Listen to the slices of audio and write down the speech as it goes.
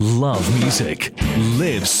love music,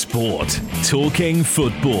 live sport. Talking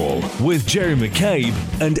football with Jerry McCabe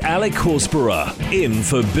and Alec Horsburgh. In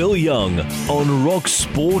for Bill Young on Rock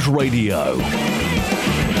Sport Radio.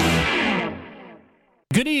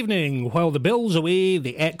 Good evening. While the Bill's away,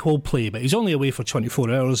 the Eck will play, but he's only away for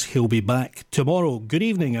 24 hours. He'll be back tomorrow. Good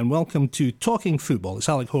evening and welcome to Talking Football. It's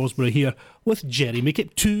Alec Horsburgh here with Jerry. Make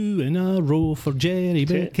it 2 in a row for Jerry.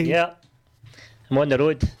 Yeah, I'm on the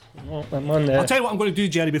road. I'll tell you what I'm going to do,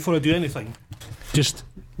 Jerry, before I do anything. Just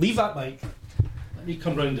leave that mic. Let me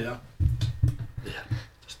come round there. There.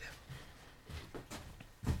 Just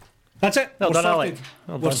there. That's it. Well done, sorted.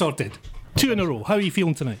 Alec. We're sorted. 2 in a row. How are you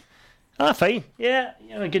feeling tonight? Fine. Yeah,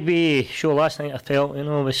 a good wee show last night, I felt.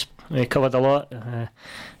 We covered a lot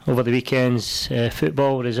over the weekend's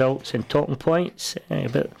football results and talking points.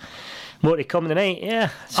 But more to come tonight,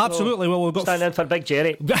 yeah. So absolutely. Well, we've got stand in for Big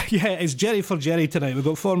Jerry. Yeah, it's Jerry for Jerry tonight. We've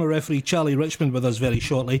got former referee Charlie Richmond with us very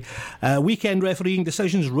shortly. Weekend refereeing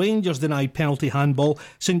decisions: Rangers denied penalty handball.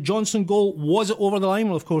 St Johnstone goal, was it over the line?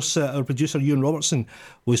 Well, of course, our producer Ewan Robertson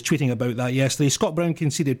was tweeting about that yesterday. Scott Brown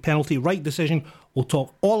conceded penalty, right decision. We'll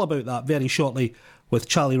talk all about that very shortly with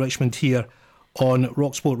Charlie Richmond here on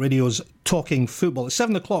Rock Sport Radio's Talking Football. At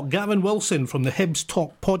 7 o'clock, Gavin Wilson from the Hibs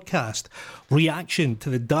Talk podcast. Reaction to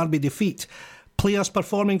the Derby defeat. Players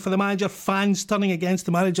performing for the manager, fans turning against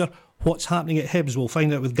the manager. What's happening at Hibs? We'll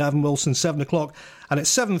find out with Gavin Wilson, 7 o'clock. And at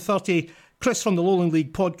 7:30, Chris from the Lowland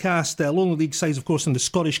League podcast. Lowland League sides, of course, in the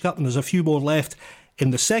Scottish Cup, and there's a few more left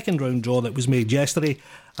in the second round draw that was made yesterday.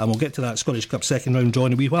 And we'll get to that Scottish Cup second round draw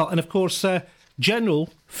in a wee while. And of course, general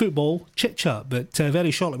football chit-chat, but very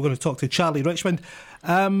shortly we're going to talk to Charlie Richmond.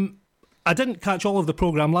 I didn't catch all of the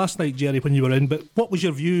programme last night, Jerry, when you were in, but what was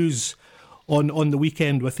your views on the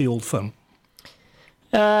weekend with the Old Firm?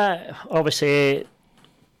 Obviously,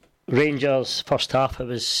 Rangers first half, I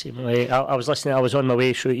was listening, I was on my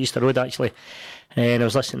way through Easter Road actually, and I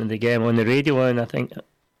was listening to the game on the radio, and I think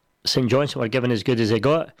St Johnstone were given as good as they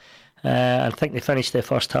got. I think they finished the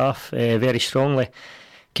first half very strongly.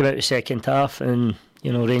 Came out the second half, and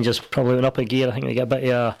Rangers probably went up a gear. I think they got a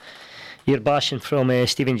bit of ear bashing from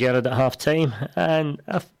Steven Gerrard at half time. And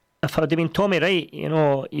if it had been Tommy Wright,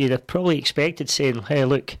 you'd have probably expected saying, "Hey,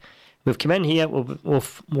 look, we've come in here,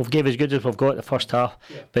 we've gave as good as we've got the first half,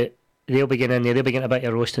 but they'll be getting in there, they'll be getting a bit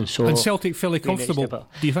of roasting." So and Celtic fairly comfortable,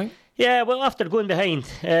 do you think? Yeah, well, after going behind,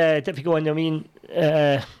 difficult. I mean,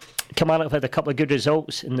 Kilmarnock have had a couple of good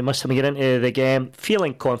results and they must have get into the game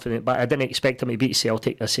feeling confident, but I didn't expect them to beat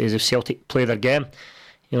Celtic. I say, if Celtic play their game,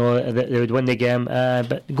 they would win the game.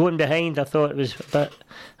 But going behind, I thought it was a bit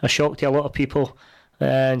a shock to a lot of people.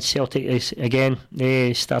 And Celtic is again,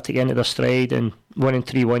 they started getting into their stride and winning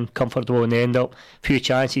 3-1 comfortable, and they end up a few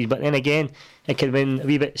chances. But then again, it could have been a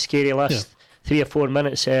wee bit scary last 3 or 4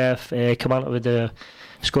 minutes if Kilmarnock would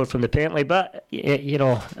scored from the penalty. But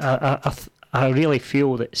I really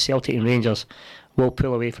feel that Celtic and Rangers will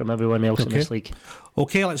pull away from everyone else in this league.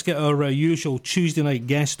 OK, let's get our usual Tuesday night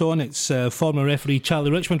guest on. It's former referee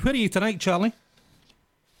Charlie Richmond. Where are you tonight, Charlie?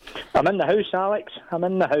 I'm in the house, Alex. I'm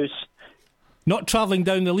in the house. Not travelling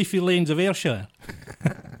down the leafy lanes of Ayrshire?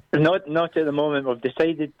 Not at the moment. We've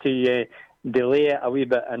decided to delay it a wee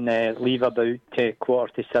bit and leave about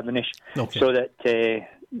 6:45ish, so that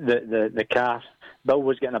the car... Bill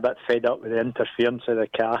was getting a bit fed up with the interference of the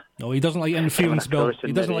car. No, he doesn't like interference, Bill.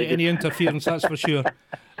 He doesn't like any interference, that's for sure.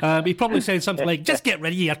 He probably said something like, "Just get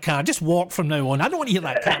rid of your car, just walk from now on. I don't want to hear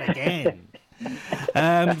that car again."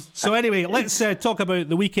 So anyway, let's talk about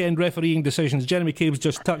the weekend refereeing decisions. Jeremy Cabe's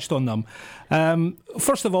just touched on them.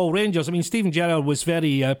 First of all, Rangers. I mean, Steven Gerrard was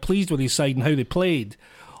very pleased with his side and how they played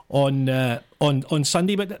on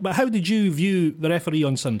Sunday. But how did you view the referee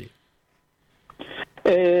on Sunday?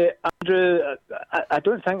 Andrew, I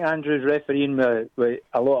don't think Andrew's refereeing with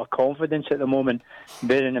a lot of confidence at the moment,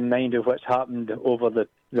 bearing in mind of what's happened over the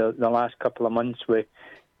last couple of months with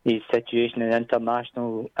his situation in the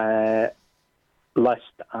international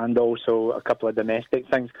list and also a couple of domestic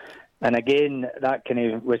things. And again, that kind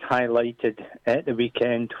of was highlighted at the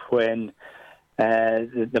weekend when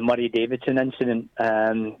the Murray Davidson incident.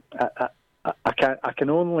 I can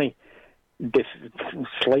only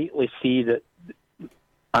slightly see that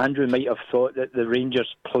Andrew might have thought that the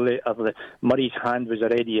Rangers play, or the Murray's hand was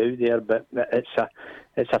already out there, but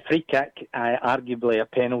it's a free kick, arguably a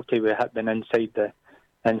penalty with it being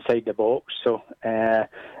inside the box. So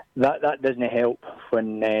that doesn't help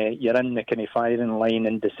when you're in the kind of firing line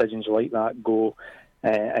and decisions like that go,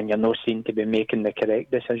 and you're not seen to be making the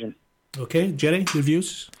correct decision. Okay, Jerry, your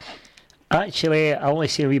views? Actually, I only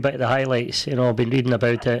seen a wee bit of the highlights. I've been reading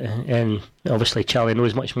about it, and obviously Charlie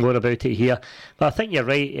knows much more about it here. But I think you're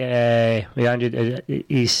right, with Andrew.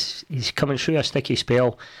 He's coming through a sticky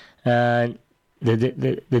spell, and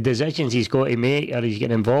the decisions he's got to make or he's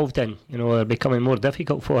getting involved in, are becoming more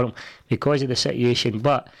difficult for him because of the situation.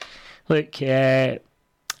 But look, I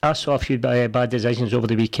saw a few bad decisions over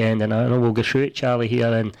the weekend, and I know we'll go through it, Charlie,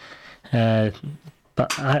 here.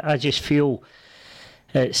 But I just feel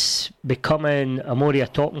it's becoming more of a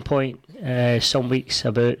talking point some weeks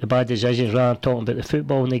about the bad decisions rather than talking about the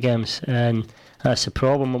football in the games, and that's the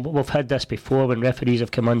problem. We've had this before when referees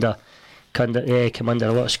have come under a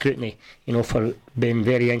lot of scrutiny, for being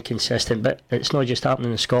very inconsistent. But it's not just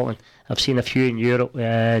happening in Scotland. I've seen a few in Europe,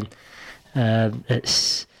 and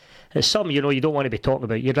it's something you don't want to be talking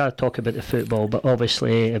about. You'd rather talk about the football, but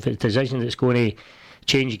obviously if it's a decision that's going to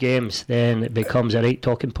change games, then it becomes a right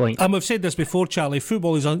talking point. And we've said this before, Charlie,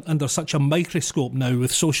 football is under such a microscope now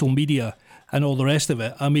with social media and all the rest of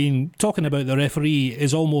it. I mean, talking about the referee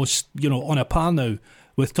is almost, on a par now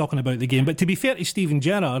with talking about the game. But to be fair to Steven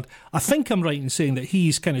Gerrard, I think I'm right in saying that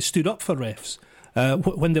he's kind of stood up for refs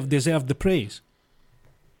when they've deserved the praise.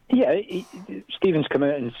 Yeah, Steven's come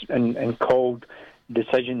out and called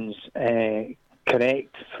decisions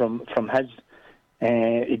correct from his.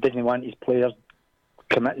 He doesn't want his players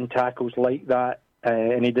committing tackles like that,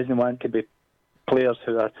 and he doesn't want to be players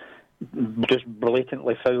who are just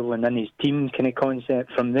blatantly fouling in his team kind of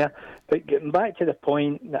concept from there. But getting back to the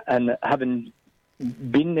point, and having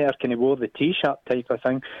been there, kind of wore the t-shirt type of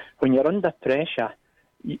thing, when you're under pressure,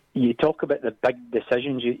 you talk about the big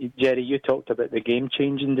decisions. Jerry, you talked about the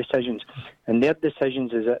game-changing decisions, and their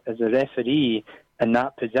decisions as a referee in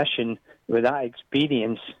that position with that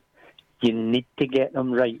experience, you need to get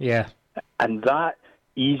them right. Yeah, and that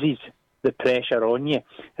eases the pressure on you.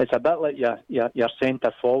 It's a bit like your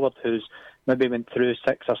centre forward who's maybe went through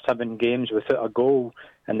 6 or 7 games without a goal,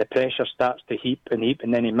 and the pressure starts to heap,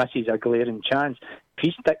 and then he misses a glaring chance. If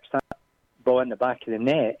he sticks that ball in the back of the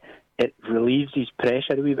net, it relieves his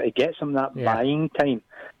pressure a wee bit. It gets him that buying time,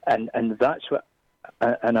 and that's what.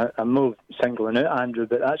 And I'm not singling out Andrew,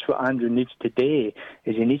 but that's what Andrew needs today.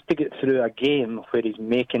 Is he needs to get through a game where he's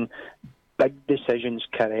making big decisions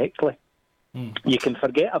correctly. You can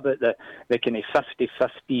forget about the kind of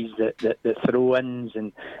 50-50s, the throw-ins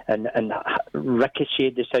and ricochet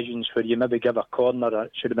decisions where you maybe give a corner or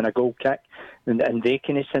it should have been a goal kick, and they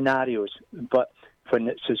kind of scenarios. But when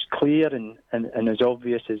it's as clear and as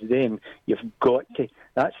obvious as them, you've got to.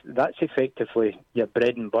 That's effectively your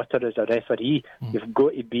bread and butter as a referee. You've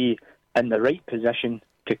got to be in the right position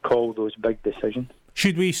to call those big decisions.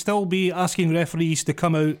 Should we still be asking referees to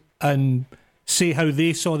come out and say how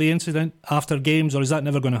they saw the incident after games, or is that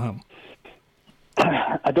never going to happen?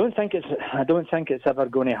 I don't think it's ever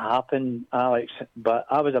going to happen, Alex. But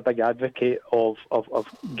I was a big advocate of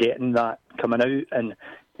getting that coming out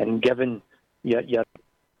and giving your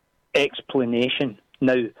explanation.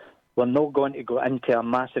 Now, we're not going to go into a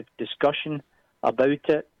massive discussion about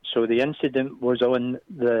it. So the incident was on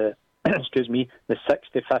the the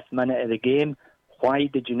 65th minute of the game. Why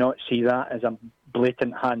did you not see that as a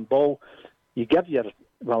blatant handball? You give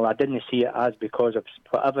I didn't see it as because of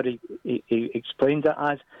whatever he explains it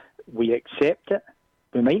as. We accept it.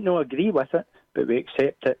 We might not agree with it, but we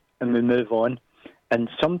accept it and we move on. And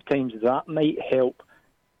sometimes that might help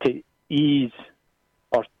to ease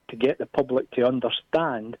or to get the public to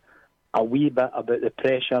understand a wee bit about the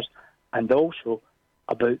pressures and also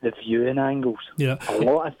about the viewing angles. Yeah. A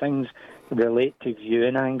lot of things relate to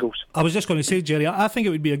viewing angles. I was just going to say, Jerry, I think it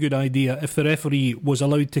would be a good idea if the referee was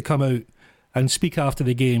allowed to come out and speak after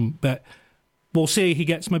the game, but we'll say he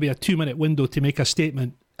gets maybe a 2-minute window to make a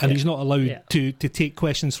statement, and he's not allowed to take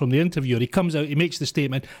questions from the interviewer. He comes out, he makes the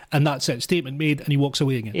statement, and that's it. Statement made, and he walks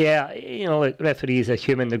away again. Yeah, look, referees are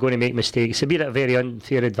human. They're going to make mistakes. It'd be at a very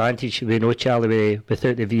unfair advantage, we know, Charlie,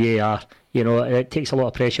 without the VAR. It takes a lot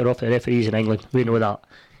of pressure off the referees in England. We know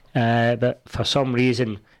that. But for some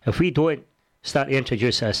reason, if we don't start to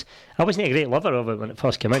introduce this, I wasn't a great lover of it when it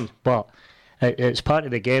first came in, but it's part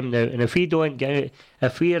of the game now. And if we don't get it,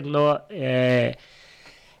 if we're not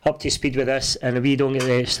up to speed with this, and if we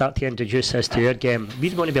don't start to introduce this to our game,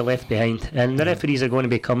 we're going to be left behind, and the referees are going to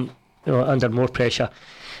become under more pressure.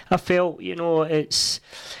 I felt, it's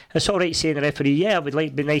all right saying the referee, it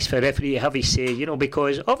would be nice for a referee to have his say,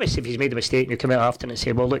 because obviously if he's made a mistake and you come out after and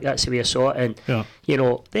say, well, look, that's the way I saw it, and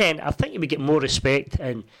then I think you would get more respect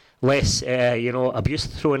and less abuse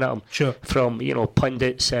thrown at him from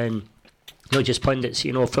pundits and not just pundits,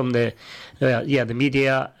 from the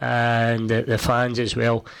media and the fans as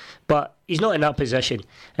well. But he's not in that position,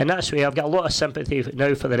 and that's why I've got a lot of sympathy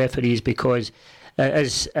now for the referees, because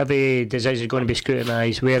as every decision is going to be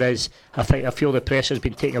scrutinised, whereas I feel the pressure's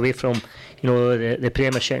been taken away from the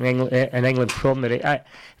Premiership in England from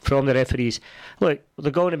the referees. Look,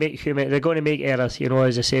 they're going to make errors.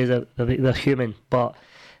 As I say, they're human. But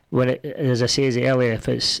as I said earlier, if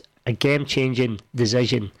it's a game-changing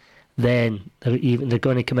decision, then they're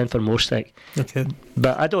going to come in for more stick. Okay.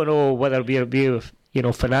 But I don't know whether we're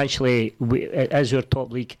financially, as our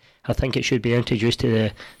top league, I think it should be introduced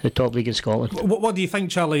to the top league in Scotland. What do you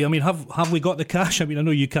think, Charlie? I mean, have we got the cash? I mean, I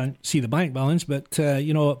know you can't see the bank balance, but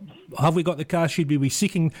have we got the cash? Should we be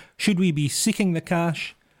seeking the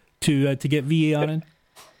cash to get VAR in?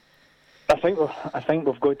 I think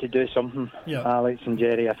we've got to do something, Alex and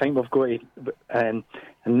Jerry. I think we've got to, and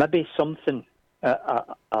maybe something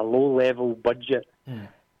a low level budget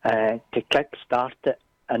to kick-start it,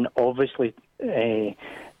 and obviously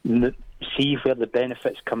see where the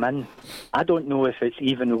benefits come in. I don't know if it's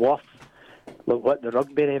even worth what the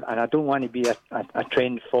rugby, and I don't want to be a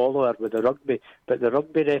trend follower with the rugby, but the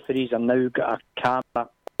rugby referees have now got a camera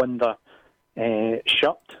on their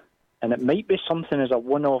shirt, and it might be something as a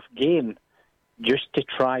one-off game just to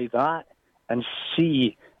try that and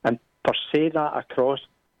see and pursue that across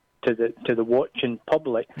to the watching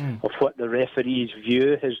public of what the referee's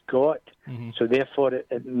view has got. So therefore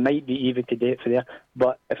it might be even to date for there.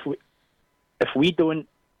 But if we don't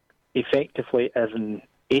effectively, as in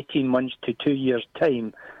 18 months to 2 years'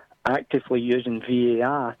 time, actively using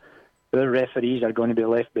VAR, the referees are going to be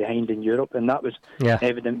left behind in Europe, and that was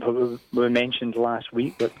evident. We mentioned last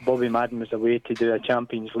week that Bobby Madden was away to do a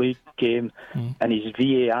Champions League game, and his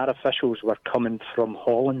VAR officials were coming from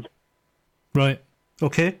Holland. Right.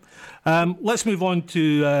 Okay. Let's move on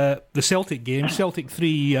to the Celtic game. Celtic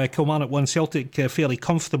 3, Kilmarnock 1. Celtic fairly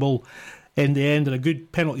comfortable in the end, and a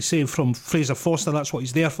good penalty save from Fraser Forster. That's what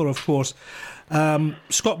he's there for, of course.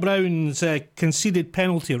 Scott Brown's conceded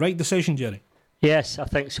penalty, right decision, Jerry? Yes, I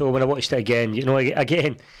think so. When I watched it again,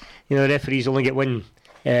 referees only get one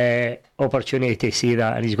opportunity to see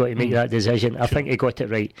that, and he's got to make that decision. I think he got it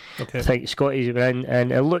right. Okay. I think Scotty's went in,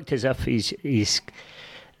 and it looked as if he's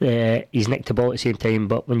nicked the ball at the same time,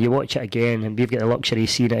 but when you watch it again, and we've got the luxury of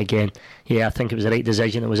seeing it again, I think it was the right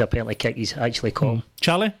decision. It was a penalty kick he's actually called.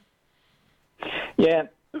 Charlie? Yeah,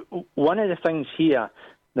 one of the things here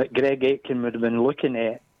that Greg Aitken would have been looking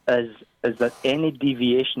at is that any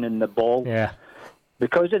deviation in the ball,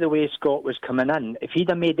 because of the way Scott was coming in, if he'd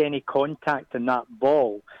have made any contact in that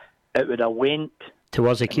ball, it would have went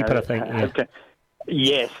towards the keeper, I think.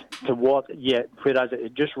 Yes, whereas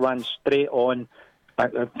it just ran straight on,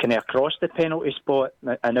 kind of across the penalty spot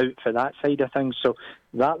and out for that side of things. So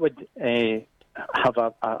that would have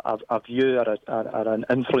a view or an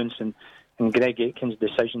influence in Greg Aitken's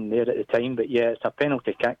decision there at the time. But it's a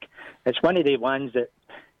penalty kick. It's one of the ones that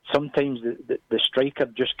sometimes the striker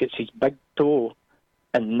just gets his big toe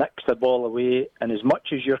and nicks the ball away, and as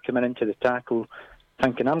much as you're coming into the tackle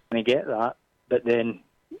thinking I'm going to get that, but then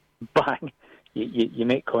bang, you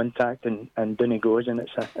make contact and down he goes, and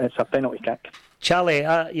it's a penalty kick. Charlie,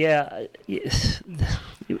 I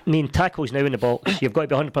mean, tackles now in the box, you've got to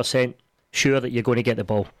be 100% sure that you're going to get the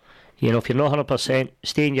ball. If you're not 100%,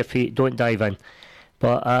 stay on your feet, don't dive in.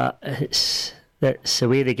 But that's the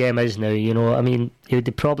way the game is now. I mean,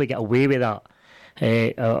 you'd probably get away with that.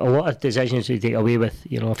 A lot of decisions you get away with,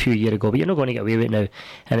 a few years ago, but you're not going to get away with it now.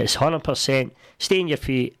 And it's 100%, stay on your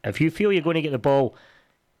feet. If you feel you're going to get the ball,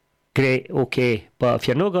 great, okay. But if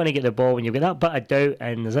you're not going to get the ball and you've got that bit of doubt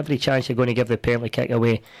and there's every chance you're going to give the penalty kick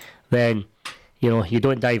away, then, you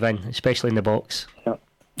don't dive in, especially in the box.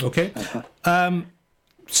 Okay.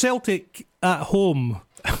 Celtic at home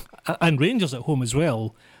and Rangers at home as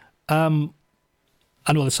well. I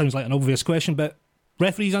know this sounds like an obvious question, but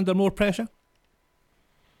referees under more pressure?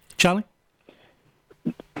 Charlie?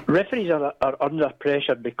 Referees are under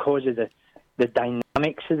pressure because of the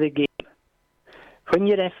dynamics of the game. When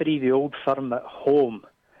you referee the Old Firm at home,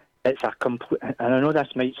 it's a and I know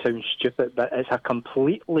this might sound stupid, but it's a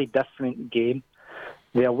completely different game.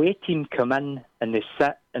 The away team come in and they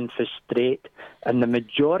sit and frustrate, and the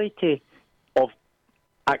majority of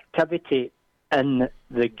activity in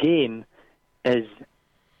the game is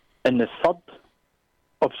in the third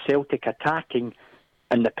of Celtic attacking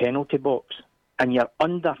in the penalty box, and you're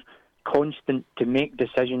under constant to make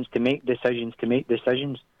decisions.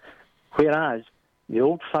 Whereas the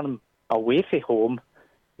Old Firm away from home,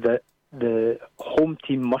 the home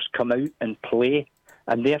team must come out and play,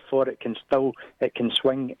 and therefore it can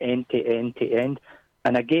swing end to end to end.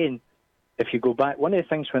 And again, if you go back, one of the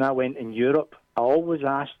things when I went in Europe, I always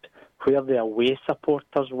asked where the away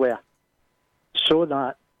supporters were, so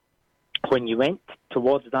that when you went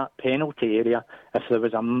towards that penalty area, if there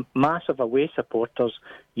was a massive away supporters,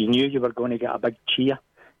 you knew you were going to get a big cheer.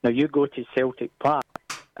 Now, you go to Celtic Park,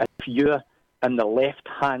 if you're in the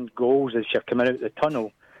left-hand goals as you're coming out the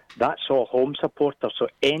tunnel, that's all home supporters. So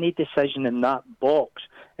any decision in that box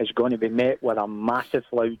is going to be met with a massive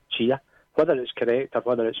loud cheer. Whether it's correct or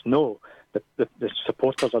whether it's no, the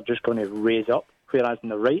supporters are just going to raise up. Whereas on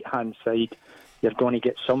the right-hand side, you're going to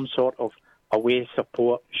get some sort of away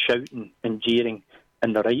support, shouting and jeering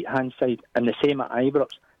in the right-hand side. And the same at Ibrox.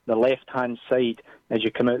 The left-hand side, as you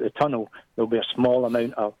come out the tunnel, there'll be a small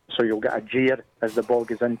amount of, so you'll get a jeer as the ball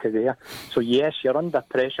goes into there. So yes, you're under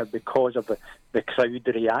pressure because of the crowd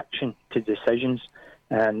reaction to decisions.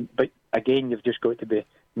 But again, you've just got to be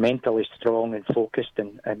mentally strong and focused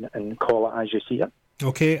and call it as you see it.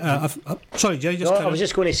 Okay, sorry, Jerry. I was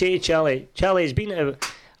just going to say, Charlie has been when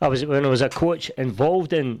I was a coach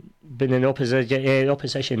involved in being in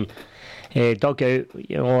opposition dugout,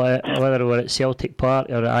 whether we're at Celtic Park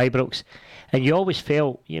or at Ibrox, and you always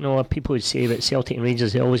felt, people would say that Celtic and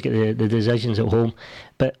Rangers, they always get the decisions at home,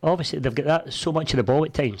 but obviously they've got that so much of the ball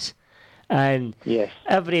at times, and yes,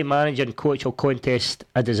 every manager and coach will contest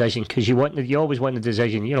a decision because you always want the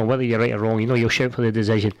decision, whether you're right or wrong, you'll shout for the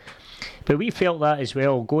decision. But we felt that as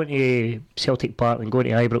well, going to Celtic Park and going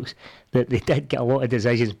to Ibrox, that they did get a lot of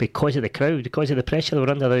decisions because of the crowd, because of the pressure they were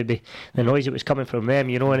under, the noise that was coming from them,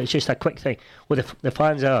 and it's just a quick thing. Well, the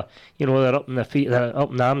fans are, they're up in their feet, they're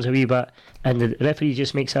up in their arms a wee bit, and the referee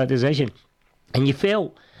just makes that decision. And you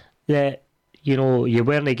felt that, you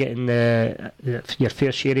weren't getting your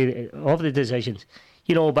fair share of the decisions.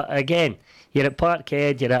 But again, you're at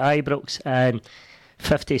Parkhead, you're at Ibrox, and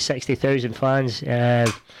 50, 60,000 fans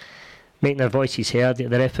making their voices heard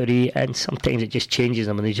at the referee, and sometimes it just changes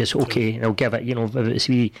them and they just, okay, they'll give it, if it's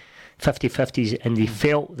wee 50-50s, and they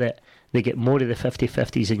felt that they get more of the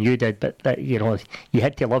 50-50s than you did, but that, you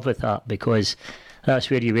had to live with that because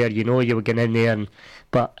that's where you were, you were going in there,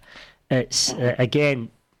 but it's,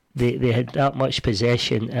 again, they had that much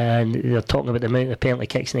possession, and they're talking about the amount of penalty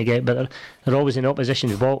kicks they get, but they're always in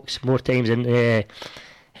opposition's box more times,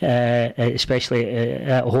 especially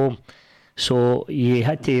at home. So you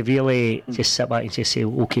had to really just sit back and just say,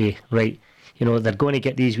 okay, right, they're going to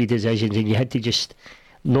get these wee decisions, and you had to just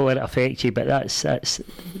not let it affect you. But that's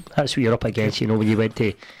what you're up against, when you went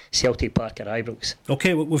to Celtic Park or Ibrox.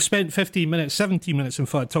 Okay, well, we've spent 15 minutes, 17 minutes in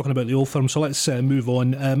fact, talking about the Old Firm, so let's move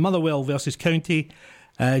on. Motherwell versus County.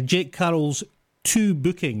 Jake Carroll's 2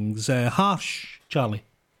 bookings. Harsh, Charlie?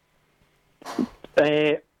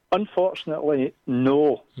 Unfortunately,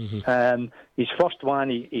 no. Mm-hmm. His first one,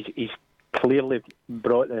 he's clearly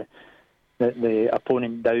brought the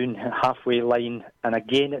opponent down halfway line, and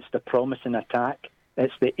again it's the promising attack.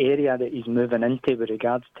 It's the area that he's moving into with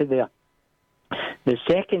regards to there. The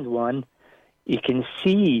second one, you can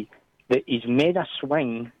see that he's made a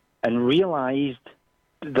swing and realised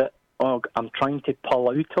that, I'm trying to pull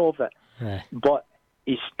out of it. Yeah. But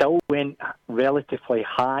he still went relatively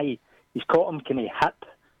high. He's caught him kind of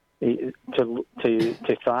hip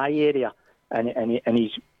to thigh area, and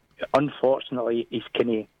he's unfortunately he's kind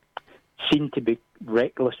of seen to be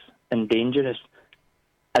reckless and dangerous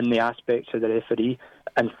in the aspects of the referee.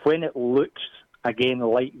 And when it looks again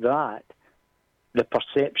like that, the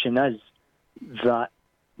perception is that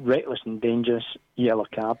reckless and dangerous, yellow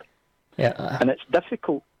card. Yeah. And it's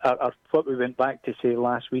difficult, or what we went back to say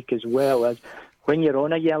last week as well, is when you're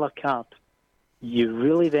on a yellow card, you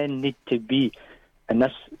really then need to be, and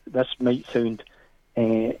this might sound,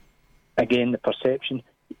 again, the perception,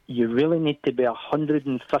 you really need to be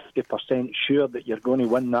 150% sure that you're going to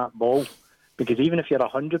win that ball. Because even if you're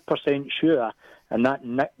 100% sure and that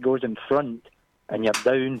nick goes in front and you're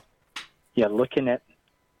down, you're looking at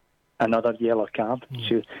another yellow card. Mm.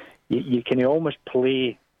 So you can almost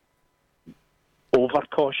play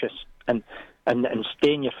overcautious and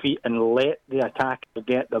stay on your feet and let the attacker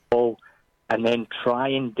get the ball and then try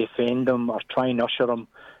and defend them or try and usher them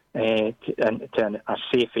to a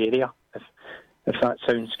safe area. If that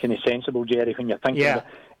sounds kind of sensible, Jerry, when you're thinking of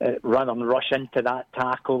it, rather than rush into that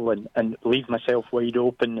tackle and leave myself wide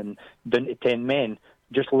open and down to 10 men,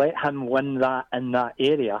 just let him win that in that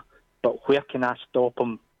area. But where can I stop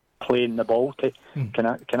him playing the ball to? Can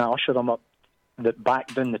I usher him up the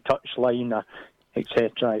back down the touchline,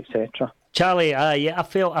 etc., etc. Charlie, I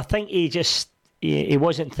think he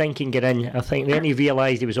wasn't thinking get in. I think then he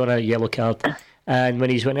realised he was on a yellow card. And when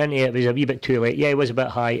he's went in, it was a wee bit too late. Yeah, he was a bit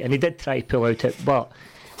high, and he did try to pull out it. But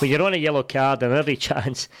when you're on a yellow card and every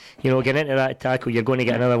chance, getting into that tackle, you're going to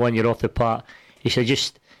get another one, you're off the park. He should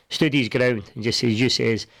just stood his ground and just, as you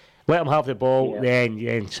says, let him have the ball,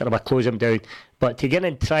 then sort of close him down. But to get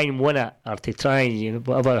in and try and win it, or to try and,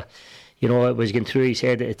 whatever, it was going through his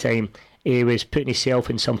head at the time, he was putting himself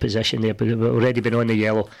in some position there, but it had already been on the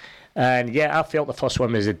yellow. And I felt the first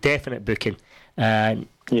one was a definite booking. And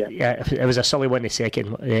it was a silly one,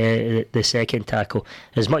 the second tackle.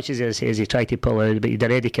 As much as it says he tried to pull out, but he'd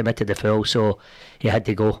already committed the foul, so he had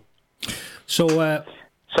to go. So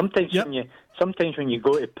sometimes when you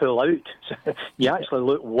go to pull out, you actually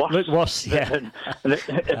look worse. Look worse, yeah.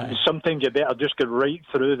 Sometimes you better just go right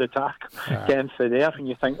through the tackle, getting for there, and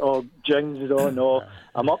you think, oh, jings, oh no,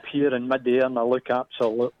 I'm up here in mid-air and I look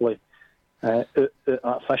absolutely a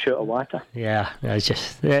fish out of water. Yeah, it's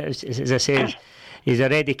just, as I say, he's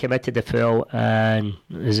already committed the foul, and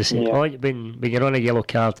as I say, when you're on a yellow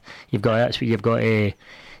card, that's where you've got to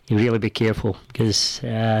really be careful, because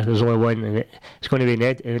there's only one, and it's going to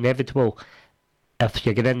be inevitable if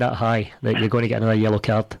you get in that high that you're going to get another yellow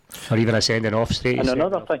card, or even a sending off straight. And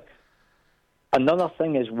another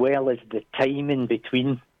thing as well is the timing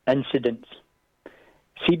between incidents.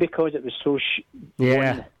 See, because it was so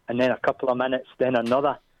one, and then a couple of minutes, then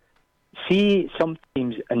another. See,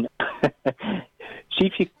 sometimes, and see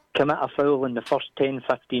if you commit a foul in the first 10,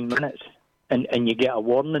 15 minutes and you get a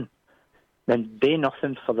warning, then do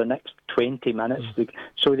nothing for the next 20 minutes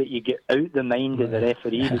so that you get out the mind of the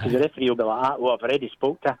referee, because the referee will be like, well, I've already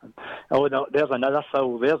spoke to him. Oh, no, there's another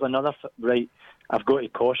foul, right, I've got to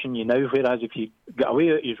caution you now, whereas if you get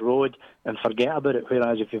away out his road and forget about it,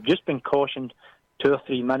 whereas if you've just been cautioned 2 or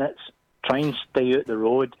 3 minutes, try and stay out the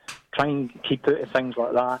road, try and keep out of things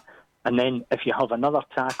like that, and then if you have another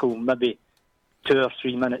tackle maybe 2 or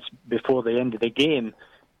 3 minutes before the end of the game,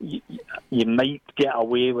 you might get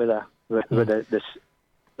away with a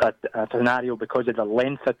scenario because of the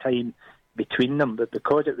length of time between them, but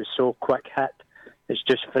because it was so quick hit, it's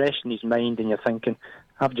just fresh in his mind, and you're thinking,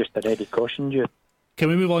 I've just already cautioned you. Can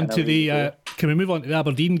we move on to the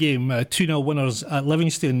Aberdeen game? 2-0 winners at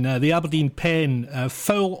Livingston. The Aberdeen pen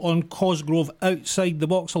foul on Cosgrove outside the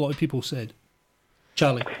box. A lot of people said.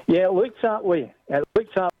 Charlie. Yeah, it looks that way.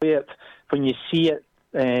 When you see it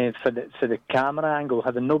for the camera angle,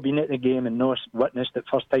 having not been at the game and not witnessed it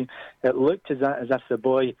first time. It looked as if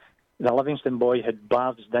the Livingston boy, had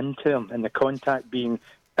barged into him, and the contact being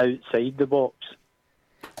outside the box.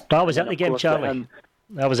 That was at the game, Charlie.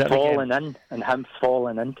 That was at the game. Falling in and him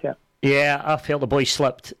falling into it. Yeah, I felt the boy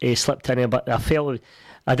slipped in here, but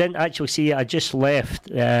I didn't actually see it. I just left.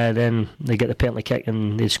 Then they get the penalty kick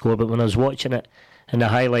and they score. But when I was watching it in the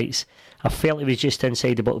highlights, I felt he was just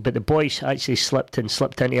inside the box. But the boy actually slipped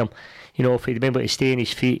into him. If he'd been able to stay on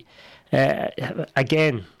his feet.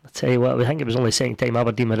 Again, I'll tell you what, I think it was only the second time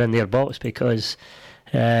Aberdeen were in their box, because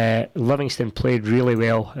Livingston played really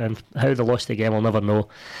well, and how they lost the game I'll never know.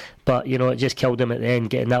 But it just killed them at the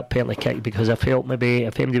end, getting that penalty kick, because I felt maybe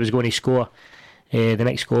if anybody was going to score the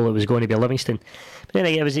next goal, it was going to be Livingston. But then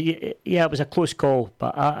again, it was a close call,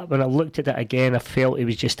 but when I looked at it again, I felt he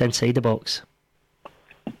was just inside the box.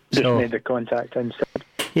 Just made the contact inside.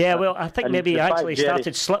 Yeah, well, I think maybe he actually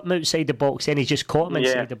started slipping outside the box, and he just caught him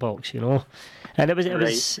inside the box, And it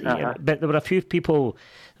was but there were a few people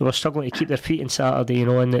who were struggling to keep their feet on Saturday,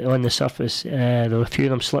 on the surface. There were a few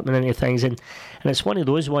of them slipping into things, and it's one of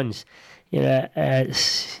those ones. When you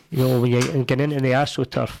get into the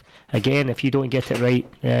AstroTurf again, if you don't get it right,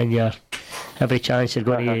 then you're every chance you're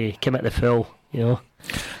going to commit the foul.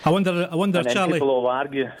 I wonder, and Charlie. People will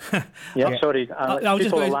argue.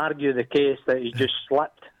 People will argue the case that he just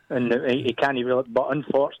slipped and he can't really. But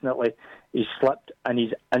unfortunately, he slipped and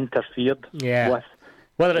he's interfered with.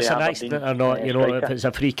 Whether it's an accident or not, if it's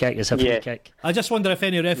a free kick, it's a free kick. I just wonder if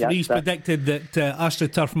any referees predicted that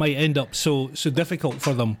AstroTurf might end up so difficult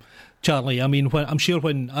for them, Charlie. I mean, I'm sure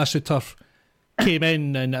when AstroTurf came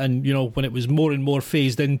in and when it was more and more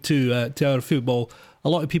phased into our football, a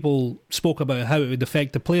lot of people spoke about how it would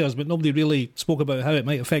affect the players, but nobody really spoke about how it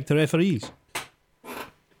might affect the referees.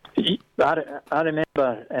 I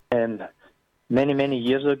remember many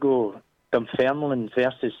years ago, Dunfermline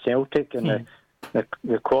versus Celtic in the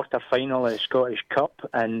quarter-final of the Scottish Cup,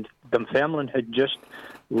 and Dunfermline had just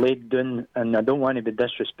laid down, and I don't want to be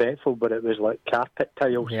disrespectful, but it was like carpet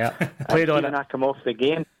tiles. Yeah, played on it. When I come off the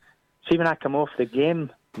game,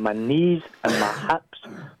 my knees and my hips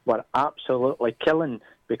were absolutely killing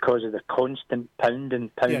because of the constant pounding.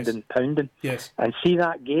 Yes. And see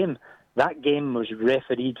that game was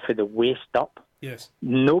refereed for the waist up. Yes.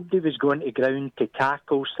 Nobody was going to ground to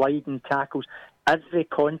tackle, sliding tackles. Every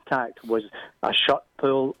contact was a shot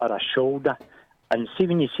pull or a shoulder. And see,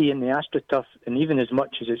 when you see in the AstroTurf, and even as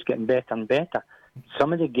much as it's getting better and better,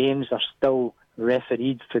 some of the games are still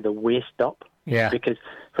refereed for the waist up. Yeah. Because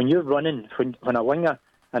when you're running, when a winger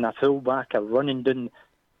and a full-back are running down,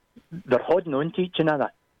 they're holding on to each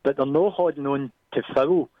other, but they're not holding on to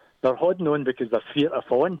foul. They're holding on because their feet are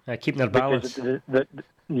falling. Keeping their balance.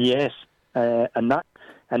 Yes, and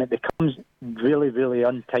it becomes really, really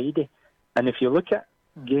untidy. And if you look at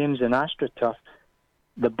games in AstroTurf,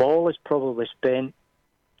 the ball is probably spent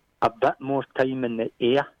a bit more time in the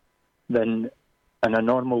air than in a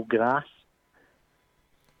normal grass.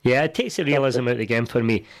 Yeah, it takes the realism out of the game for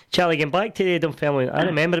me. Charlie, getting back to the Dunfermline, I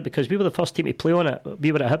remember it because we were the first team to play on it.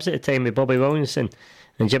 We were at Hibs at the time with Bobby Williamson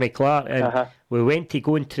and Jimmy Clark, and we went to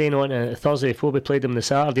go and train on it Thursday before we played them the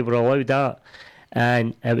Saturday. We were allowed that,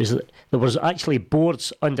 and there was actually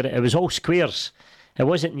boards under it. It was all squares. It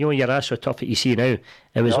wasn't your AstroTurf that you see now.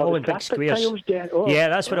 It was all in big squares. Yeah,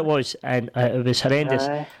 that's what it was, and it was horrendous.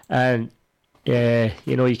 And you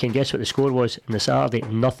can guess what the score was on the Saturday.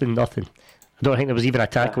 Nothing. I don't think there was even a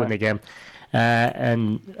tackle in the game,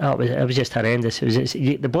 and it was just horrendous.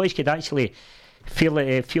 The boys could actually feel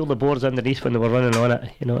the boards underneath when they were running on it.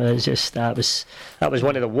 It was just that was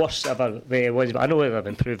one of the worst ever. But I know they've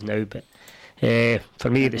improved now, but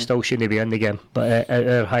for me, they still shouldn't be in the game, but at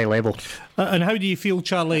a high level. And how do you feel,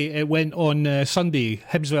 Charlie? It went on Sunday,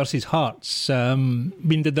 Hibs versus Hearts.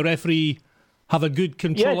 Did the referee have a good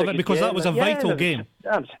control of it? Because that was a vital game.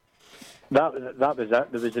 That was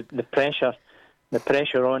it. There was the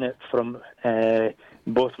pressure on it from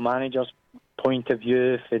both managers' point of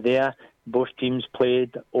view. For there, both teams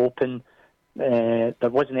played open. There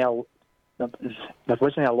wasn't a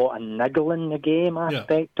lot of niggling the game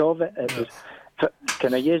aspect of it. It was,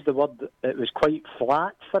 can I use the word? It was quite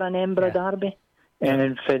flat for an Edinburgh derby,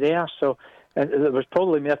 and for there, so there was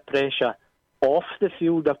probably more pressure off the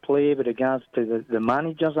field of play with regards to the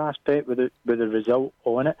manager's aspect with the result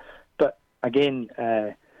on it. But again,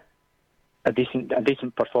 a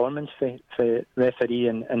decent performance for referee,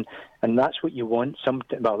 and that's what you want.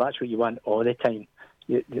 That's what you want all the time.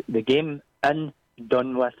 The game in,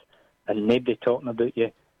 done with, and nobody talking about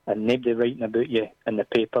you, and nobody writing about you in the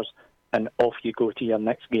papers, and off you go to your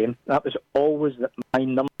next game. That was always my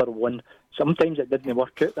number one. Sometimes it didn't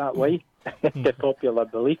work out that way, the popular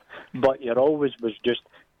belief, but you're always was just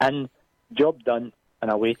in, job done,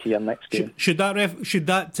 and away to your next game. Should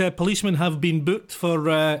that policeman have been booked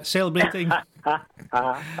for celebrating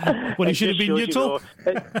when he should have been neutral?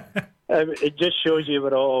 It just shows you we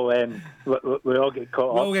all get caught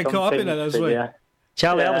up. We all get caught up in it, that's right.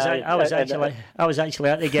 Charlie, I was actually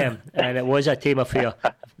at the game, and it was a team affair.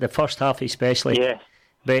 The first half, especially. Yeah.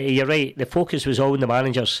 But you're right. The focus was all on the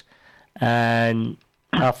managers, and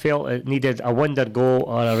I felt it needed a wonder goal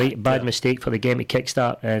or a bad mistake for the game to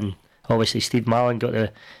kickstart. And obviously, Steve Mallon got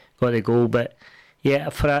the goal. But yeah,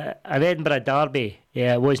 for an Edinburgh derby,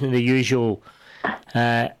 it wasn't the usual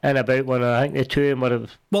in about one. I think the two of them were.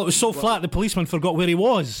 Well, it was so flat the policeman forgot where he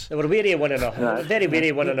was. They were wary of one another, very wary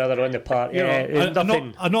of one another on the park.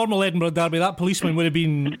 A normal Edinburgh derby, that policeman would have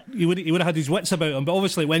been. He would have had his wits about him, but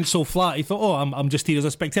obviously it went so flat. He thought, "Oh, I'm just here as a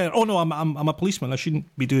spectator. Oh no, I'm a policeman. I shouldn't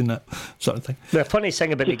be doing that sort of thing." The funny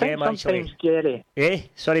thing about the game, actually, Jerry.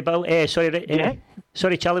 Sorry, Bill.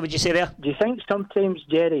 Sorry, Charlie. Would you say there? Do you think sometimes,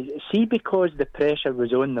 Jerry? See, because the pressure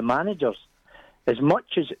was on the managers. As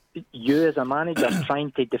much as you as a manager are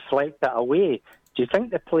trying to deflect that away, do you think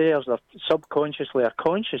the players are subconsciously or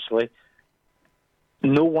consciously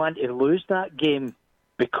no want to lose that game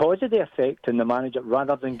because of the effect on the manager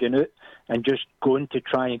rather than going out and just going to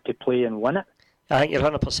try to play and win it? I think you're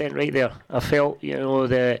 100% right there. I felt,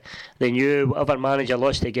 they knew whatever manager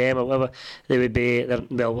lost the game or whatever they would be,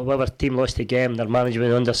 whatever team lost the game, their manager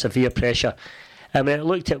was under severe pressure. I mean, it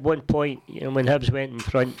looked at one point, when Hibs went in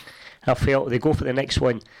front, I felt they go for the next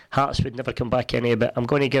one, Hearts would never come back in. But I'm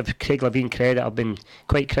going to give Craig Levein credit. I've been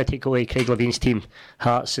quite critical of Craig Levein's team,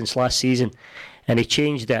 Hearts, since last season, and he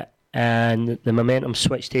changed it, and the momentum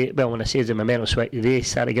switched. When I say the momentum switched, they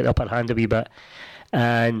started to get the upper hand a wee bit,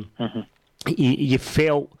 and you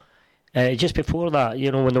felt just before that,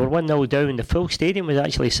 when they were 1-0 down, the full stadium was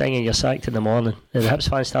actually singing "You're sacked" in the morning. And the Hibs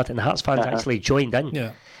fans started, and the Hearts fans actually joined in.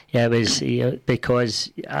 Yeah, it was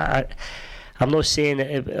because. I'm not saying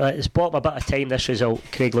it's bought a bit of time, this result,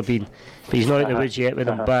 Craig Levein, but he's not in the woods yet with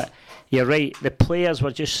them. But you're right, the players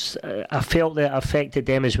were just, I felt that it affected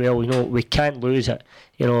them as well. We can't lose it.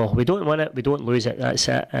 We don't win it, we don't lose it, that's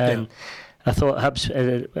it. And I thought Hibs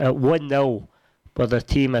at 1-0 were the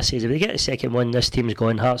team. I said, if they get the second one, this team's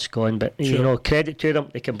gone, Hearts gone. But, credit to them,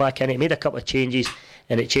 they came back in, it made a couple of changes,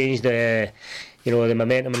 and it changed the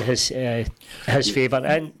momentum in his favour.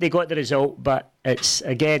 And they got the result, but it's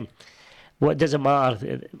again, what doesn't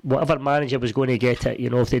matter, whatever manager was going to get it,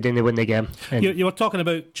 if they didn't win the game. You were talking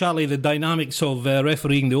about, Charlie, the dynamics of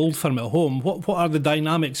refereeing the Old Firm at home. What are the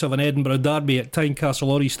dynamics of an Edinburgh derby at Tynecastle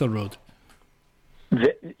or Easter Road?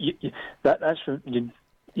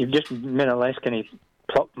 You've just more or less kind of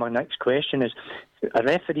plucked my next question. Is a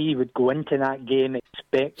referee would go into that game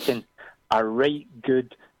expecting a right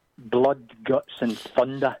good blood, guts and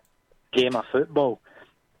thunder game of football,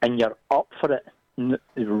 and you're up for it,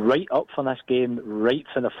 right up for this game, right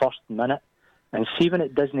for the first minute, and see when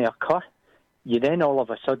it doesn't occur, you then all of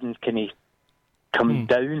a sudden kind of come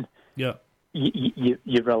down. Yeah. You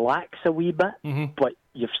relax a wee bit, but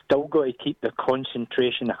you've still got to keep the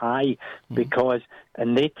concentration high, because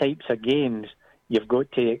in these types of games you've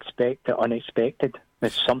got to expect the unexpected.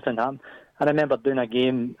 If something happens, I remember doing a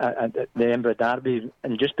game at the Edinburgh Derby,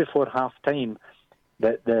 and just before half time,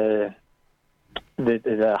 the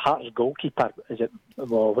Hearts goalkeeper,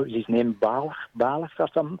 what was his name, Balak or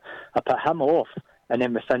something, I put him off, and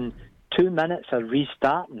then within 2 minutes of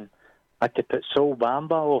restarting, I had to put Sol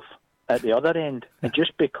Bamba off at the other end, and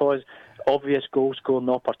just because obvious goal scoring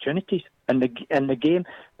opportunities in the game,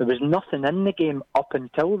 there was nothing in the game up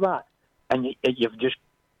until that, and you've just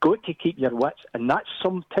got to keep your wits, and that's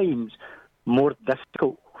sometimes more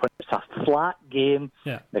difficult when it's a flat game.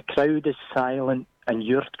 The crowd is silent and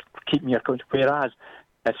you're keeping your control. Whereas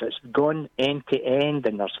if it's gone end to end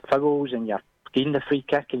and there's fouls and you're getting the free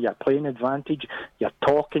kick and you're playing advantage, you're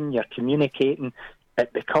talking, you're communicating,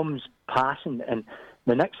 it becomes passing, and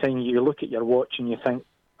the next thing you look at your watch and you think,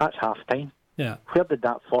 that's half time. Yeah. Where did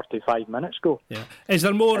that 45 minutes go? Yeah. Is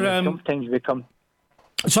there more... sometimes become...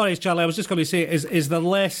 Sorry, Charlie, I was just going to say, is there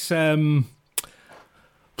less...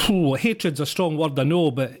 hatred's a strong word, I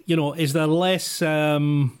know, but, is there less...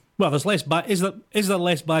 there's less... Is there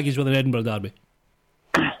less baggage with an Edinburgh derby?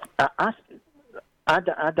 I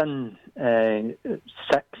done 6,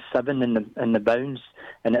 7 in the bounds,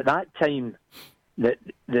 and at that time,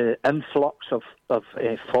 the influx of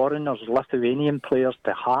foreigners, Lithuanian players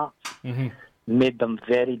to Hearts, made them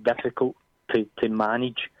very difficult to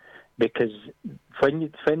manage, because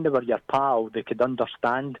when they were your pal, they could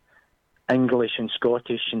understand English and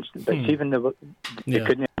Scottish, but even they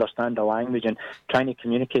couldn't understand the language and trying to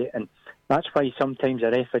communicate. And that's why sometimes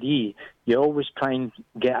a referee, you always try and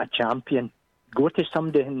get a champion. Go to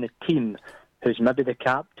somebody in the team who's maybe the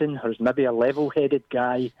captain, who's maybe a level-headed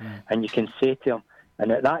guy, and you can say to him,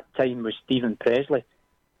 and at that time was Stephen Presley,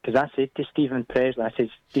 because I said to Stephen Presley, I said,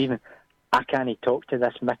 Stephen, I can't talk to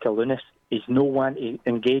this Mikalunas. He's no one to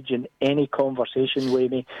engage in any conversation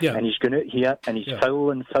with me, and he's going out here and he's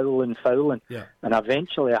fouling. And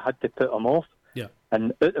eventually I had to put him off.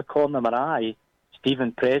 And out the corner of my eye,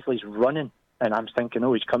 Stephen Presley's running, and I'm thinking,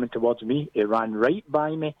 he's coming towards me. He ran right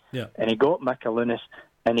by me, and he got Mikalunas,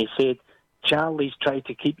 and he said, Charlie's tried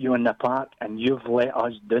to keep you in the park, and you've let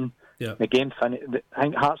us down. The game finished. I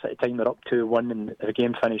think Hearts at the time were up 2-1, and the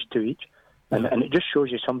game finished 2 each. And it just shows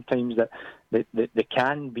you sometimes that they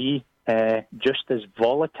can be just as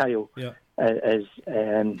volatile as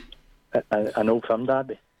an Old Firm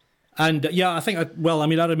derby. And I think, I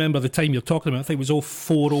remember the time you're talking about. I think it was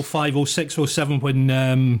 04, 05, 06, 07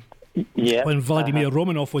 when Vladimir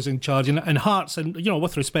Romanov was in charge. And Hearts, and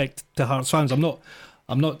with respect to Hearts fans, I'm not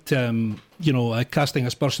casting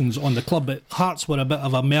aspersions on the club, but Hearts were a bit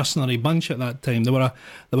of a mercenary bunch at that time. They were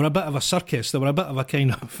a bit of a circus. They were a bit of a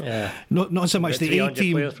kind of not so much the A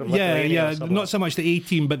team, not so much the A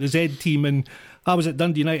team, but the Z team. And I was at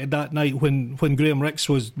Dundee United that night when Graham Rix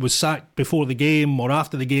was sacked before the game or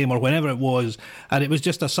after the game or whenever it was, and it was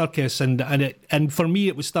just a circus. And for me,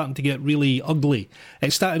 it was starting to get really ugly.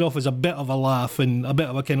 It started off as a bit of a laugh and a bit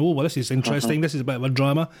of a kind of, this is interesting. This is a bit of a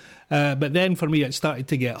drama. But then for me, it started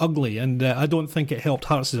to get ugly, and I don't think it helped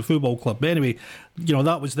Hearts as a football club. But anyway,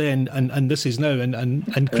 that was then, and this is now.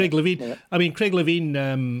 And Craig Levein. I mean, Craig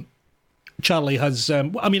Levein. Charlie has...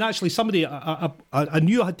 actually, somebody... I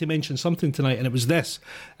knew I had to mention something tonight, and it was this.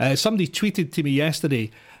 Somebody tweeted to me yesterday,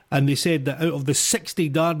 and they said that out of the 60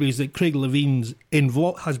 derbies that Craig Levein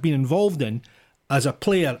has been involved in as a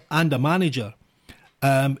player and a manager,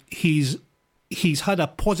 he's had a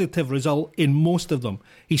positive result in most of them.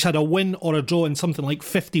 He's had a win or a draw in something like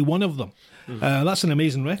 51 of them. That's an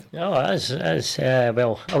amazing record. I was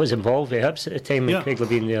involved with Hibs at the time when Craig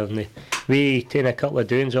Levein there, and we taken a couple of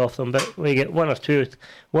doings off them, but we get one or two.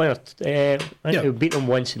 I think we beat them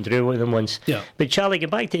once and drew with them once. But Charlie, get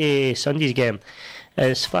back to Sunday's game.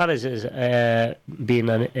 As far as being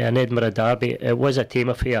an Edinburgh derby, it was a team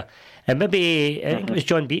affair. And maybe, I think it was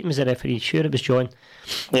John Beaton was the referee, sure it was John.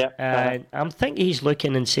 Yeah. And I'm thinking he's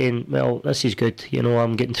looking and saying, well, this is good,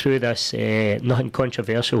 I'm getting through this, nothing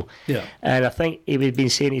controversial. Yeah. And I think he would have been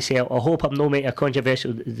saying to himself, I hope I'm not making a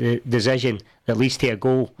controversial decision that leads to a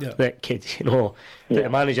goal that could, put the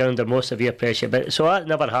manager under more severe pressure. But so that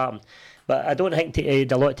never happened. But I don't think he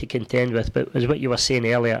had a lot to contend with. But as what you were saying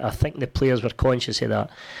earlier, I think the players were conscious of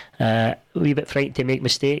that. A wee bit frightened to make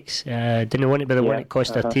mistakes. Didn't want to be the one that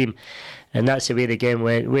cost their team. And that's the way the game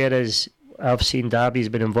went. Whereas I've seen derbies,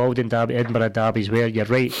 been involved in Edinburgh derbies, where you're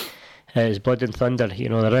right, it's blood and thunder. They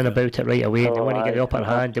run about it right away. They want to get the upper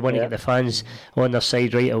hand. They want to get the fans on their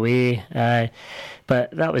side right away.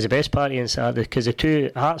 But that was the best part on Saturday, because the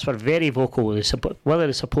two Hearts were very vocal. Whether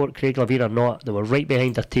they support Craig Levein or not, they were right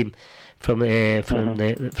behind their team from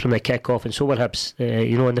the kick off, and so were Hibs.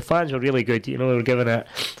 And the fans were really good. They were giving it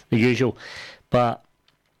the usual, but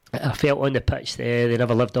I felt on the pitch they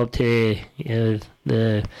never lived up to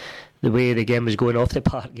the way the game was going off the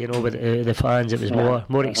park. With the fans, it was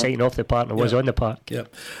more exciting off the park than it was on the park. Yeah.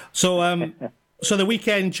 So so the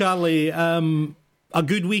weekend, Charlie, a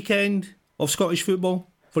good weekend of Scottish football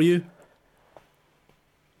for you?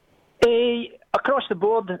 Across the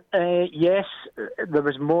board, yes, there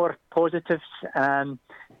was more positives. When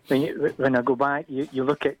I go back, you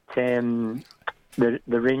look at the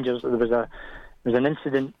Rangers. There was an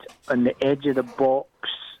incident on the edge of the box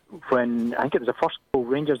when I think it was the first goal.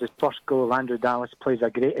 Rangers' first goal. Andrew Dallas plays a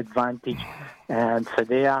great advantage for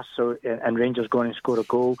there. So and Rangers going and score a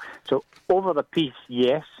goal. So over the piece,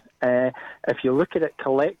 yes. If you look at it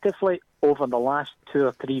collectively over the last 2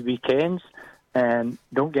 or 3 weekends,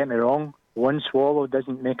 don't get me wrong. One swallow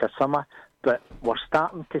doesn't make a summer, but we're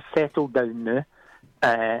starting to settle down now,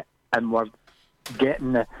 and we're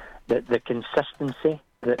getting the consistency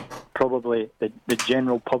that probably the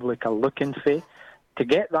general public are looking for. To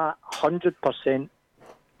get that 100%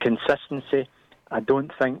 consistency, I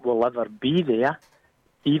don't think will ever be there.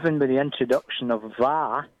 Even with the introduction of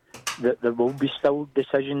VAR, that there will be still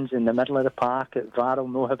decisions in the middle of the park. VAR will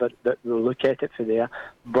know how that we'll look at it for there,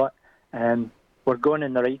 but we're going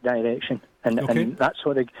in the right direction, and that's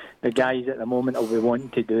what the guys at the moment will be wanting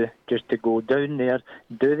to do, just to go down there,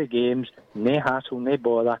 do the games, no hassle, no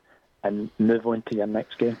bother, and move on to your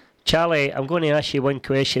next game. Charlie, I'm going to ask you one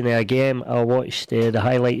question. A game I watched the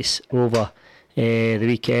highlights over the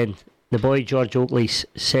weekend. The boy George Oakley's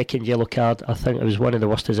second yellow card, I think it was one of the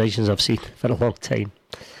worst decisions I've seen for a long time.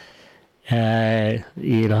 Hamilton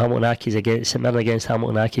Accies against St Mirren against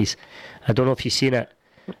Hamilton Accies. I don't know if you've seen it.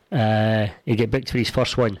 He got booked for his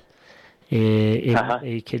first one.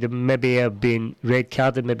 He could have maybe have been red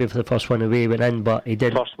carded maybe for the first one away, went in, but he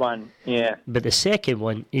didn't. First one, yeah. But the second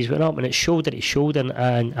one, he's went up and it's shoulder to shoulder,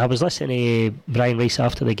 and I was listening to Brian Rice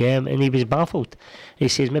after the game, and he was baffled. He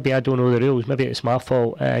says, maybe I don't know the rules, maybe it's my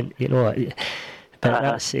fault, and but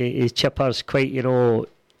that's his Chipper's quite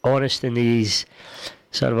honest in these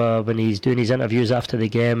sort of when he's doing his interviews after the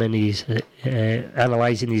game, and he's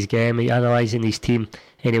analysing his game, analysing his team,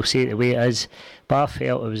 and he'll say it the way it is. But I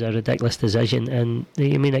felt it was a ridiculous decision, and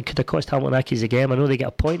it could have cost Hamilton Accies the game. I know they get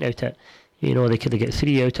a point out of it. They could have got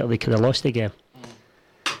 3 out of it, they could have lost the game.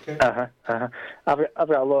 I've got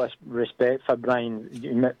a lot of respect for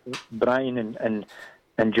Brian. Brian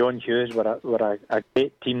and John Hughes were a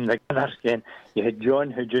great team together. Again, you had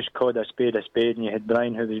John, who just called a spade, and you had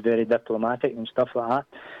Brian, who was very diplomatic and stuff like that.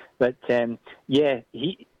 But I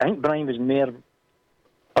think Brian was more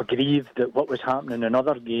aggrieved that what was happening in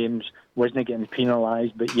other games wasn't getting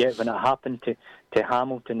penalised, but yet when it happened to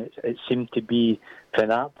Hamilton, it seemed to be for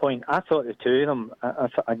that point. I thought the two of them, I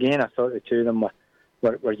thought the two of them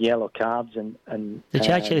were yellow cards. And did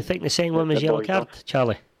you actually think the second one was yellow card,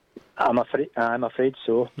 Charlie? I'm afraid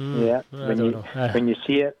so. Yeah. When you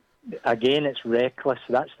see it again, it's reckless.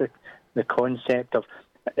 That's the concept of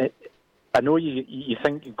it. I know you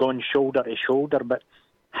think you're going shoulder to shoulder, but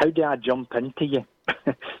how do I jump into you?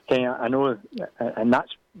 I know, and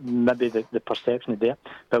that's maybe the perception there.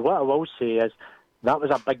 But what I will say is that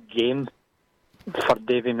was a big game for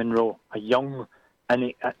Davy Monroe, a young,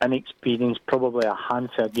 inexperienced, probably a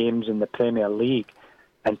handful of games in the Premier League,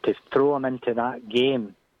 and to throw him into that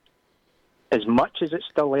game, as much as it's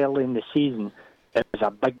still early in the season, it was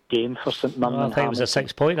a big game for St Mirren. I think it was a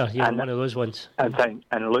 6-pointer, one of those ones.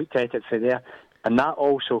 And looked at it for there, and that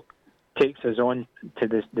also takes us on to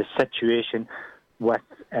the situation with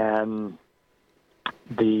the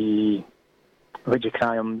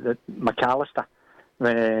McAllister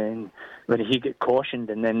when he got cautioned,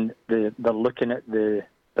 and then they're looking at the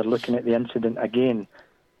incident again.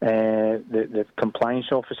 the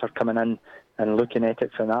compliance officer coming in and looking at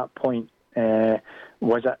it from that point.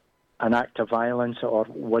 Was it an act of violence, or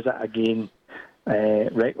was it again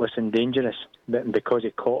reckless and dangerous because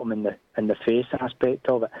he caught him in the face aspect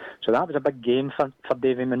of it? So that was a big game for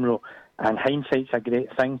Davy Munro, and hindsight's a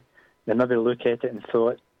great thing. They maybe look at it and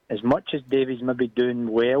thought, as much as Davy's maybe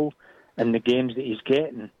doing well in the games that he's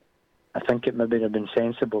getting, I think it maybe would have been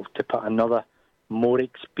sensible to put another more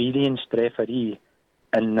experienced referee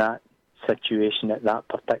in that situation at that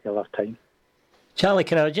particular time. Charlie,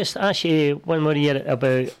 can I just ask you one more year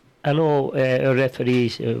about, I know our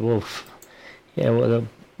referees they've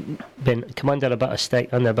been come under a bit of stick,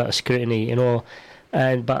 under a bit of scrutiny,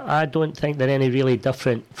 but I don't think they're any really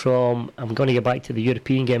different from, I'm going to go back to the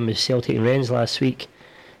European game with Celtic and Rennes last week,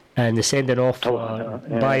 and the sending off for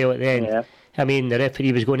Bio at the end. Yeah. I mean, the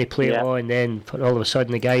referee was going to play it on, and then all of a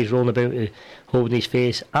sudden the guy's rolling about holding his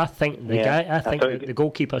face. I think the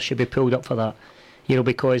goalkeeper should be pulled up for that,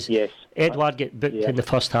 because Edouard get booked in the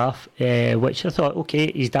first half, which I thought,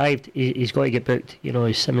 okay, he's dived, he's got to get booked,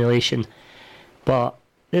 his simulation. But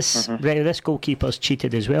this goalkeeper's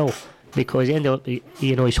cheated as well, because he ended up,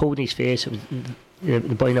 he's holding his face. The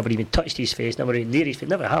boy never even touched his face, never even near his face,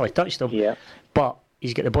 never hardly touched him. Yeah. But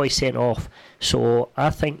he's got the boy sent off. So I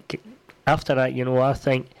think after that, I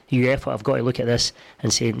think UEFA have got to look at this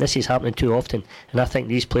and say this is happening too often, and I think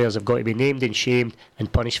these players have got to be named and shamed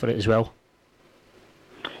and punished for it as well.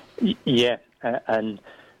 Yeah, and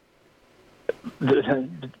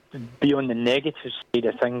be on the negative side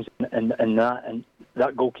of things, and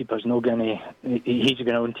that goalkeeper's not going to. He's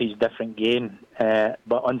going on to his different game,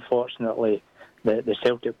 but unfortunately, the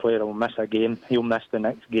Celtic player will miss a game. He'll miss the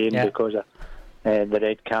next game because of the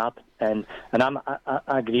red card. And I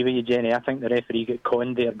agree with you, Jenny. I think the referee got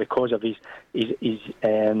conned there because of his you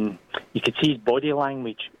could see his body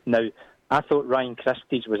language. Now, I thought Ryan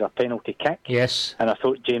Christie's was a penalty kick. Yes. And I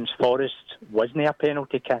thought James Forrest wasn't a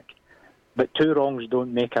penalty kick. But two wrongs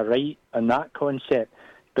don't make a right on that concept.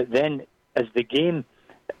 But then, as the game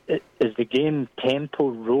tempo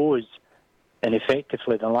rose, and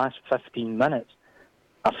effectively the last 15 minutes,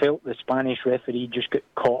 I felt the Spanish referee just got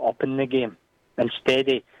caught up in the game. Instead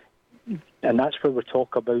of, and that's where we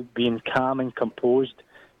talk about being calm and composed.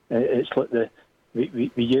 It's like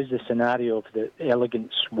we use the scenario of the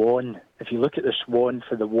elegant swan. If you look at the swan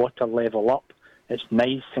for the water level up, it's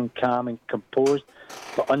nice and calm and composed,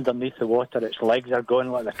 but underneath the water, its legs are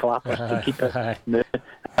going like the clappers to keep it moving.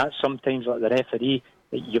 That's sometimes like the referee.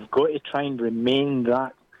 You've got to try and remain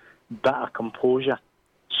that bit of composure,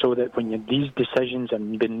 so that when these decisions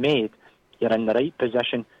have been made, you're in the right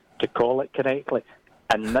position to call it correctly,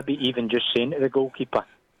 and maybe even just saying to the goalkeeper,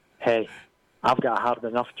 "Hey, I've got a hard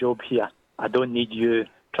enough job here. I don't need you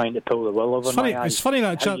trying to pull the wool over my eyes." It's funny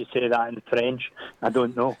that how you say that in French, I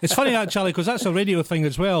don't know. It's funny that, Charlie, because that's a radio thing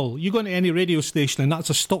as well. You go into any radio station and that's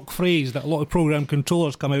a stock phrase that a lot of programme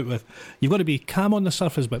controllers come out with. You've got to be calm on the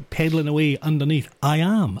surface but pedalling away underneath. I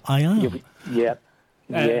am. Yes.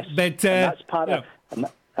 But that's part of.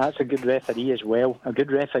 That's a good referee as well. A good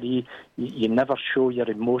referee, you never show your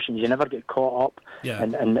emotions. You never get caught up. Yeah.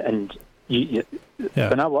 And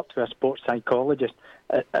when I worked with a sports psychologist,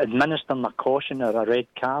 administering a caution or a red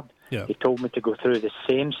card, he told me to go through the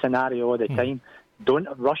same scenario all the time. Don't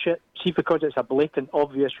rush it. See, because it's a blatant,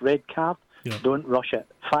 obvious red card, don't rush it.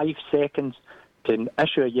 5 seconds to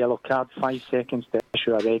issue a yellow card, 5 seconds to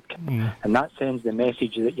issue a red card. And that sends the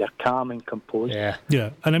message that you're calm and composed.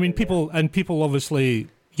 Yeah. And I mean, people obviously,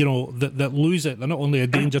 that lose it, they're not only a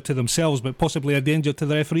danger to themselves, but possibly a danger to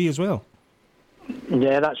the referee as well.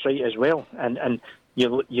 Yeah, that's right as well. And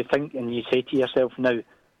you think and you say to yourself, now,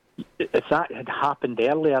 if that had happened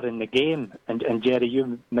earlier in the game, and Jerry,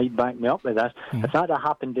 you might back me up with this, if that had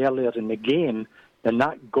happened earlier in the game, then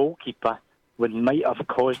that goalkeeper might have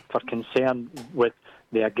caused for concern with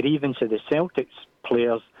the grievance of the Celtics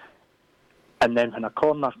players. And then when a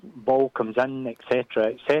corner ball comes in,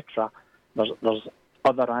 etc., there's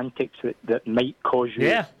other antics that might cause you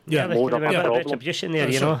more of a problem. Retribution there,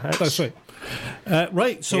 That's right.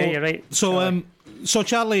 Right, so you're right. So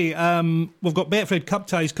Charlie, we've got Betfred Cup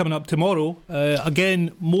ties coming up tomorrow.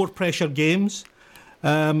 Again, more pressure games.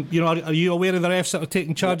 Are you aware of the refs that are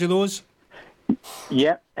taking charge of those?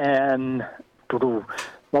 Yeah.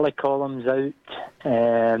 Willie Collins out.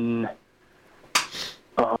 Kevin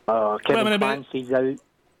Clancy's out.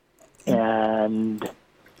 And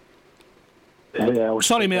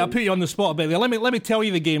sorry, mate, I put you on the spot a bit there. Let me tell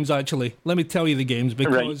you the games, actually. Let me tell you the games,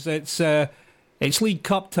 because it's League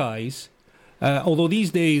Cup ties. Although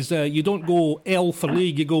these days you don't go L for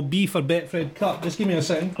league, you go B for Betfred Cup. Just give me a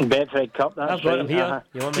second. Betfred Cup, that's I've got them here.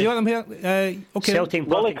 You want me? You got them here? Okay. Celtic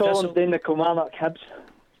Willie Partick Collins Thistle. doing the Kilmarnock Hibs.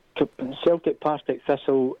 Celtic Partick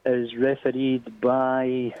Thistle is refereed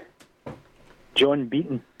by John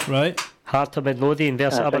Beaton. Right. Heart of Midlothian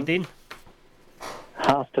versus I think- Aberdeen.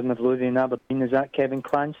 Heart of Midlothian Aberdeen, is that Kevin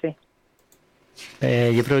Clancy?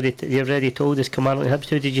 You've already told us Kilmarnock Hibs.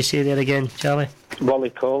 Who did you say there again, Charlie? Willie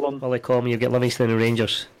Collins. Well, they call me. You've got Livingston and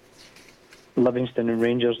Rangers. Livingston and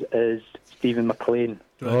Rangers is Stephen McLean.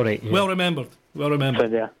 All right. Yeah. Well remembered. Well So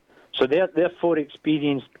remembered. they're four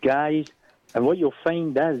experienced guys, and what you'll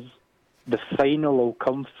find is the final will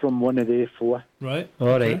come from one of their four. Right.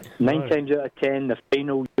 All right. Nine times out of 10, the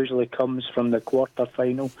final usually comes from the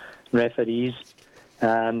quarter-final referees.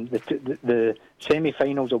 The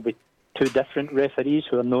semi-finals will be two different referees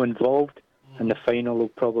who are not involved, and the final will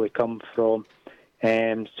probably come from.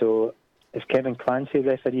 So, if Kevin Clancy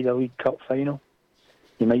refereed the League Cup final,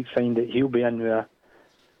 you might find that he'll be in with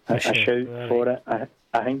a shout for it.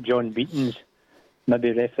 I think John Beaton's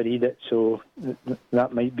maybe refereed it, so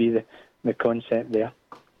that might be the concept there.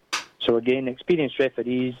 So again, experienced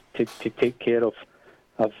referees to take care of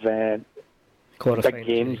big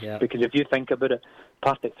games, yeah. because if you think about it,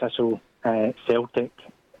 Partick Thistle, Celtic,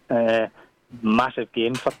 massive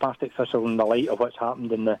game for Partick Thistle in the light of what's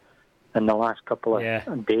happened in the last couple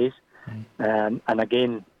of days. And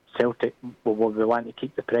again, Celtic will be wanting to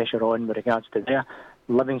keep the pressure on with regards to their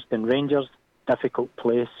Livingston Rangers, difficult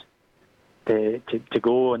place to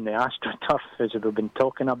go on the AstroTurf, as we've been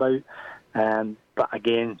talking about. But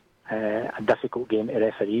again, a difficult game to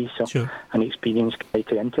referee, so Sure. an experienced guy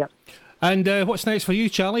to enter it. And what's next for you,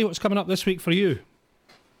 Charlie? What's coming up this week for you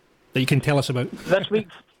that you can tell us about? This week,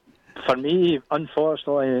 for me,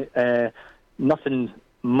 unfortunately, nothing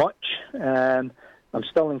much. I'm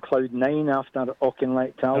still in cloud 9 after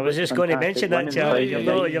Auchinleck Talbot. I was just going to mention that, Charlie.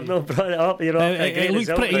 You've not brought it up. You're off a It great looked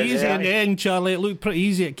result pretty there. easy in the end, Charlie. It looked pretty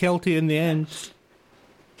easy at Kelty in the end.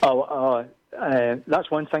 That's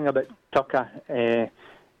one thing about Tucker.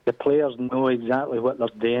 The players know exactly what they're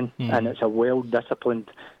doing, and it's a well-disciplined,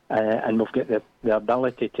 and we've got the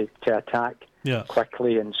ability to attack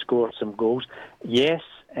quickly and score some goals. Yes,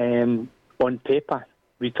 on paper,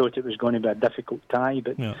 we thought it was going to be a difficult tie,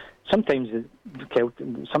 but sometimes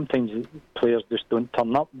the players just don't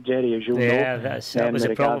turn up, Jerry, as you'll know. Yeah, that was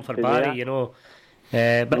a problem for Barry, you know.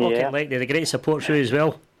 But looking like they're a great support through as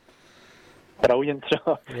well. Brilliant.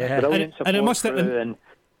 Brilliant support and it must have through, been. and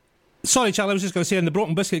Sorry, Charlie, I was just going to say, and the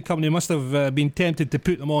Broughton Biscuit Company must have been tempted to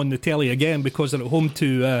put them on the telly again because they're at home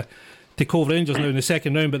to Cove Rangers now in the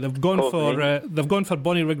second round, but they've gone for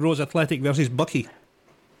Bonnyrigg Rose Athletic versus Bucky.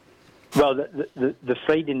 Well, the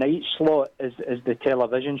Friday night slot is the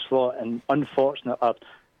television slot, and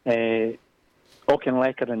unfortunately,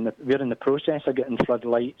 Auchinleck we're in the process of getting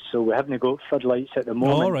floodlights, so we haven't got floodlights at the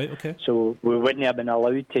moment. Oh, all right, okay. So we wouldn't have been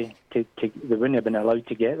allowed to they wouldn't have been allowed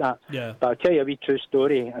to get that. Yeah. But I'll tell you a wee true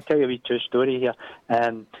story. here.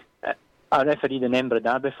 I refereed in Embra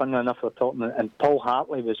Derby, funnily enough, we're talking, and Paul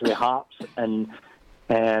Hartley was with Hearts, and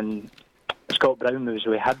Scott Brown was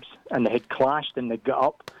with Hibs, and they had clashed and they got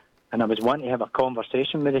up, and I was wanting to have a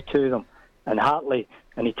conversation with the two of them. And Hartley,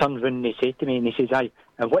 and he turned round and he said to me, and he says, "Aye,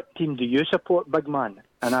 and what team do you support, big man?"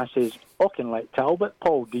 And I says, "Auchinleck Talbot,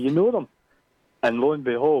 Paul, do you know them?" And lo and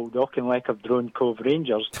behold, Auchinleck have drawn Cove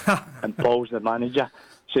Rangers, and Paul's the manager.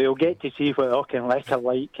 So you'll get to see what Auchinleck are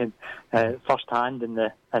like first hand in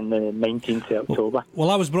the 19th of October. Well,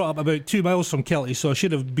 I was brought up about 2 miles from Kelty, so I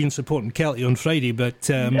should have been supporting Kelty on Friday. But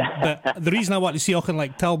but the reason I want to see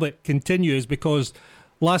Auchinleck Talbot continue is because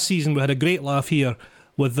last season we had a great laugh here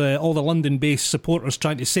with all the London-based supporters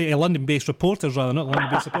trying to say, London-based reporters rather, not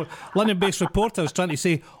London-based supporters, London-based reporters trying to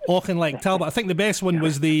say Auchinleck Talbot. I think the best one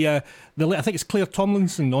was I think it's Claire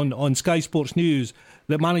Tomlinson on Sky Sports News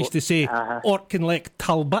that managed to say Auchinleck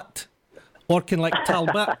Talbot. Auchinleck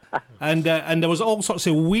Talbot, and there was all sorts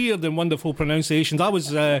of weird and wonderful pronunciations. I was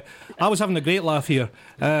having a great laugh here.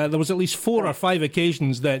 There was at least 4 or 5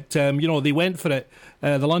 occasions that they went for it.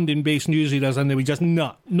 The London-based newsreaders, and they were just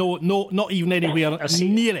not even anywhere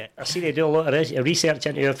near it. I see they do a lot of research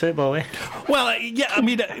into your football, eh? Well, yeah, I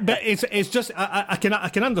mean, but it's just I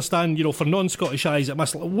can understand, for non-Scottish eyes, it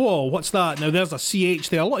must. Whoa, what's that? Now there's a CH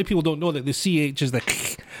there. A lot of people don't know that the CH is the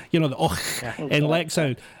the och in Leck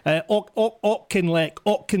sound. Auchinleck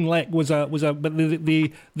was a but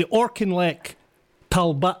the Auchinleck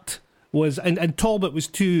Talbot was, and Talbot was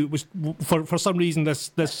for some reason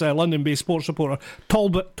this London-based sports reporter,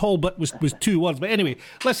 Talbot was 2 words. But anyway,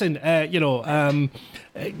 listen, I know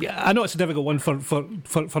it's a difficult one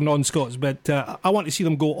for non-Scots, but I want to see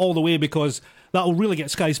them go all the way, because that'll really get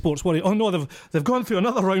Sky Sports worried. Oh no, they've gone through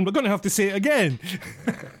another round. We're going to have to say it again.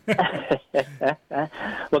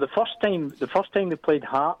 Well, the first time they played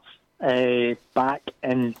Hearts back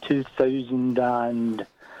in 2010,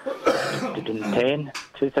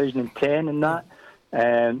 and that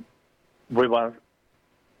we were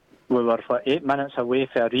for 8 minutes away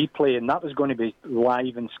for a replay, and that was going to be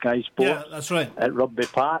live in Sky Sports. Yeah, that's right. At Rugby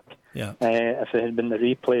Park. Yeah. If it had been the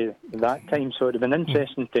replay at that time, so it would have been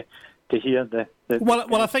interesting to hear the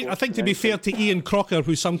I think to be fair to Ian Crocker,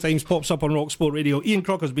 who sometimes pops up on Rock Sport Radio, Ian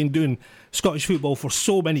Crocker's been doing Scottish football for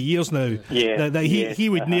so many years now that he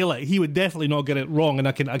would nail it. He would definitely not get it wrong, and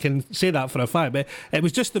I can say that for a fact. But it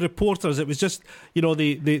was just the reporters, it was just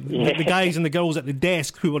the guys and the girls at the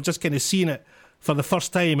desk who were just kind of seeing it for the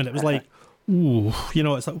first time, and it was like, ooh,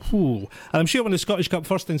 it's like, ooh. And I'm sure when the Scottish Cup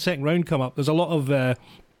first and second round come up, there's a lot of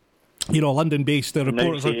London-based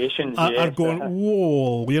reporters are going,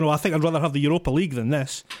 whoa, I think I'd rather have the Europa League than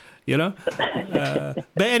this, But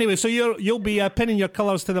anyway, so you'll be pinning your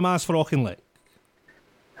colours to the mast for Auchinleck.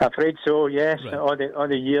 I'm afraid so, yes. Right. All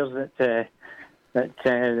the years that I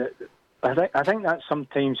think that's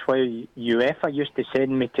sometimes why UEFA used to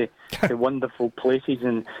send me to wonderful places,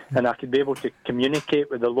 and I could be able to communicate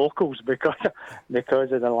with the locals because of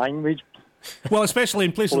the language. Well, especially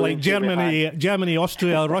in places like Germany,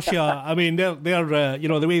 Austria, Russia. I mean, they're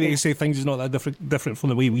the way they say things is not that different from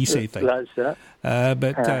the way we say things. That's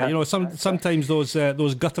it. Sometimes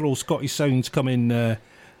those guttural Scottish sounds come in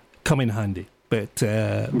handy. But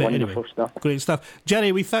anyway, stuff. Great stuff,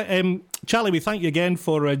 Jerry. Charlie, we thank you again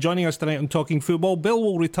for joining us tonight on Talking Football. Bill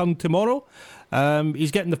will return tomorrow. He's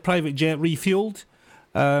getting the private jet refueled,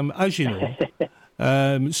 as you know.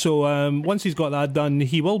 So once he's got that done,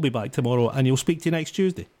 he will be back tomorrow, and he'll speak to you next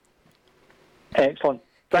Tuesday. Excellent.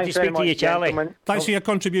 Thanks very much, Charlie. Gentlemen. Thanks for your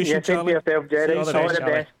contribution, Charlie. Take care of yourself, Jerry. All the best.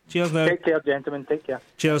 best. Cheers now. Take care, gentlemen. Take care.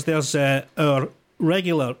 Cheers. There's our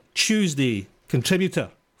regular Tuesday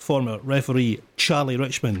contributor, former referee Charlie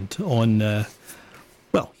Richmond on...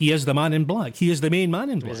 he is the man in black. He is the main man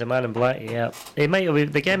in black. He's the man in black, yeah. He might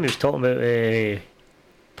have, the game he was talking about,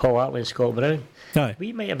 Paul Atley and Scott Brown. Aye.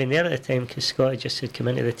 We might have been there at the time because Scott just had come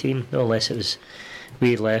into the team. No less it was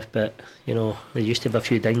we had left, but there used to be a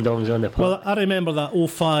few ding dongs on the park. Well, I remember that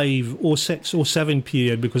 05, 06, 07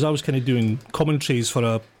 period because I was kind of doing commentaries for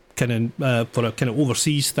a kind of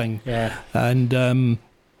overseas thing. Yeah. And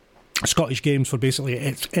Scottish games were basically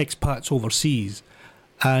expats overseas.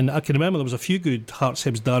 And I can remember there was a few good Hearts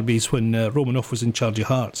Hibs derbies when Romanoff was in charge of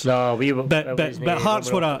Hearts. No, we were. But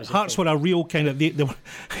Hearts were a real kind of they were,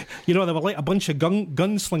 they were like a bunch of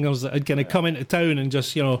gunslingers that had kind of come into town and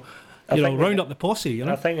just round up the posse.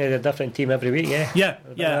 I think they had a different team every week. Yeah.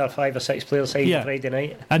 There were 5 or 6 players side on Friday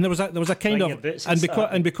night. And there was a kind of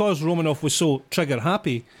because Romanoff was so trigger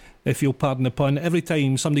happy, if you'll pardon the pun, every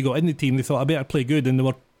time somebody got in the team, they thought I better play good, and they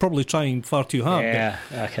were probably trying far too hard. Yeah,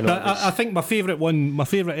 I think my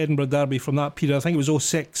favourite Edinburgh derby from that period, I think it was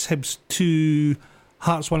 06, Hibs 2,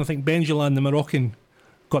 Hearts 1. I think Benjilan, the Moroccan,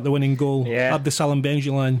 got the winning goal. Yeah. Abdesalam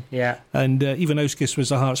Benjilan. Yeah. And Ivanauskas was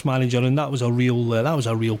the Hearts manager, and that was a real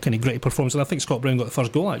kind of gritty performance. And I think Scott Brown got the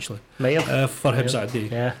first goal actually for Hibs that day.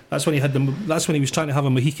 Yeah. That's when he was trying to have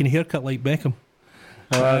a Mohican haircut like Beckham.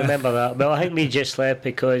 Well, I remember that. Well, I think we just left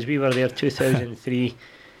because we were there 2003.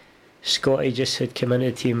 Scotty just had come into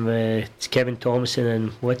the team with Kevin Thompson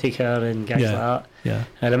and Whittaker and guys like that. Yeah.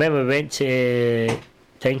 And I remember we went to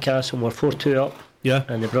Tynecastle and we're 4-2 up. Yeah.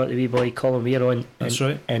 And they brought the wee boy Colin Weir on. That's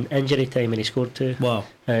right. In injury time and he scored 2. Wow.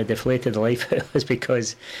 Deflated the life out of us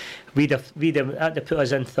because we'd had to put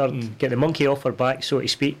us in third, get the monkey off our back, so to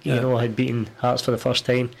speak. Had beaten Hearts for the first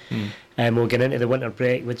time. And we'll get into the winter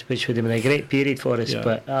break, which would have been a great period for us. Yeah.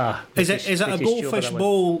 But is it a goldfish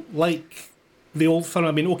bowl like the old firm?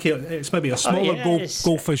 I mean, okay, it's maybe a smaller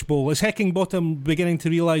goldfish bowl. Is Heckingbottom beginning to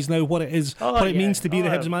realise now what it is, what it means to be the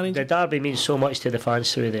Hibs manager? The derby means so much to the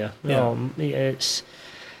fans through there. It's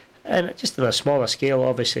and just on a smaller scale,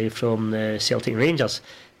 obviously from the Celtic Rangers,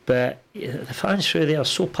 but the fans through there are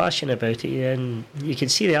so passionate about it, and you can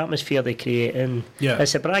see the atmosphere they create, and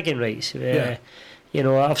it's a bragging rights.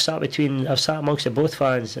 I've sat amongst the both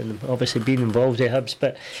fans and obviously been involved with Hibs,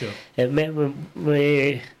 but it meant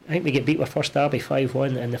I think we get beat our first derby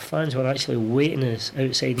 5-1, and the fans were actually waiting us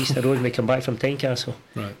outside Easter Road when we come back from Tynecastle.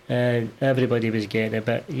 Right. And everybody was getting it,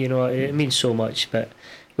 but it means so much. But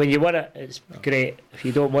when you win it, it's great. If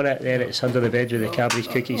you don't win it, then it's under the bed with the Cadbury's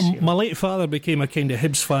cookies. My late father became a kind of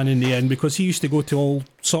Hibs fan in the end because he used to go to all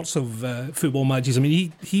sorts of football matches. I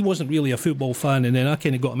mean, he wasn't really a football fan, and then I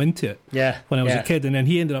kind of got him into it when I was a kid, and then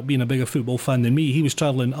he ended up being a bigger football fan than me. He was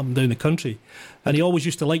travelling up and down the country, and he always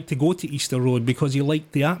used to like to go to Easter Road because he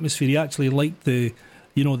liked the atmosphere. He actually liked the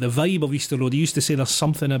vibe of Easter Road. He used to say there's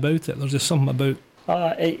something about it. There's just something about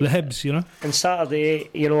the Hibs, you know. On Saturday,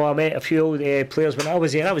 I met a few old players when I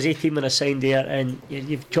was there. I was 18 when I signed there, and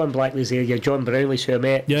you've John Blackley's there, you've John Brownlees who I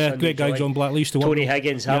met. Yeah, Sunday, great guy, John Blackley. Used to Tony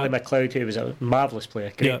Higgins, Ali McLeod, who was a marvellous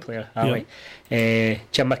player, great player, Ali.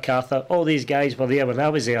 Jim MacArthur, all these guys were there when I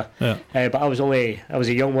was there. But I was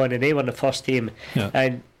a young one, and they were in the first team.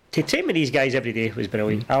 And to train with these guys every day was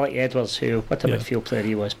brilliant. Alec Edwards, what a midfield player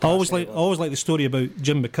he was. I always like the story about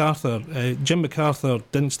Jim MacArthur. Jim MacArthur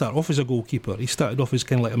didn't start off as a goalkeeper. He started off as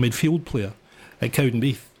kind of like a midfield player at Cowdenbeath.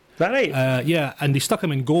 Is that right? And they stuck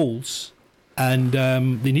him in goals, and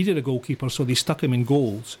they needed a goalkeeper, so they stuck him in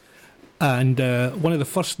goals. And one of the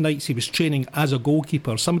first nights he was training as a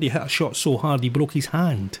goalkeeper, somebody hit a shot so hard he broke his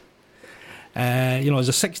hand. As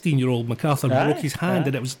a 16-year-old, MacArthur broke his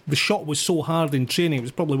hand, and the shot was so hard in training. It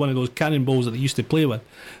was probably one of those cannonballs that they used to play with,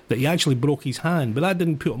 that he actually broke his hand. But that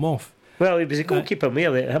didn't put him off. Well, he was a goalkeeper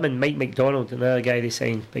him and Mike McDonald, another guy they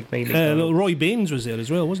signed, Big Mike McDonald. Roy Baines was there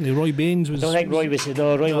as well, wasn't he? Roy Baines was. I don't think Roy was there.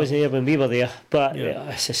 No, Roy wasn't there when we were there. But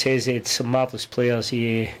as I says, he had some marvellous players.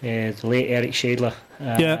 The late Eric Shadler.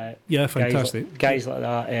 Fantastic. Guys like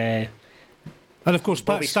that. And of course,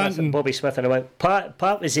 Bobby Smith and I went.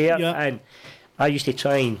 Pat was there, and I used to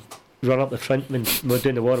try and run up the front when we were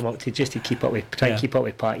doing the warm-up to keep up with Pat.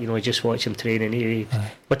 Just watch him training.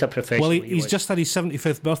 What a professional! Well, he's just had his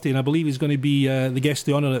 75th birthday, and I believe he's going to be the guest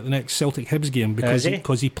of honour at the next Celtic Hibs game because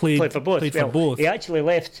he played for both. He actually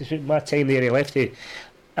left my time there. He left.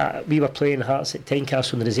 We were playing Hearts at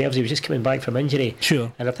Tynecastle in the reserves. He was just coming back from injury.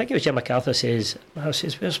 Sure. And I think it was Jim MacArthur says,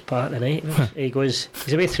 "Where's Pat tonight?" He goes,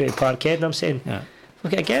 "He's away through to Parkhead," and I'm saying,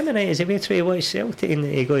 "Okay, again tonight, is he away through to watch Celtic?" And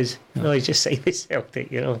he goes, "No, he's just signed with Celtic,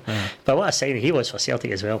 But what a signing he was for Celtic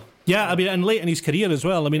as well. Yeah, I mean, and late in his career as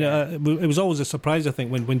well. I mean, it was always a surprise, I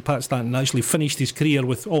think, when Pat Stanton actually finished his career,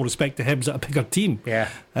 with all respect to Hibs, at a bigger team. Yeah.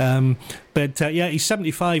 He's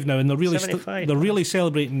 75 now, and they're really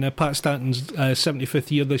celebrating Pat Stanton's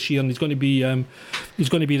 75th year this year, and he's going to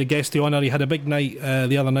be the guest of honour. He had a big night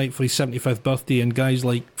the other night for his 75th birthday, and guys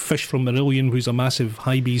like Fish from Marillion, who's a massive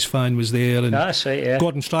Highbees fan, was there, and that's right, yeah.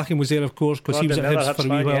 Gordon Strachan was there, of course, because he was at Hibs for a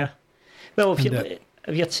wee while. Yeah. Well,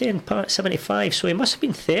 if you're saying Pat 75, so he must have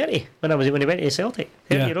been 30 when he went to Celtic.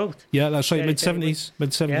 30-year-old. Yeah, that's right. Mid 70s.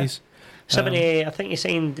 Yeah. 70. I think he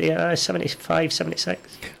signed 75,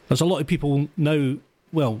 76. There's a lot of people now.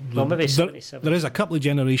 Well, maybe 77. There is a couple of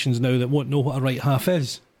generations now that won't know what a right half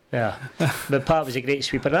is. Yeah, but Pat was a great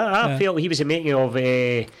sweeper. I feel he was the making of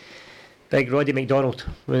big Roddy McDonald.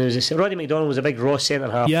 Roddy McDonald was a big raw centre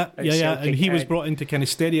half. Yeah, and he was brought in to kind of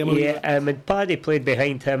steady him. When Paddy played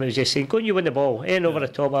behind him, it was just saying, "Go and you win the ball, and over the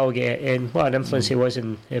top I'll get it." And what an influence he was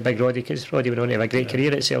in big Roddy, because Roddy went on to have a great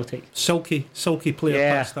career at Celtic. Silky player.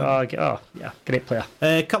 Yeah, great player.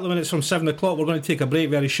 A couple of minutes from 7 o'clock, we're going to take a break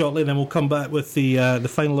very shortly, then we'll come back with the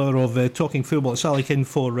final hour of Talking Football. It's Alec in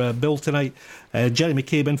for Bill tonight. Jerry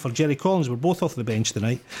McCabe in for Jerry Collins. We're both off the bench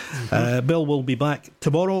tonight. Bill will be back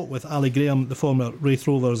tomorrow with Ali Graham, the former Wraith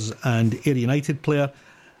Rovers and Ayr United player,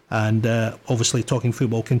 and obviously Talking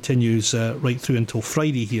Football continues right through until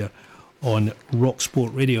Friday here on Rock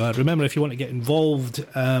Sport Radio. Remember, if you want to get involved,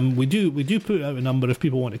 we do put out a number if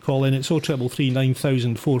people want to call in. It's 0333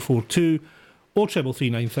 9000 442 or 0333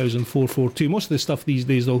 9000 442. Most of the stuff these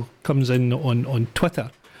days though comes in on Twitter.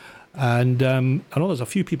 And I know there's a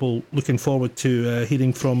few people looking forward to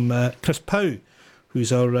hearing from Chris Pow,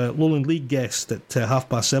 who's our Lowland League guest at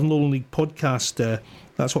 7:30. Lowland League podcast,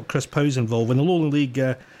 that's what Chris Pow's involved in. The Lowland League,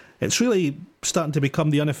 it's really starting to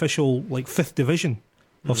become the unofficial 5th division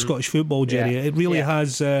of Scottish football, Jerry. It really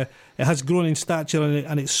has grown in stature,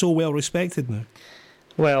 and it's so well respected now.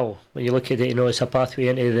 Well, when you look at it, it's a pathway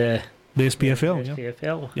into the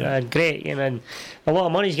SPFL. And great, and a lot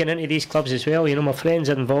of money's getting into these clubs as well. My friends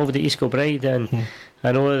are involved at East Kilbride, and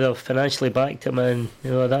I know they've financially backed them, and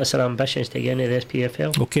that's their ambitions to get into the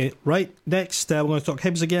SPFL. Okay, right. Next, we're going to talk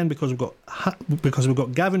Hibs again because we've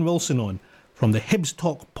got Gavin Wilson on from the Hibs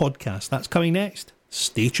Talk podcast. That's coming next.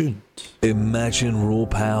 Stay tuned. Imagine raw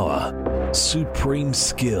power, supreme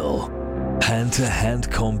skill,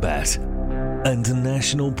 hand-to-hand combat, and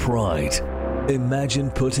national pride.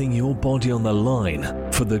 Imagine putting your body on the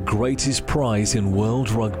line for the greatest prize in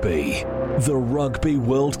world rugby, the Rugby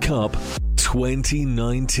World Cup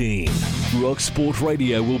 2019. Rock Sport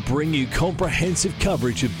Radio will bring you comprehensive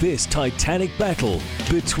coverage of this titanic battle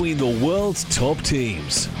between the world's top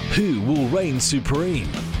teams. Who will reign supreme?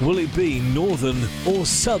 Will it be Northern or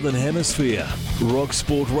Southern Hemisphere? Rock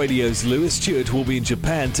Sport Radio's Lewis Stewart will be in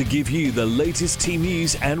Japan to give you the latest team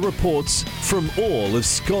news and reports from all of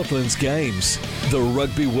Scotland's games. The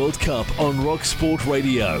Rugby World Cup on Rock Sport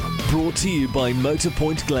Radio, brought to you by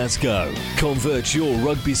Motorpoint Glasgow. Convert your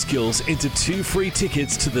rugby skills into 2 free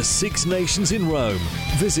tickets to the Six Nations in Rome.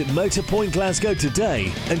 Visit Motorpoint Glasgow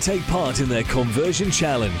today and take part in their conversion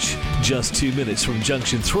challenge. Just 2 minutes from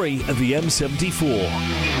Junction 3 of the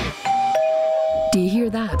M74. Do you hear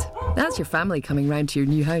that? That's your family coming round to your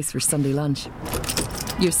new house for Sunday lunch.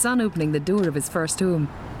 Your son opening the door of his first home.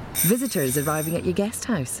 Visitors arriving at your guest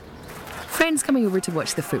house. Friends coming over to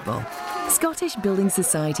watch the football. Scottish Building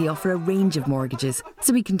Society offer a range of mortgages,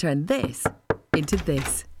 so we can turn this into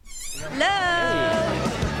this. Hello!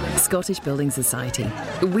 Scottish Building Society.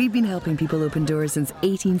 We've been helping people open doors since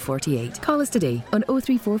 1848. Call us today on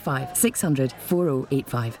 0345 600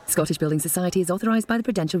 4085. Scottish Building Society is authorised by the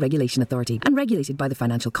Prudential Regulation Authority and regulated by the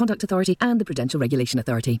Financial Conduct Authority and the Prudential Regulation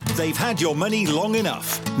Authority. They've had your money long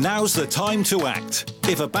enough. Now's the time to act.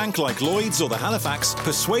 If a bank like Lloyds or the Halifax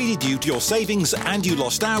persuaded you to your savings and you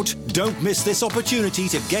lost out, don't miss this opportunity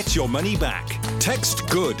to get your money back. Text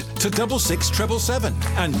GOOD to 66777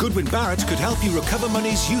 and Goodwin Barrett could help you recover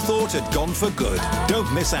monies you thought had gone for good.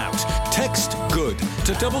 Don't miss out. Text GOOD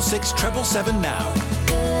to 66777 now.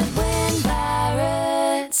 Goodwin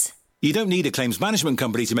Barrett. You don't need a claims management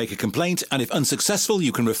company to make a complaint, and if unsuccessful,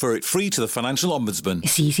 you can refer it free to the Financial Ombudsman.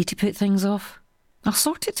 It's easy to put things off. I'll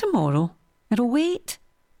sort it tomorrow. It'll wait.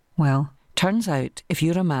 Well, turns out if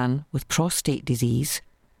you're a man with prostate disease,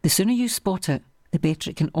 the sooner you spot it, the better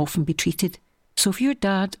it can often be treated. So if your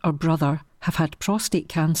dad or brother have had prostate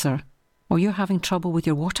cancer, or you're having trouble with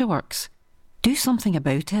your waterworks, do something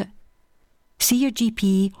about it. See your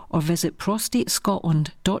GP or visit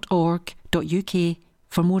prostatescotland.org.uk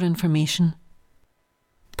for more information.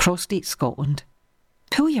 Prostate Scotland.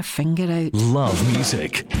 Pull your finger out. Love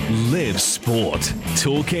music. Live sport.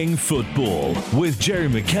 Talking football with Jerry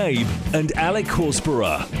McCabe and Alec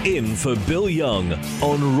Horsburgh. In for Bill Young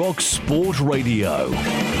on Rock Sport Radio.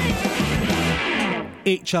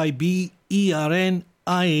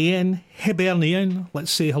 HIBERNIAN, Hibernian. Let's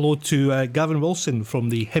say hello to Gavin Wilson from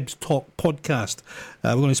the Hibs Talk podcast.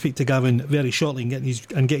 We're going to speak to Gavin very shortly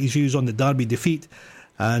and get his views on the Derby defeat.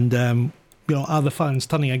 And, are the fans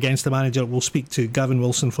turning against the manager? We'll speak to Gavin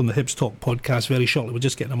Wilson from the Hibs Talk podcast very shortly. We're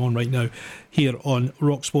just getting him on right now here on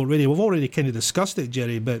Rock Sport Radio. We've already kind of discussed it,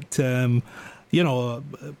 Jerry, but, the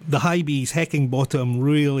Highbees, Heckingbottom,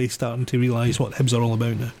 really starting to realise what Hibs are all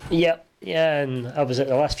about now. Yep. Yeah, and I was at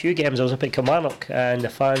the last few games. I was up in Kilmarnock, and the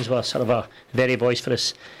fans were sort of a very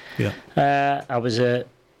boisterous. Yeah. I was at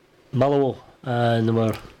Motherwell, and they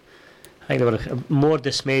were more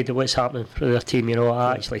dismayed at what's happening for their team.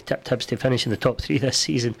 I actually tipped Hibs to finish in the top 3 this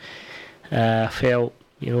season. I felt,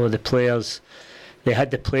 the players. They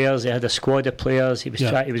had the players. They had a squad of players. He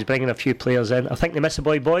was bringing a few players in. I think they missed the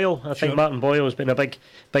boy Boyle. I think Martin Boyle has been a big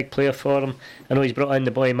player for him. I know he's brought in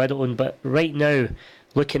the boy Middleton, but right now,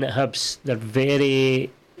 looking at Hibs, they're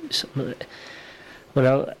very in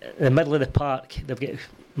the middle of the park. They've got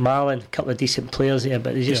Marlon, a couple of decent players there,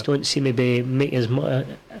 but they just don't seem to be making a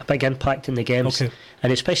big impact in the games. Okay.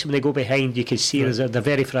 And especially when they go behind, you can see they're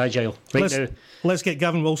very fragile now. Let's get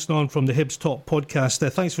Gavin Wilson on from the Hibs Talk podcast.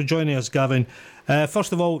 Thanks for joining us, Gavin.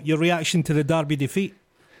 First of all, your reaction to the Derby defeat?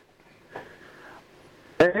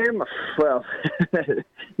 Well,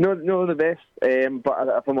 no, the best. But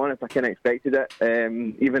if I'm honest, I kind of expected it.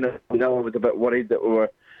 Even if I was a bit worried that we were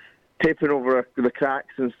taping over the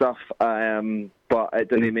cracks and stuff. But it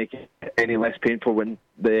didn't make it any less painful when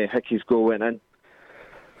the Hickeys goal went in.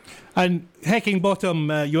 And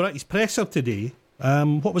Heckingbottom, you were at his presser today.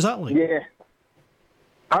 What was that like? Yeah.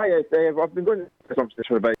 I've been going to this competition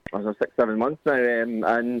for about 6-7 months now,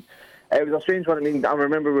 and it was a strange one. I mean, I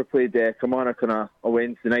remember we played Kilmarnock on a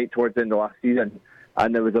Wednesday night towards the end of last season,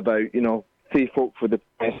 and there was about 3 folk for the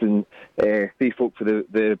press and 3 folk for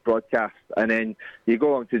the broadcast, and then you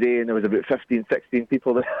go on today and there was about 15, 16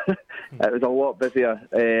 people there. It was a lot busier.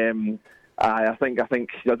 I think I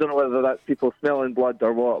don't know whether that's people smelling blood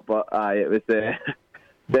or what, but it was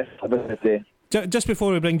definitely a busy day. Just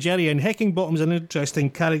before we bring Jerry in, Heckingbottom's an interesting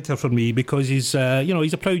character for me because he's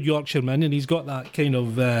he's a proud Yorkshireman and he's got that kind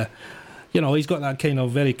of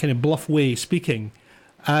very kind of bluff way of speaking,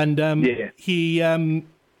 and he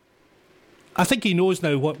I think he knows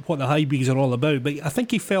now what the Highbees are all about. But I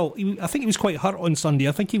think he was quite hurt on Sunday.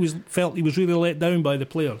 I think felt he was really let down by the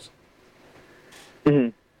players.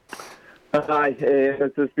 Aye,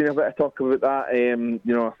 there's been a bit of talk about that.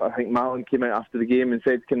 I think Malin came out after the game and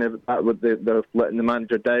said kind of that they're letting the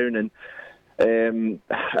manager down, and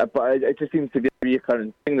but it just seems to be a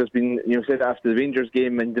recurring thing. There's been, said after the Rangers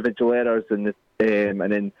game, individual errors, and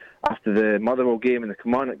then after the Motherwell game and the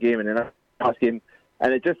Kilmarnock game, and then after the last game,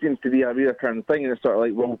 and it just seems to be a recurring thing. And it's sort of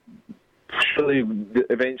like, well, surely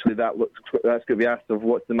eventually that's going to be asked of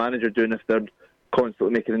what's the manager doing if they're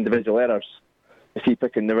constantly making individual errors. Is he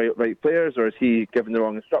picking the right players, or is he giving the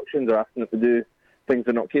wrong instructions, or asking them to do things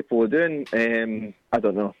they're not capable of doing? I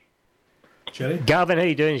don't know. Jerry? Gavin, how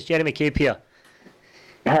you doing? It's Jeremy Cape here.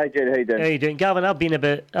 Hi Jerry, how you doing? How you doing, Gavin? I've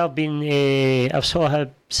saw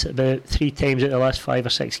Hibs about 3 times out of the last 5 or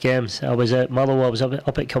 6 games. I was at Motherwell, I was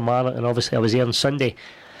up at Kilmarnock, and obviously I was here on Sunday.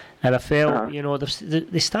 And I felt,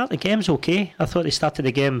 they start the games okay. I thought they started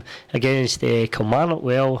the game against Kilmarnock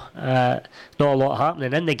well. Not a lot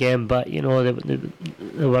happening in the game, but they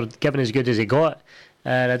were giving as good as they got.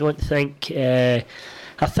 And I don't think.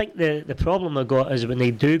 I think the problem they've got is when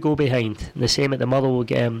they do go behind, the same at the Motherwell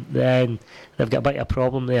game, then they've got a bit of a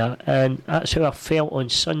problem there. And that's how I felt on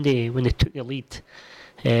Sunday when they took the lead.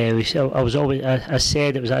 I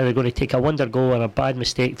said it was either going to take a wonder goal or a bad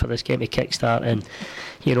mistake for this game to kickstart, and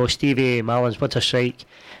Stevie Malins, what a strike.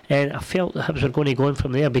 And I felt the Hibs were going to go on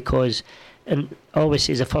from there, because, and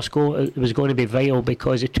obviously the first goal, it was going to be vital,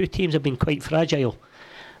 because the two teams have been quite fragile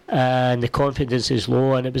and the confidence is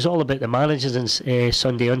low, and it was all about the managers on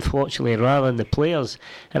Sunday, unfortunately, rather than the players.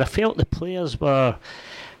 And I felt the players were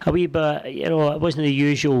a wee bit, it wasn't the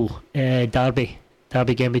usual derby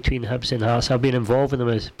game between Hibs and Hearts. I've been involved in them,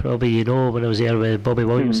 as probably when I was there with Bobby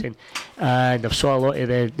Williamson, and I've saw a lot of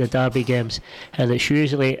the derby games, and it's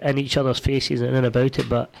usually in each other's faces and in about it,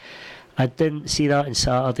 but I didn't see that on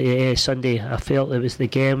Sunday. I felt it was the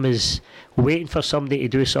game is waiting for somebody to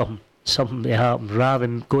do something to happen, rather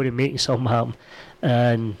than going and making something happen.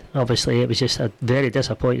 And obviously it was just a very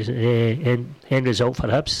disappointing end result for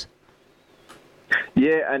Hibs.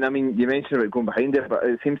 Yeah, and I mean, you mentioned about going behind it, but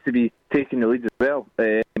it seems to be taking the lead as well.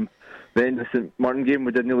 Then the St Martin game,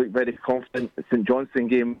 we didn't look very confident. The St Johnstone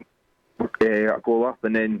game, a goal up,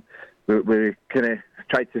 and then we kind of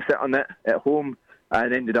tried to sit on it at home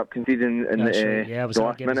and ended up conceding in the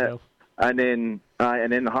last minute. Well. And then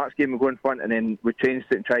the Hearts game, we go in front, and then we changed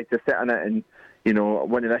it and tried to sit on it. And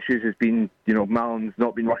one of the issues has been Malin's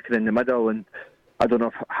not been working in the middle, and I don't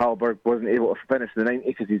know if Hallberg wasn't able to finish the 90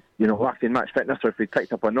 because he's lacking match fitness, or if he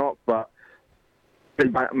picked up a knock. But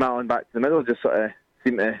Malin back to the middle just sort of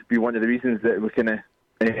seemed to be one of the reasons that we kind of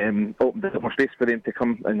opened up more space for him to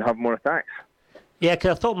come and have more attacks. Yeah,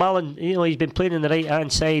 because I thought Malin, he's been playing on the right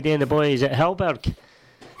hand side, and the boys at Hallberg.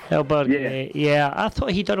 I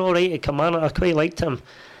thought he'd done all right at Kilmarnock. I quite liked him.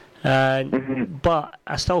 But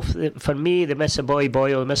I still, for me, they miss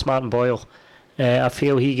Martin Boyle. I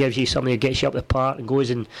feel he gives you something that gets you up the park and goes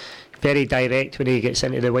in very direct when he gets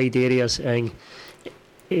into the wide areas. And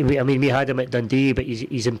we had him at Dundee, but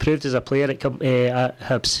he's improved as a player at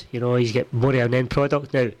Hibs. He's got more of an end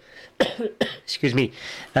product now. Excuse me.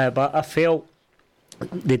 But I felt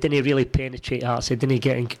they didn't really penetrate Hearts. They didn't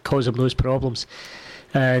get and cause them those problems.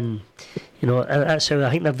 And that's how I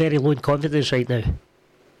think they're very low in confidence right now.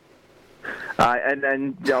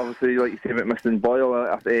 And obviously, like you say about missing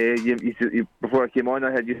Boyle, before I came on,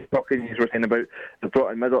 I had you talking. You were saying about the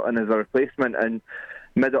brought in Middleton as a replacement, and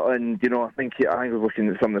Middleton, I think I was looking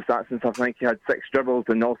at some of the stats and stuff. I think he had 6 dribbles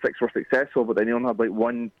and all 6 were successful, but then he only had like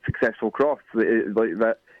 1 successful cross. Like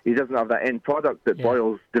that, he doesn't have that end product that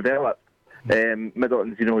Boyle's developed.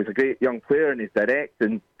 Middleton's, he's a great young player and he's direct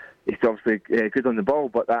and he's obviously good on the ball,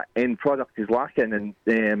 but that end product is lacking,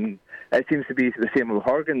 and it seems to be the same with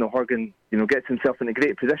Horgan. The Horgan, gets himself into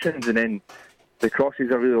great positions, and then the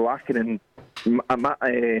crosses are really lacking, and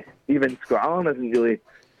even Scott Allen isn't really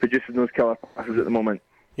producing those killer passes at the moment.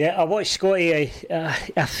 Yeah, I watched Scotty.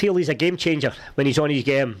 I feel he's a game changer when he's on his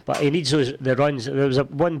game, but he needs the runs. There was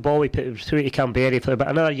one ball he put through to Canberry for about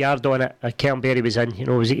another yard on it. Canberry was in.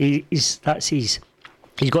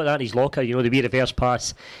 He's got that in his locker, the wee reverse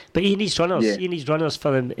pass. But he needs runners. Yeah. He needs runners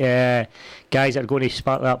for them guys that are going to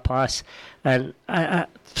spark that pass. And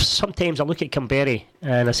sometimes I look at Canberry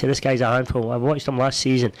and I say, this guy's a handful. I watched him last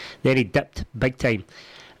season. Then he dipped big time.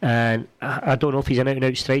 And I don't know if he's an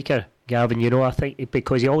out-and-out striker, Gavin. I think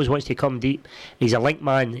because he always wants to come deep. He's a link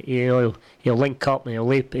man. He'll link up and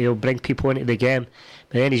he'll bring people into the game.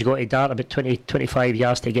 But then he's got to dart about 20-25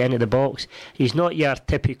 yards to get into the box. He's not your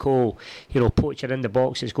typical, poacher in the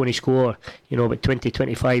box that's going to score, about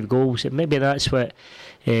 20-25 goals. And maybe that's what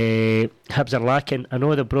Hibs are lacking. I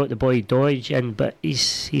know they brought the boy Dodge in, but he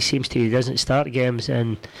doesn't start games.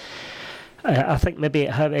 And I think maybe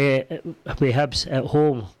with Hibs at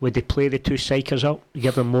home, would they play the two strikers up,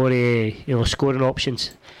 give them more scoring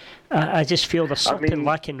options? I just feel there's something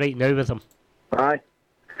lacking right now with them. Aye.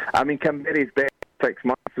 I mean, Canberra's best 6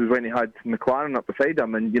 months was when he had McLaren up beside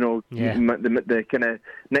him, and the kind of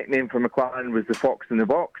nickname for McLaren was the fox in the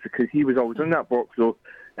box, because he was always in that box. So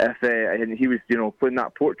if and he was playing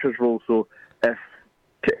that portress role, so if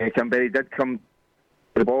Canberra did come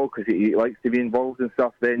to the ball because he likes to be involved and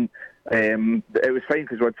stuff, then it was fine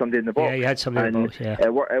because we had somebody in the box. Yeah, you had somebody in the box. Yeah,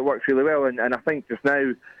 it worked really well, and I think just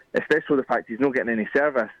now, especially the fact he's not getting any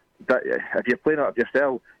service, that if you're playing out of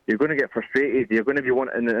yourself, you're going to get frustrated. You're going to be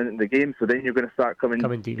wanting in the game, so then you're going to start coming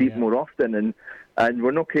deep more often, and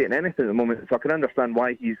we're not creating anything at the moment. So I can understand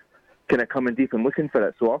why he's kind of coming deep and looking for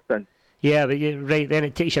it so often. Yeah, but you're right. Then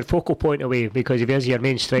it takes your focal point away because if he's your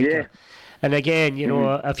main striker. Yeah. And again,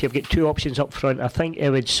 if you've got two options up front, I think it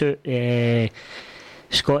would suit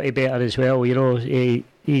Scotty better as well. He's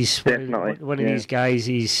one of these guys.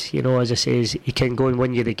 He's, as I say, he can go and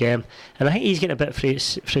win you the game. And I think he's getting a bit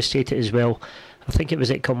frustrated as well. I think it was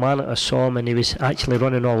at Kilmarnock I saw him and he was actually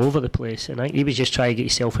running all over the place, and I think he was just trying to get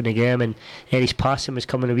himself in the game, and his passing was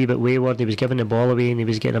coming a wee bit wayward. He was giving the ball away and he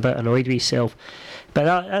was getting a bit annoyed with himself. But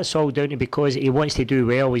that's all down to because he wants to do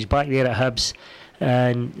well. He's back there at Hibs,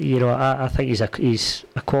 and I think he's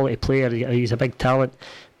a quality player. He's a big talent,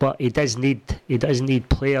 but he does need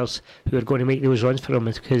players who are going to make those runs for him,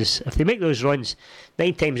 because if they make those runs,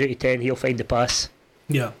 9 times out of 10 he'll find the pass.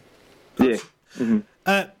 Yeah. Mm-hmm.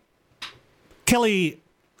 Kelly,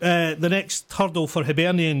 the next hurdle for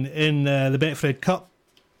Hibernian in the Betfred Cup.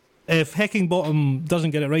 If Heckingbottom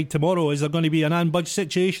doesn't get it right tomorrow, is there going to be an unbudged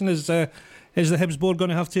situation? Is the Hibs board going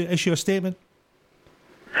to have to issue a statement?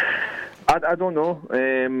 I don't know.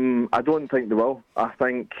 I don't think they will. I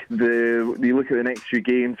think you look at the next few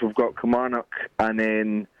games, we've got Kilmarnock and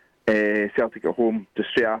then Celtic at home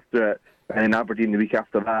just straight after it, and Aberdeen the week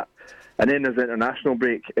after that. And then there's the international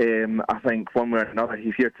break. I think one way or another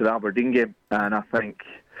he's here to the Aberdeen game, and I think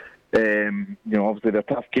obviously they're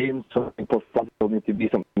tough games, so I think will need to be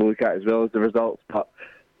something to look at as well as the results. But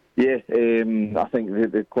yeah, I think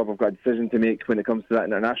the club have got a decision to make when it comes to that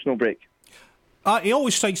international break. He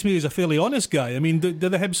always strikes me as a fairly honest guy. I mean, do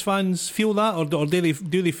the Hibs fans feel that, or do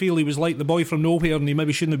they feel he was like the boy from nowhere and he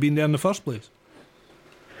maybe shouldn't have been there in the first place?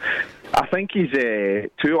 I think he's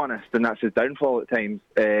too honest, and that's his downfall at times.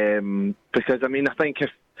 Because I think if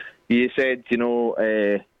you said,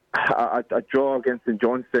 a draw against St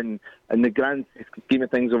Johnstone in the grand scheme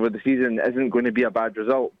of things over the season isn't going to be a bad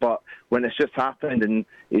result, but when it's just happened and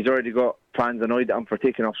he's already got fans annoyed at him for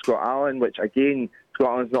taking off Scott Allan, which again, Scott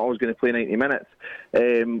Allan's not always going to play 90 minutes.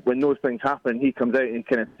 When those things happen, he comes out and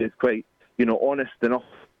kind of is quite, honest enough,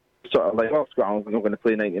 sort of like, well, Scott Allan's not going to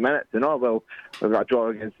play 90 minutes, and we've got a draw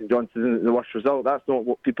against St Johnstone isn't the worst result. That's not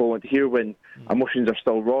what people want to hear when emotions are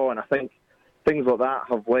still raw, and I think things like that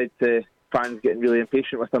have led to fans getting really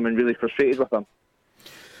impatient with him and really frustrated with him.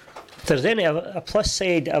 If there's any a plus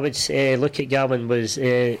side I would look at Gavin was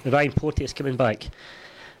Ryan Porteous coming back.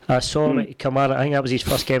 I saw him at Kilmarnock. I think that was his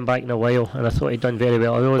first game back in a while, and I thought he'd done very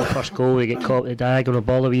well. I know the first goal he got caught at the diagonal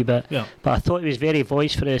ball a wee bit, but I thought he was very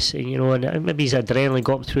boisterous, and maybe his adrenaline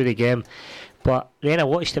got him through the game. But then I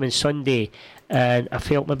watched him on Sunday and I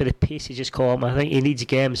felt maybe the pace he just caught him. I think he needs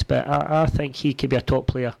games, but I think he could be a top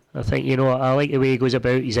player. I think, I like the way he goes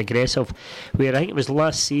about. He's aggressive. Where I think it was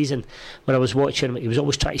last season when I was watching him, he was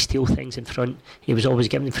always trying to steal things in front. He was always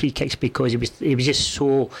giving free kicks because he was just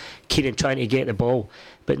so keen in trying to get the ball.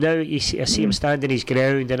 But now I see him standing his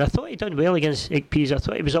ground, and I thought he'd done well against Ikpeas. I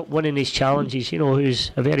thought he was up winning his challenges,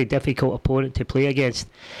 who's a very difficult opponent to play against.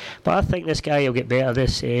 But I think this guy will get better,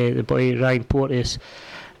 the boy Ryan Porteous.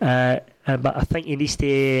 But I think he needs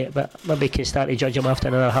to, but maybe can start to judge him after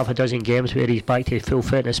another half a dozen games where he's back to full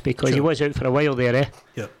fitness, because he was out for a while there,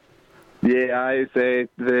 Yeah. Yeah,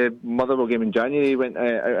 the Motherwell game in January he went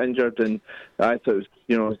out injured, and I thought it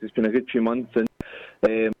was, it's been a good few months, and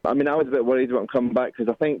I was a bit worried about him coming back,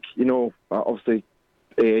 because I think, obviously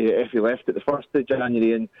Effie left at the 1st of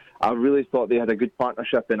January, and I really thought they had a good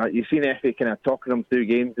partnership, and you've seen Effie kind of talking him through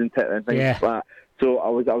games and things like that. So I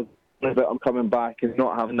was about him coming back and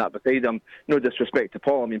not having that beside him. No disrespect to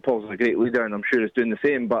Paul. Paul's a great leader, and I'm sure he's doing the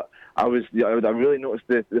same. But I really noticed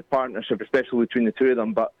the partnership, especially between the two of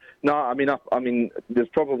them. But no, there's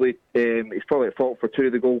probably he's probably at fault for 2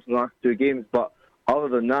 of the goals in the last 2 games. But other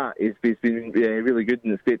than that, he's been really good,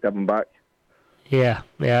 and it's great to have him back. Yeah.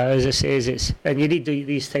 As I say, and you need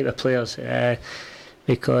these type of players.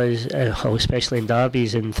 Because especially in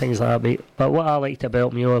derbies and things like that. But what I liked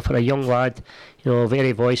about him, for a young lad,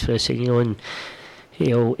 very boisterous, and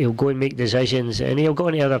he'll go and make decisions, and he'll go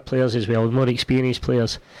into other players as well, more experienced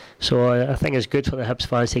players. So I think it's good for the Hibs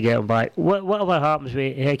fans to get him back. Whatever happens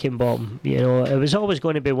with Heckingbottom, it was always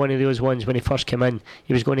going to be one of those ones. When he first came in,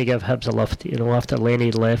 he was going to give Hibs a lift, after Lenny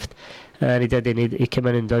had left, and he did, and he came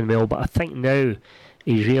in and done well. But I think now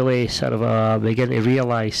he's really sort of beginning to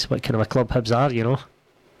realise what kind of a club Hibs are,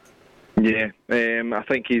 Yeah, I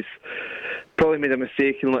think he's probably made a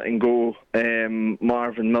mistake in letting go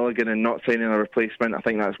Marvin Milligan and not signing a replacement. I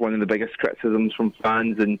think that's one of the biggest criticisms from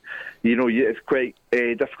fans, and it's quite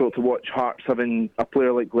difficult to watch Hearts having a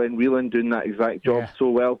player like Glenn Whelan doing that exact job so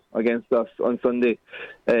well against us on Sunday.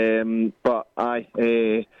 But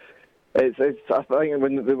it's I think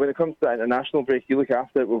when it comes to the international break, you look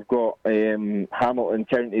after it. We've got Hamilton,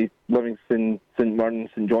 County, Livingston, St Mirren,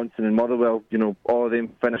 St Johnstone and Motherwell. All of them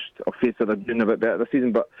finished. Okay, so they're doing a bit better this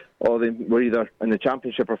season, but all of them were either in the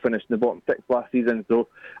Championship or finished in the bottom six last season. So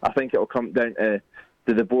I think it'll come down to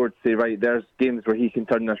the board say, right, there's games where he can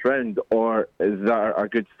turn this round, or is that a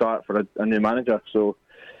good start for a new manager? So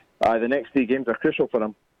the next 3 games are crucial for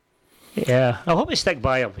him. Yeah, I hope they stick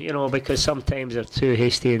by him, because sometimes they're too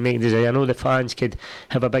hasty in making decisions. I know the fans could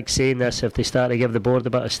have a big say in this. If they start to give the board a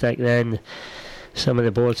bit of stick, then some of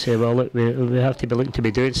the board say, well, look, we have to be looking to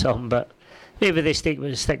be doing something, but maybe they stick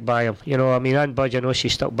by him. Anne Budge, I know she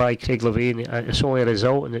stuck by Craig Levein. It's only a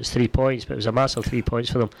result and it's 3 points, but it was a massive 3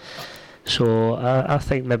 points for them. So I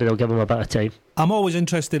think maybe they'll give him a bit of time. I'm always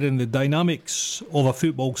interested in the dynamics of a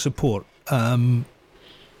football support. Can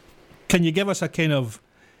you give us a kind of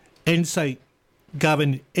insight,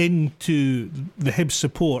 Gavin, into the Hibs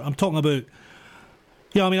support? I'm talking about,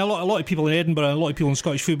 a lot of people in Edinburgh and a lot of people in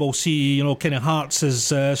Scottish football see, kind of Hearts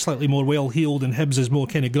as slightly more well-heeled and Hibs as more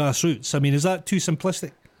kind of grassroots. Is that too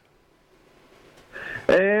simplistic?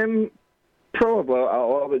 Probably a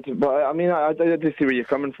little bit, but I do see where you're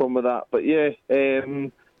coming from with that. But yeah,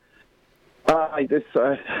 but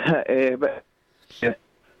yeah.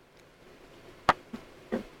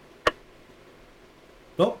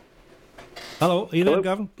 Oh. Hello, are you there,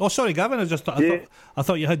 Gavin? Oh, sorry, Gavin. I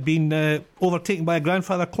thought you had been overtaken by a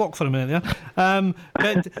grandfather clock for a minute there.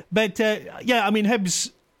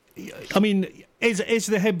 Hibs. Is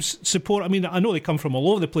the Hibs support? I know they come from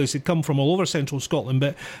all over the place. They come from all over central Scotland,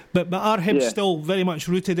 but are Hibs still very much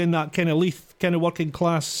rooted in that kind of Leith, kind of working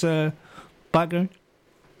class background?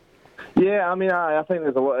 Yeah, I think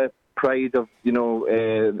there's a lot of pride of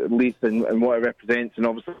Leith and what it represents, and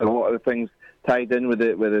obviously a lot of the things tied in with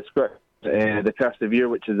the script. The Persevere,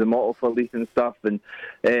 which is the motto for Leith and stuff, and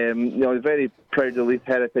very proud of Leith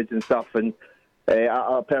heritage and stuff. And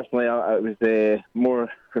I personally, it was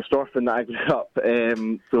more Christopherson that I grew up,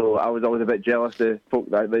 so I was always a bit jealous of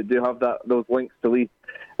folk that do have those links to Leith.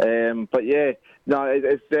 But yeah, no,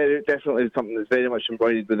 it's definitely something that's very much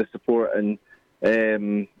embroidered with the support, and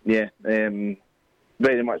very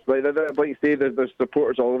much like you say, there's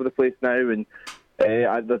supporters all over the place now, and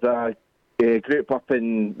there's a group up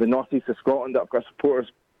in the northeast of Scotland that have got a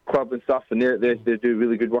supporters club and stuff, and they do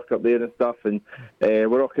really good work up there and stuff, and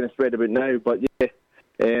we're all kind of spread about now, but yeah,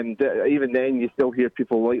 even then you still hear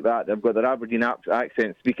people like that. They've got their Aberdeen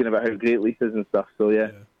accent speaking about how great Leith is and stuff, so yeah.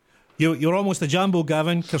 You're almost a Jambo,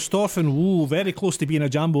 Gavin. Christopherson, very close to being a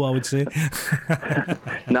Jambo, I would say.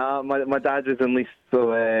 Nah, my dad was in Leith, so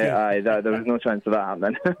there was no chance of that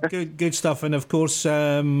happening. Good stuff. And of course,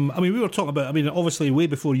 we were talking about, obviously way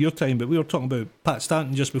before your time, but we were talking about Pat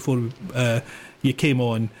Stanton just before you came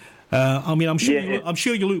on. I'm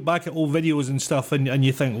sure you look back at old videos and stuff, and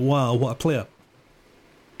you think, wow, what a player.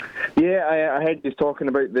 Yeah, I heard you talking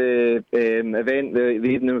about the event, the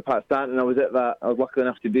evening with Pat Stanton. I was at that. I was lucky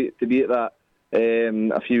enough to be at that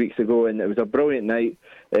a few weeks ago, and it was a brilliant night.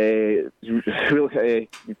 Really,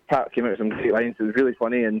 Pat came out with some great lines. It was really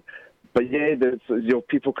funny, but yeah, there's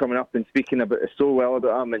people coming up and speaking about it so well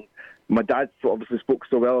about him, and my dad obviously spoke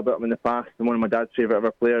so well about him in the past, and one of my dad's favourite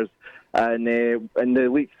ever players. And in the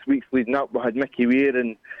weeks leading up, we had Mickey Weir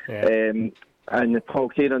and Paul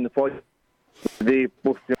Kane on the pod. They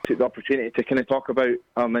both took the opportunity to kind of talk about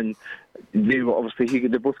him, and they both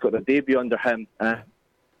got their debut under him.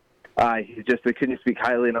 They couldn't speak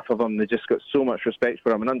highly enough of him. They just got so much respect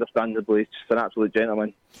for him, and understandably, he's just an absolute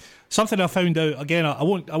gentleman. Something I found out, again, I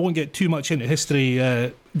won't get too much into history,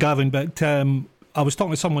 Gavin, but I was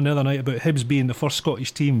talking to someone the other night about Hibs being the first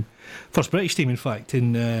British team, in fact,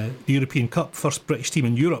 in the European Cup, first British team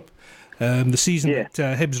in Europe. The season that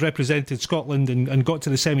Hibs represented Scotland and got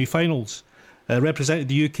to the semi-finals. Represented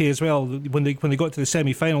the UK as well when they got to the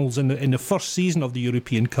semi-finals in the first season of the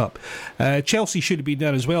European Cup. Chelsea should have been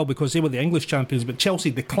there as well because they were the English champions, but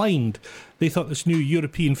Chelsea declined. They thought this new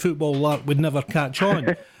European football lark would never catch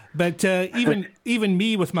on. But even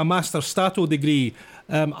me with my Master Stato degree,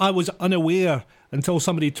 I was unaware until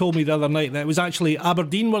somebody told me the other night that it was actually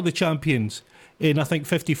Aberdeen were the champions in, I think,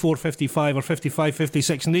 54, 55 or 55,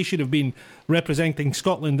 56, and they should have been representing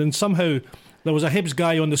Scotland, and somehow there was a Hibs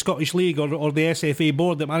guy on the Scottish League or the SFA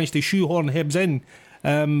board that managed to shoehorn Hibs in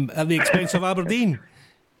at the expense of Aberdeen.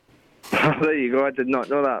 There you go, I did not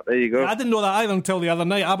know that. There you go. I didn't know that either until the other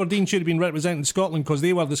night. Aberdeen should have been representing Scotland because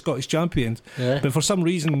they were the Scottish champions. Yeah. But for some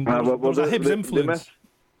reason, there was a Hibs influence.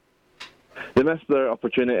 They missed their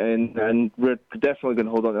opportunity, and we're definitely going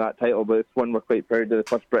to hold on to that title, but it's one we're quite proud of, the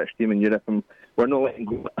first British team in Europe, and we're not letting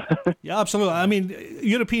go. Yeah, absolutely. I mean,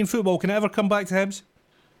 European football, can it ever come back to Hibs?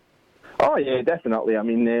 Oh, yeah, definitely. I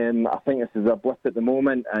mean, I think this is a blip at the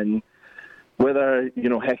moment, and whether,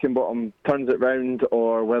 Heckingbottom turns it round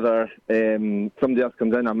or whether somebody else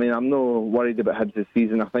comes in, I mean, I'm not worried about Hibs this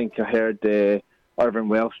season. I think I heard Irvin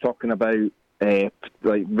Welsh talking about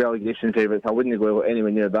like relegation favourites. I wouldn't go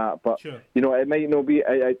anywhere near that, but sure. It might not be.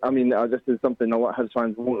 I mean, this is something a lot of Hibs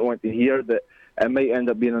fans won't want to hear, that it might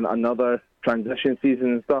end up being another transition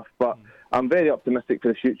season and stuff. But I'm very optimistic for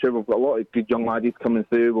the future. We've got a lot of good young laddies coming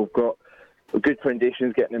through. We've got good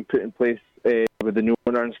foundations getting them put in place with the new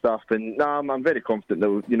owner and stuff. And I'm very confident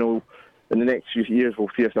that in the next few years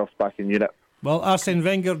we'll see ourselves back in Europe. Well, Arsene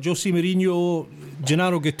Wenger, Jose Mourinho,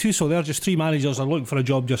 Gennaro Gattuso, they're just three managers that are looking for a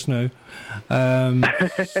job just now. But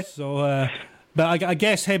I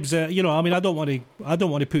guess Hibs, I mean, I don't want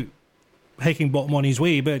to put Heckingbottom on his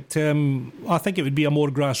way, but I think it would be a more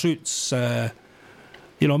grassroots,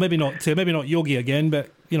 maybe not Yogi again,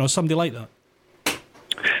 but somebody like that.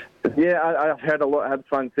 Yeah, I've heard a lot of Hibs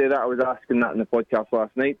fans say that. I was asking that in the podcast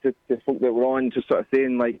last night to folk that were on, just sort of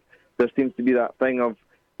saying, like, there seems to be that thing of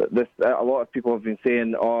this. A lot of people have been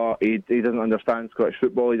saying, he doesn't understand Scottish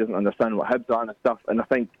football, he doesn't understand what Hibs are and stuff. And I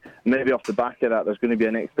think maybe off the back of that, there's going to be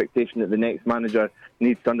an expectation that the next manager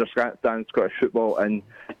needs to understand Scottish football and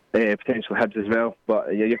potentially Hibs as well.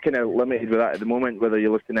 But you're kind of limited with that at the moment, whether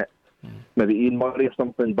you're looking at maybe Ian Murray or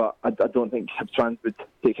something, but I don't think Hibs fans would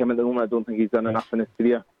take him at the moment. I don't think he's done enough in his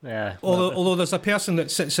career. Yeah. Although there's a person that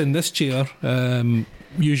sits in this chair,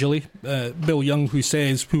 usually, Bill Young, who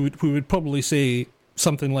would probably say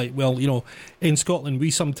something like, well, in Scotland we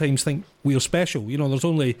sometimes think we're special. There's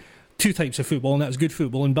only two types of football, and that's good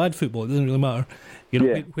football and bad football. It doesn't really matter,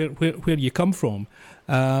 where you come from.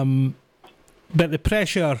 But the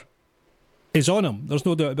pressure is on him. There's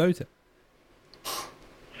no doubt about it.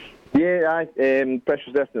 Yeah,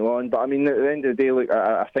 pressure's definitely on. But I mean, at the end of the day, look,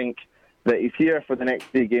 I think that he's here for the next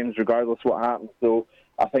 3 games, regardless of what happens. So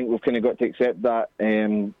I think we've kind of got to accept that,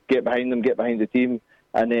 get behind them, get behind the team,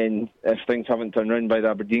 and then if things haven't turned around by the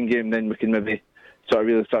Aberdeen game, then we can maybe sort of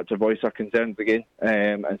really start to voice our concerns again,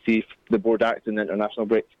 and see if the board acts in the international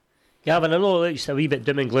break. Gavin, I know it's a wee bit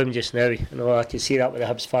doom and gloom just now. I can see that with the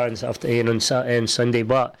Hibs fans after on Sunday,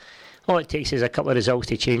 but all it takes is a couple of results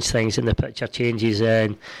to change things, and the picture changes,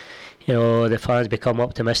 and the fans become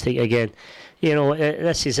optimistic again.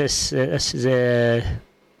 This is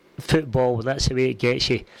football, and that's the way it gets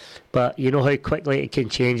you. But you know how quickly it can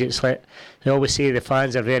change. It's like they always say, the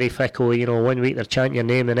fans are very fickle. 1 week they're chanting your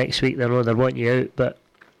name, the next week they're wanting you out. But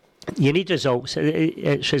you need results.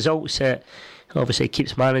 It's results that obviously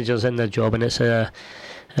keeps managers in their job, and it's a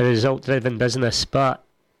result-driven business. But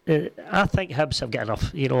I think Hibs have got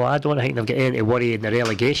enough. I don't think they've got any to worry in the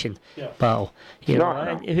relegation battle.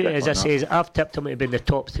 As I say, I've tipped them to be in the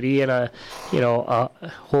top 3, and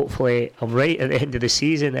hopefully I'm right at the end of the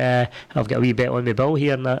season. I've got a wee bit on my bill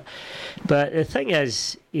here and that. But the thing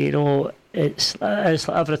is, it's like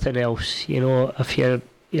everything else. If you're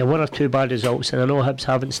 1 or 2 bad results, and I know Hibs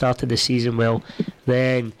haven't started the season well,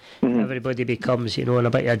 then everybody becomes in a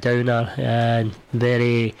bit of a downer and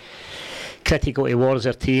very critical towards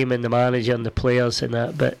their team and the manager and the players and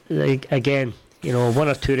that. But again, 1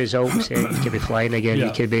 or 2 results, you could be flying again.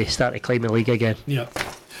 You could be starting to climb the league again. Yeah.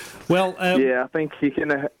 Well, I think he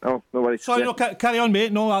can. No worries. Sorry, no, carry on,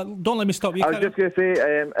 mate. No, don't let me stop you. I was just going to say,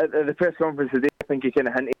 at the press conference today, I think he kind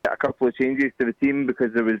of hinted at a couple of changes to the team,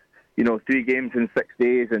 because there was 3 games in 6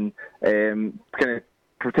 days, and kind of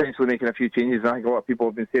potentially making a few changes. I think a lot of people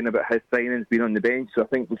have been saying about his signings being on the bench, so I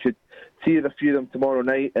think we should see a few of them tomorrow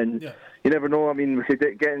night. And you never know. I mean, we could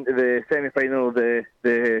get into the semi-final of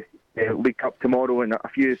the League Cup tomorrow, and a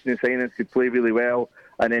few new signings could play really well,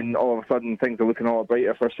 and then all of a sudden things are looking a lot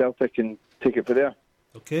brighter for Celtic, and take it from there.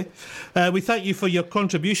 Okay. We thank you for your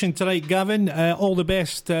contribution tonight, Gavin. All the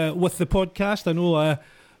best with the podcast. I know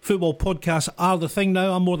football podcasts are the thing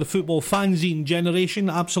now. I'm more the football fanzine generation.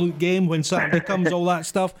 Absolute Game, When Saturday Comes, all that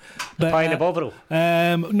stuff. But Pine of Bovril.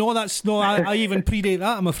 I even predate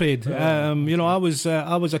that, I'm afraid. I was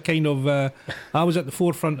a kind of I was at the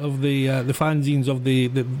forefront of the fanzines of the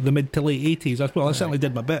mid to late 80s. Well, I certainly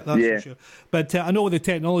did my bit, that's for sure. But I know with the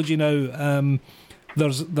technology now,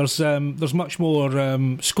 there's much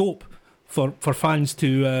more scope for fans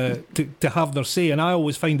to have their say, and I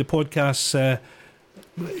always find the podcasts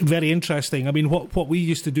very interesting. I mean, what we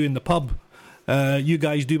used to do in the pub, you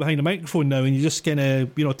guys do behind a microphone now, and you just kind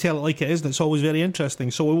of tell it like it is, and it's always very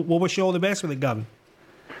interesting. So we'll wish you all the best with it, Gavin.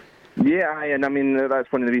 Yeah, and I mean that's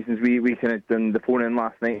one of the reasons we kind of done the phone in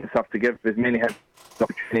last night and stuff, to give as many heads the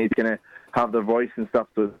opportunity to kind of have their voice and stuff.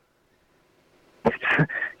 So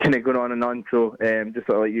kind of going on and on. So just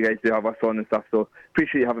sort of like you guys do have us on and stuff. So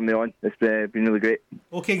appreciate you having me on. It's been really great.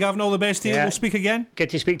 Okay, Gavin, all the best to you. We'll speak again. Good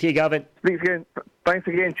to speak to you, Gavin. Thanks again. Thanks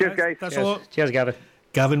again. Cheers, guys. That's a lot. Cheers, Gavin.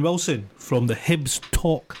 Gavin Wilson from the Hibs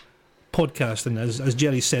Talk podcast, and as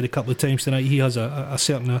Jerry said a couple of times tonight, he has a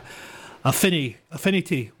certain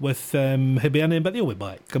affinity with Hibernian, but they'll be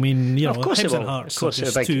back. I mean, Hibs and Hearts are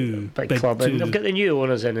just too big club. Too, and they've got the new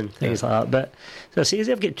owners in and things like that. But as I say,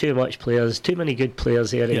 they've got too much players, too many good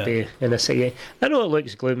players there to be in a city. I know it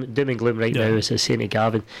looks doom and gloom right now, as I was saying to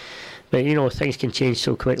Gavin, but things can change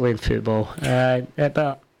so quickly in football.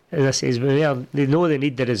 But as I say, they know they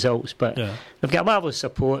need the results, but they've got marvellous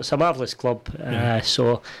support. It's a marvellous club,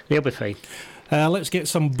 so they'll be fine. Let's get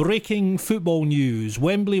some breaking football news.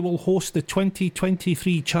 Wembley will host the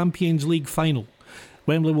 2023 Champions League final.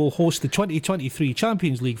 Wembley will host the 2023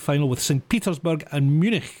 Champions League final, with St Petersburg and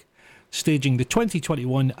Munich staging the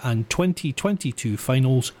 2021 and 2022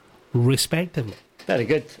 finals respectively. Very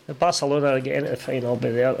good. Barcelona are getting into the final,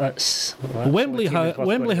 but Wembley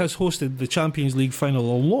has hosted the Champions League final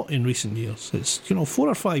a lot in recent years. It's 4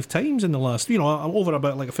 or 5 times in the last over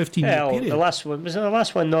about like a 15-year period. The last one was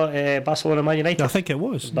not Barcelona Man United. I think it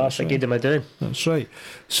was. Barca gave them a doing. That's right.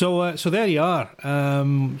 So there you are.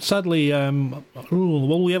 Sadly,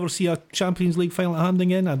 will we ever see a Champions League final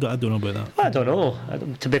handing in? I don't know about that. I don't know.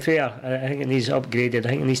 To be fair, I think it needs upgraded. I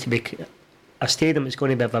think it needs to be a stadium that's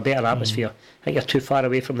going to have a better atmosphere. I think you're too far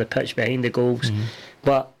away from the pitch behind the goals.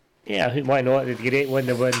 But why not? They great when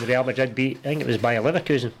Real Madrid beat, I think it was Bayer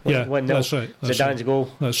Leverkusen. That's right. Zidane's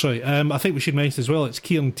goal. That's right. I think we should mention as well, it's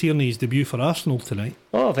Kieran Tierney's debut for Arsenal tonight.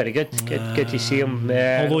 Oh, very good. Good to see him.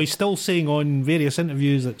 Although he's still saying on various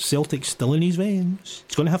interviews that Celtic's still in his veins.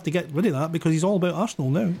 He's going to have to get rid of that because he's all about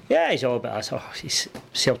Arsenal now. Yeah, he's all about us. He's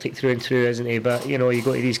Celtic through and through, isn't he? But you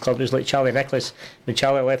go to these clubs like Charlie Nicholas. When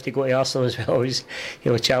Charlie left to go to Arsenal as well, he's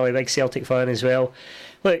Charlie, big Celtic fan as well.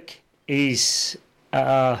 Look, he's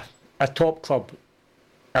a top club.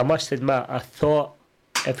 I must admit, I thought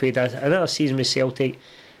if we'd had another season with Celtic,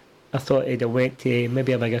 I thought he'd have went to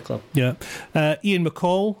maybe a bigger club. Yeah. Ian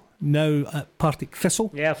McCall now at Partick Thistle.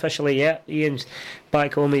 Yeah, officially, yeah. Ian's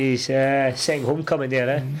back home. He's second homecoming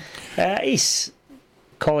there. He's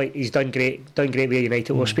done great with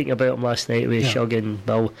United. We were speaking about him last night with Shug and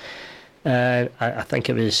Bill. I think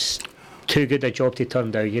it was too good a job to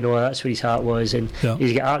turn down. That's where his heart was, and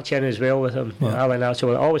he's got Archie in as well with him. Alan Archie.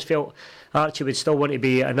 I always felt Archie would still want to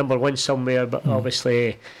be a number one somewhere, but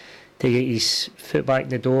obviously to get his foot back in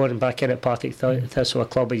the door and back in at Partick Thistle, a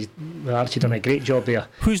club, Archie done a great job there.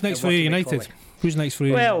 Who's next for United? Who's next for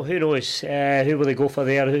you? Well, who knows? Who will they go for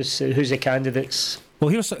there? Who's the candidates? Well,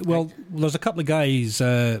 there's a couple of guys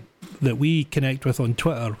that we connect with on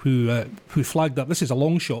Twitter who flagged up. This is a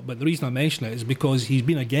long shot, but the reason I mention it is because he's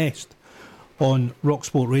been a guest on Rock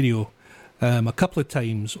Sport Radio a couple of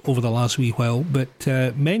times over the last wee while, but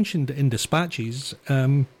mentioned in dispatches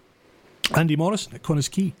Andy Morrison at Connah's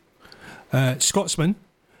Quay, Scotsman,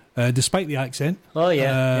 despite the accent. Oh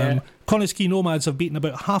yeah. Connah's Quay Nomads have beaten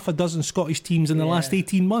about half a dozen Scottish teams in the last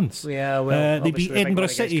 18 months. Yeah, well, they beat Edinburgh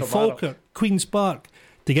City, Falkirk, Queen's Park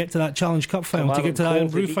to get to that Challenge Cup final, to get to that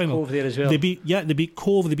Irn-Bru final. Well. They beat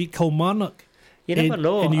Cove, they beat Kilmarnock. You never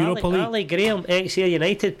know. In Europa League. Ali Graham, ex-Ayr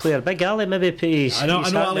United player, Big Ali, maybe put his. I know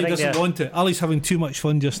Ali doesn't want it. Ali's having too much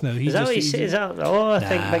fun just now. I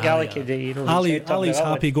think Big Ali could. Ali's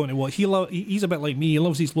happy going to watch. He's a bit like me. He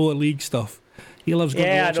loves his lower league stuff. He loves going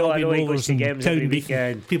to watch Albion Rovers and Town Beef.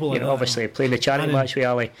 People like that. Obviously playing the charity match with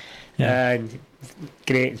Ali, and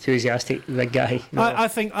great enthusiastic big guy. I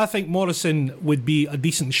think Morrison would be a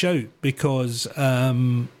decent shout because.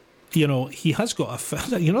 He has got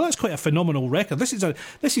that's quite a phenomenal record. This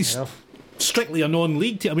is strictly a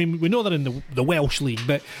non-league team. I mean, we know they're in the Welsh league,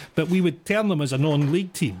 but we would term them as a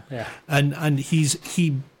non-league team. Yeah. And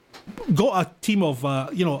he got a team of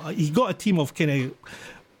kind of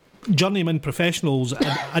journeyman professionals,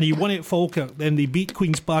 and he won at Falkirk, then they beat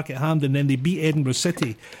Queen's Park at Hampden, then they beat Edinburgh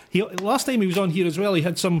City. Last time he was on here as well, he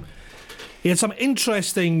had some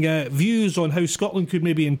interesting views on how Scotland could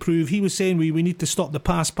maybe improve. He was saying we need to stop the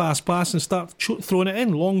pass and start throwing it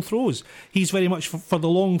in, long throws. He's very much for the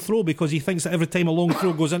long throw because he thinks that every time a long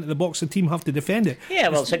throw goes into the box, the team have to defend it. Yeah,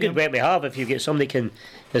 well, it's a good way to have if you get somebody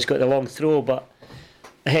that's got the long throw, but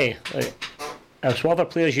hey, if whatever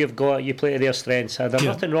players you've got, you play to their strengths. There's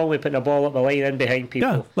nothing wrong with putting a ball up the line in behind people.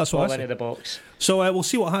 Yeah, that's what I into the box. So we'll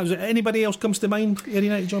see what happens. Anybody else comes to mind, Ayr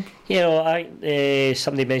United job? You know,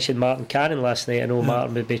 somebody mentioned Martin Cannon last night. I know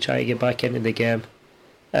Martin would be trying to get back into the game.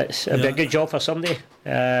 It'd be a good job for somebody.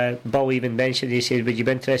 Bill even mentioned, he said, would you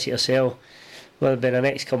be interested yourself? Well, been an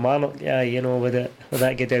ex-Kilmarnock, would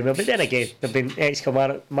that get down well? But then again, there've been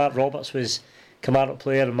ex-Kilmarnock. Mark Roberts was Kilmarnock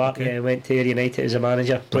player, and Mark went to Ayr United as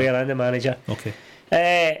a player and a manager. Okay.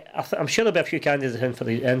 I'm sure there'll be a few candidates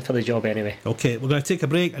in for the job anyway. Okay, we're going to take a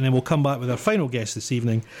break and then we'll come back with our final guest this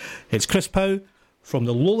evening. It's Chris Pow from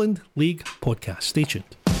the Lowland League podcast. Stay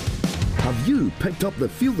tuned. Have you picked up the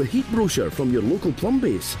Feel the Heat brochure from your local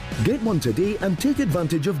Plumbase? Get one today and take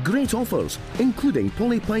advantage of great offers, including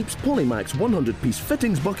Polypipe's Polymax 100-piece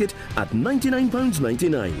fittings bucket at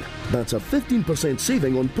 £99.99. That's a 15%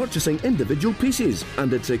 saving on purchasing individual pieces,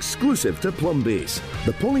 and it's exclusive to Plumbase.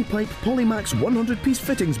 The Polypipe Polymax 100-piece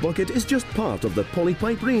fittings bucket is just part of the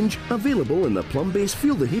Polypipe range available in the Plumbase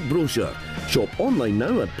Feel the Heat brochure. Shop online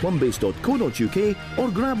now at plumbase.co.uk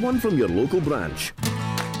or grab one from your local branch.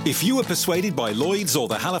 If you were persuaded by Lloyds or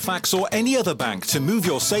the Halifax or any other bank to move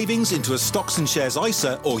your savings into a Stocks and Shares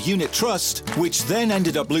ISA or unit trust, which then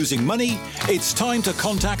ended up losing money, it's time to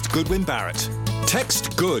contact Goodwin Barrett.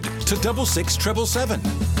 Text GOOD to 66777.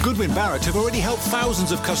 Goodwin Barrett have already helped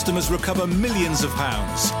thousands of customers recover millions of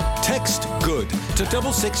pounds. Text GOOD to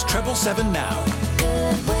 66777 now.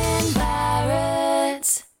 Goodwin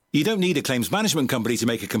Barrett. You don't need a claims management company to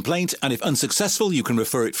make a complaint, and if unsuccessful, you can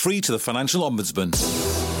refer it free to the Financial Ombudsman.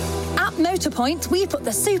 At Motorpoint, we put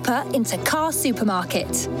the super into car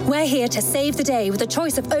supermarket. We're here to save the day with a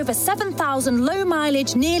choice of over 7,000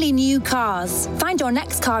 low-mileage, nearly new cars. Find your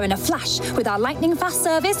next car in a flash with our lightning-fast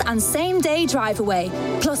service and same-day drive-away.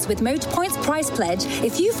 Plus, with Motorpoint's price pledge,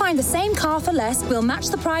 if you find the same car for less, we'll match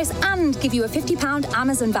the price and give you a £50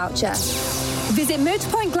 Amazon voucher. Visit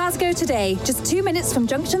Motorpoint Glasgow today, just 2 minutes from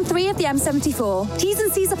Junction 3 of the M74. T's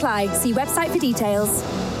and C's apply. See website for details.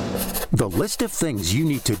 The list of things you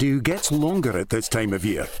need to do gets longer at this time of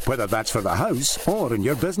year, whether that's for the house or in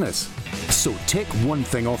your business. So tick one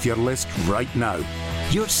thing off your list right now.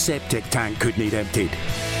 Your septic tank could need emptied.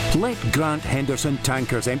 Let Grant Henderson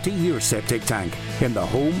Tankers empty your septic tank in the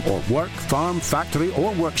home or work, farm, factory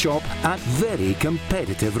or workshop at very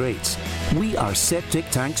competitive rates. We are septic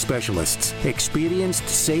tank specialists, experienced,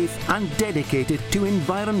 safe and dedicated to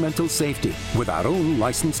environmental safety with our own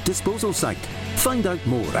licensed disposal site. Find out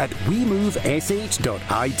more at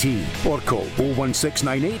wemovesh.it or call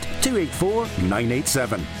 01698 284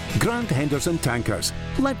 987. Grant Henderson Tankers.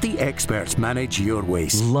 Let the experts manage your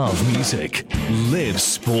waste. Love music. Live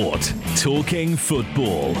sport. Talking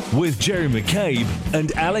football with Jerry McCabe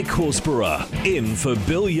and Alec Horsburgh. In for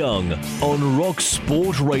Bill Young on Rock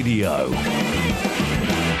Sport Radio.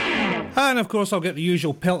 And of course, I'll get the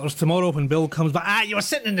usual pelters tomorrow when Bill comes back. You were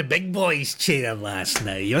sitting in the big boys' chair last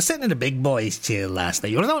night. You were on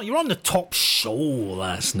the top show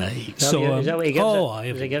last night. Is that what he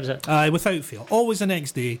gives it? Without fail. Always the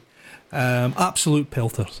next day. Absolute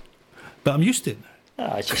pelters. But I'm used to it.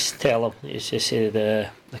 I just tell him. It's just the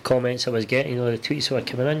comments I was getting, the tweets that were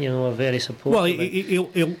coming in, are very supportive. Well,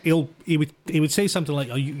 he would say something like,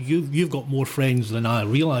 "You've got more friends than I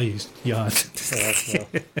realised." Yeah.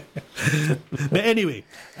 But anyway,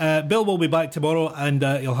 Bill will be back tomorrow, and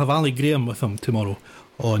he'll have Ali Graham with him tomorrow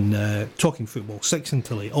on Talking Football, 6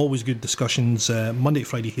 until 8. Always good discussions, Monday to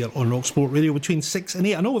Friday here on Rock Sport Radio between 6 and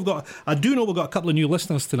 8. I do know we've got a couple of new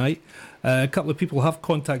listeners tonight. A couple of people have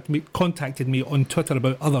contacted me on Twitter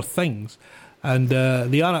about other things, and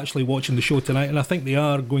they are actually watching the show tonight, and I think they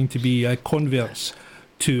are going to be converts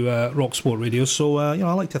to Rock Sport Radio. So I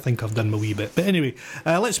like to think I've done my wee bit. But anyway,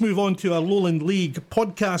 let's move on to our Lowland League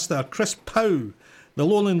podcaster, Chris Pow. The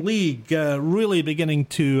Lowland League really beginning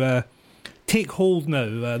to take hold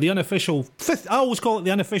now. The unofficial fifth, I always call it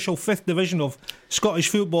the unofficial 5th division of Scottish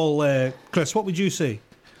football. Chris, what would you say?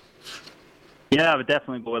 Yeah, I would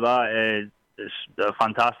definitely go with that. It's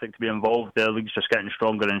fantastic to be involved. The league's just getting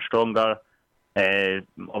stronger and stronger.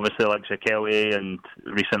 Obviously, like Kelly and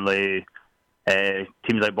recently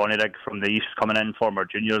teams like Bonnyrigg from the east coming in, former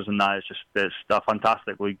juniors, and that. It's a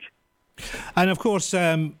fantastic league. And of course,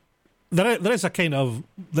 there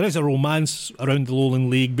is a romance around the Lowland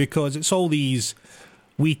League because it's all these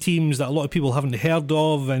wee teams that a lot of people haven't heard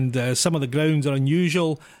of, and some of the grounds are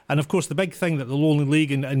unusual. And of course, the big thing that the Lowland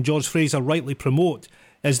League and George Fraser rightly promote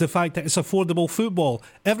is the fact that it's affordable football.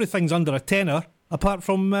 Everything's under a tenner, apart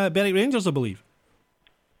from Berwick Rangers, I believe.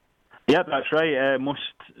 Yeah, that's right.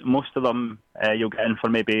 Most of them you'll get in for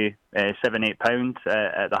maybe £7-8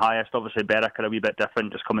 at the highest. Obviously, Berwick are a wee bit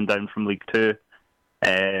different, just coming down from League Two.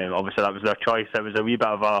 Obviously, that was their choice. It was a wee bit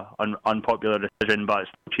of an unpopular decision, but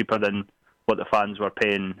it's cheaper than what the fans were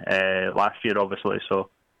paying last year, obviously. So,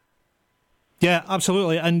 yeah,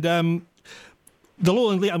 absolutely. And the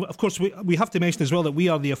Lowland League, of course, we have to mention as well that we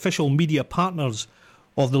are the official media partners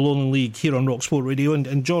of the Lowland League here on Rock Sport Radio,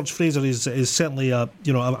 and George Fraser is certainly a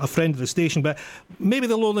friend of the station. But maybe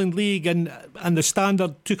the Lowland League and the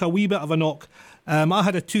Standard took a wee bit of a knock. I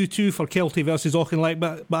had a 2-2 for Kelty versus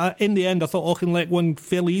Auchinleck, but in the end I thought Auchinleck won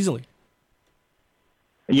fairly easily.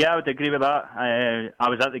 Yeah, I would agree with that. I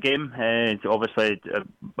was at the game. Obviously,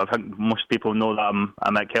 I think most people know that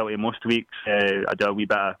I'm at Kelty most weeks. I do a wee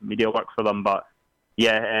bit of media work for them, but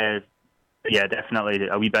yeah, definitely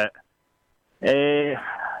a wee bit.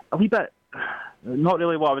 Not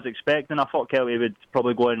really what I was expecting. I thought Kelty would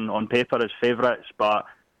probably go in on paper as favourites, but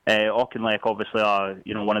Auchinleck obviously are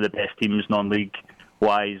one of the best teams non-league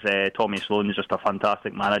wise. Tommy Sloan is just a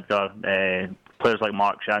fantastic manager. Players like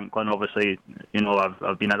Mark Shanklin, obviously,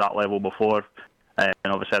 I've been at that level before, and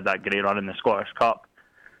obviously had that great run in the Scottish Cup.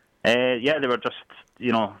 They were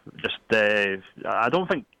I don't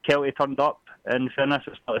think Kelty turned up. In fairness,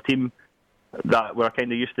 it's not a team that we're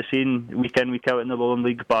kind of used to seeing week in, week out in the Lowland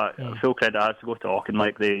League, but full credit has to go to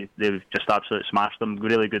Auchinleck. They've just absolutely smashed them.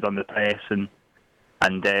 Really good on the press and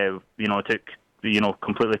took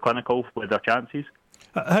completely clinical with their chances.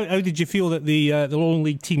 How did you feel that the Lowland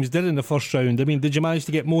League teams did in the first round? I mean, did you manage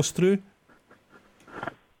to get most through?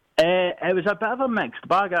 It was a bit of a mixed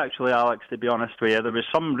bag, actually, Alex, to be honest with you. There was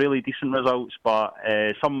some really decent results, but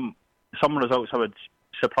some results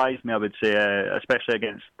surprised me, I would say, especially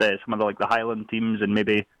against some of the Highland teams and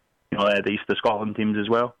maybe the East of Scotland teams as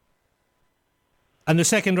well. And the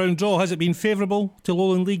second round draw, has it been favourable to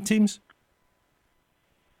Lowland League teams?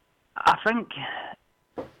 I think,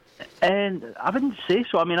 and I wouldn't say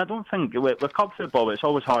so. I mean, I don't think with cup football, it's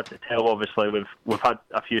always hard to tell. Obviously, we've had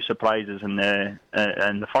a few surprises in the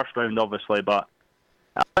first round, obviously, but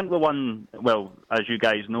I think the one, well, as you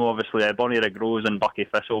guys know, obviously, Bonnyrigg Rose and Buckie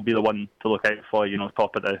Thistle will be the one to look out for.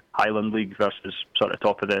 Top of the Highland League versus sort of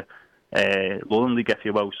top of the Lowland League, if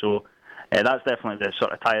you will. So that's definitely the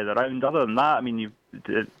sort of tie of the round. Other than that, I mean,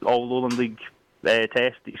 all Lowland League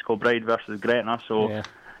test, East Kilbride versus Gretna. So. Yeah.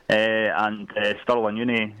 And Stirling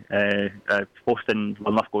Uni hosting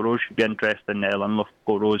Linlithgow Rose should be interesting.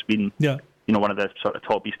 Linlithgow Rose being one of the sort of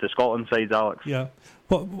top East of Scotland sides, Alex. Yeah.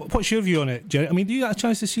 What's your view on it, Jerry? I mean, do you get a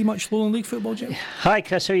chance to see much Lowland League football, Jerry? Hi,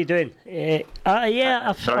 Chris. How are you doing?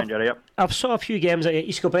 I've saw a few games at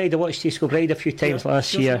East Kilbride. I watched East Kilbride a few times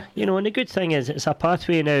last year. And the good thing is it's a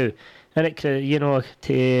pathway now, and it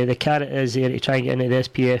to the carrot is there to try and get into the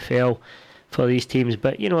SPFL for these teams.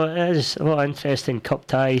 But it is a lot of interesting cup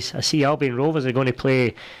ties. I see Albion Rovers are going to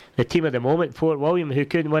play the team of the moment, Port William, who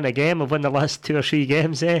couldn't win a game, have won the last 2 or 3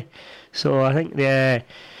 games. So I think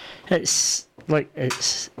it's what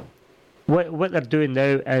they're doing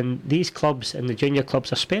now, and these clubs and the junior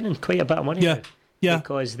clubs are spending quite a bit of money now,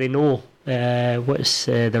 because they know what's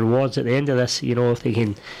the rewards at the end of this. If they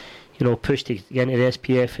can push to get into the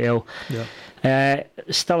SPFL.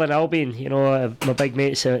 Stirling Albion, my big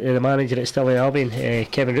mate's the manager at Stirling Albion,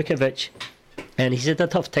 Kevin Rukovic, and he's had a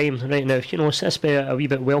tough time right now. It's been a wee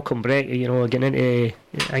bit welcome break, getting into,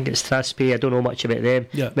 I think it's Strathspey. I don't know much about them.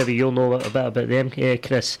 Maybe you'll know a bit about them,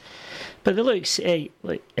 Chris. But it looks like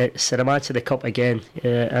it's a rematch of the cup again.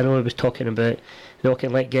 I know I was talking about the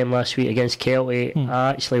Auchinleck game last week against Kelty.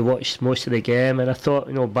 I actually watched most of the game, and I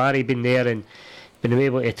thought, Barry been there and been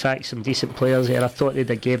able to attract some decent players there. I thought they'd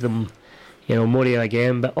have gave them more of a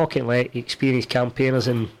game, but Auchinleck, experienced campaigners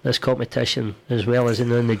in this competition as well as in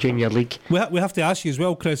the junior league. We have to ask you as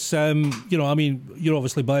well, Chris. I mean, you're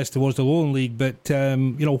obviously biased towards the Lowland League, but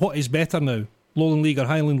what is better now, Lowland League or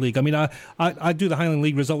Highland League? I mean, I do the Highland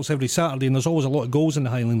League results every Saturday, and there's always a lot of goals in the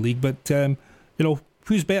Highland League. But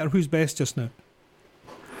who's better, who's best just now?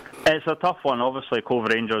 It's a tough one. Obviously, Cove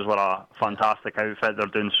Rangers were a fantastic outfit. They're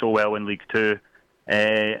doing so well in League Two.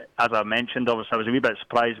 As I mentioned, obviously I was a wee bit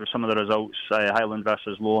surprised with some of the results, Highland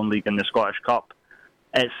versus Lowland League in the Scottish Cup.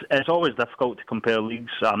 It's always difficult to compare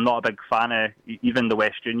leagues. I'm not a big fan of even the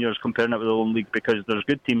West Juniors comparing it with the Lowland League, because there's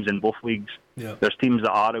good teams in both leagues. There's teams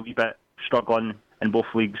that are a wee bit struggling in both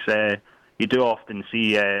leagues. you do often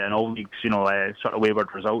see in all leagues, sort of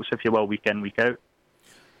wayward results, if you will, week in, week out.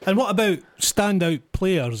 And what about standout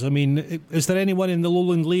players? I mean, is there anyone in the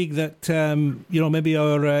Lowland League that maybe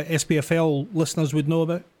our SPFL listeners would know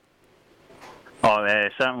about? Oh,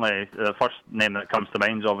 certainly the first name that comes to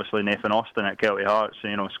mind is obviously Nathan Austin at Kelty Hearts.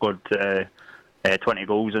 Scored 20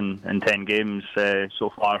 goals in 10 games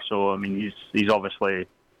so far. So I mean, he's obviously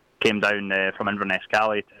came down from Inverness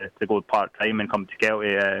Cali to go part time and come to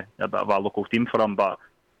Kelty, a bit of a local team for him. But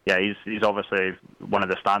yeah, he's obviously one of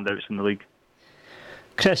the standouts in the league.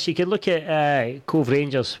 Chris, you could look at Cove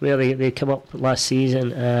Rangers, where they come up last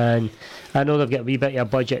season, and I know they've got a wee bit of a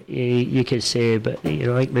budget, you could say, but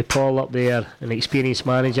like with Paul up there, an experienced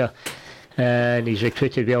manager, and he's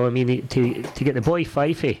recruited well. I mean, to get the boy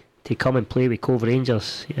Fifey to come and play with Cove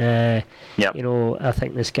Rangers, I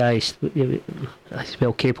think this guy's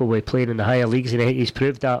well capable of playing in the higher leagues, and he's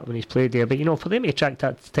proved that when he's played there. But for them to attract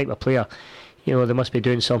that type of player, they must be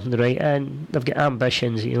doing something right, and they've got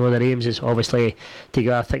ambitions. Their aims is obviously to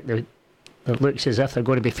go. I think it looks as if they're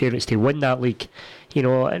going to be favourites to win that league,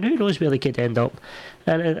 and who knows where they could end up.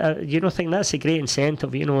 And I think that's a great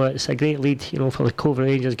incentive. It's a great lead, for the Cove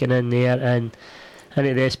Rangers getting in there and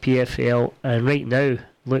into the SPFL, and right now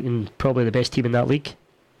looking probably the best team in that league.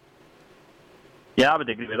 Yeah, I would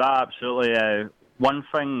agree with that, absolutely. One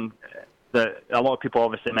thing that a lot of people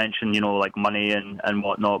obviously mention, like money and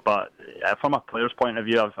whatnot, but from a player's point of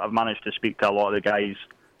view, I've managed to speak to a lot of the guys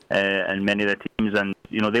and many of the teams, and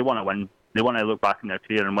they want to win. They want to look back in their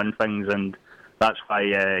career and win things, and that's why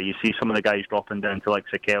you see some of the guys dropping down to like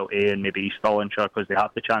Kelty and maybe East Stirlingshire, because they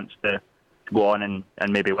have the chance to go on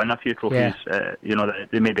and maybe win a few trophies, that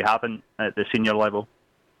they maybe haven't at the senior level.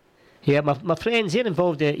 Yeah, my friends, they're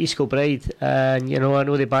involved at East Kilbride, and I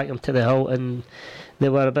know they back them to the hilt, and they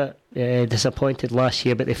were a bit disappointed last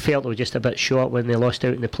year, but they felt they were just a bit short when they lost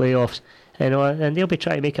out in the playoffs. And they'll be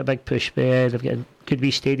trying to make a big push. They've got a good wee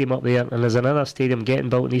stadium up there, and there's another stadium getting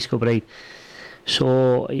built in East Kilbride.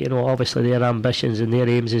 So obviously their ambitions and their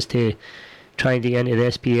aims is to try and get into the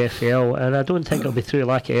SPFL, and I don't think it'll be through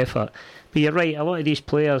lack of effort. But you're right, a lot of these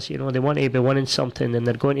players, they want to be winning something, and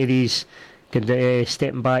they're going to these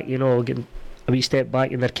stepping back, getting a wee step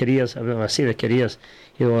back in their careers. I mean, when I say their careers,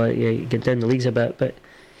 get down the leagues a bit, but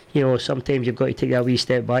sometimes you've got to take that wee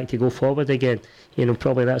step back to go forward again.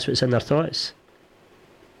 Probably that's what's in their thoughts.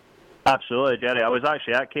 Absolutely, Jerry. I was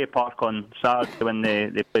actually at K Park on Saturday when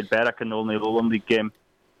they played Berwick in the only Lowland League game.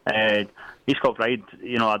 East Kilbride,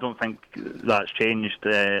 I don't think that's changed.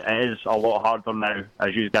 It is a lot harder now,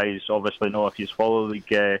 as you guys obviously know if you follow the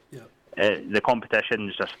league. The competition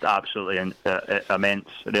is just absolutely immense.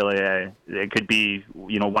 Really, it could be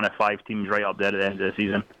one of 5 teams right up there at the end of the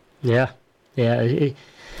season. Yeah,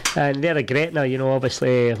 and they're a Gretna.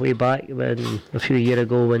 Obviously way back when a few years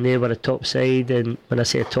ago when they were a top side, and when I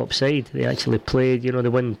say a top side, they actually played. They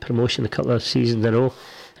won promotion a couple of seasons in a row.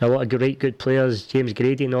 A lot of good players, James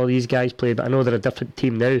Grady and all these guys played, but I know they're a different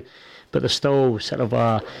team now. But they're still sort of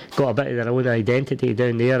got a bit of their own identity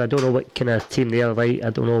down there. I don't know what kind of team they're like. I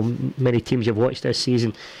don't know many teams you've watched this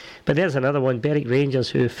season. But there's another one, Berwick Rangers,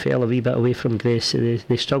 who fell a wee bit away from grace.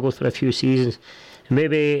 They struggled for a few seasons. And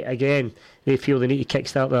maybe, again, they feel they need to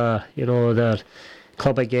kickstart their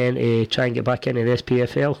club again to try and get back into the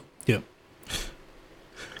SPFL.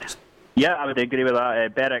 Yeah, I would agree with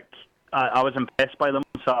that. Berwick, I was impressed by them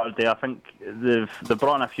on Saturday. I think they've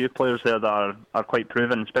brought in a few players there that are quite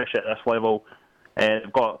proven, especially at this level.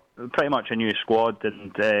 They've got pretty much a new squad,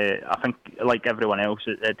 and I think, like everyone else,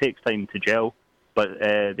 it takes time to gel. But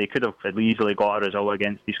they could have easily got a result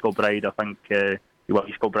against East Kilbride. I think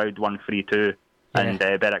East Kilbride won 3-2, and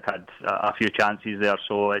Berwick had a few chances there.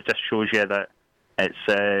 So it just shows you that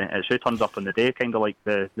it's who turns up on the day, kind of like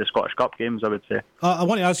the Scottish Cup games, I would say. I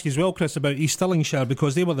want to ask you as well, Chris, about East Stirlingshire,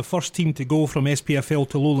 because they were the first team to go from SPFL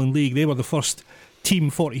to Lowland League. They were the first team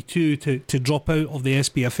 42 to drop out of the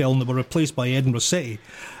SPFL, and they were replaced by Edinburgh City.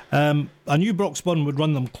 I knew Broxburn would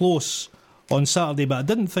run them close on Saturday, but I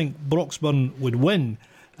didn't think Broxburn would win.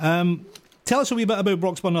 Tell us a wee bit about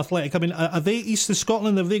Broxburn Athletic. I mean, are they East of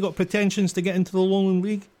Scotland? Have they got pretensions to get into the Lowland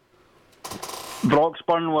League?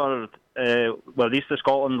 Broxburn were East of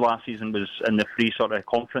Scotland last season was in the 3 sort of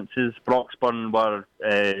conferences. Broxburn were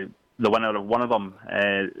the winner of one of them.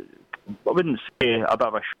 I wouldn't say a bit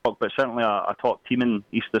of a shock, but certainly a top team in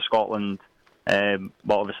East of Scotland. But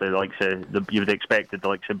obviously, you would expected the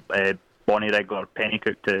likes of Bonnyrigg or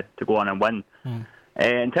Pennycook to go on and win.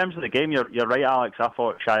 In terms of the game, you're right, Alex. I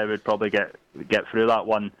thought Shire would probably get through that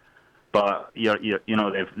one, but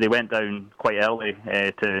they went down quite early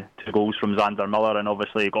to 2 goals from Xander Miller, and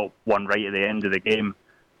obviously got one right at the end of the game.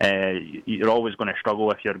 you're always going to struggle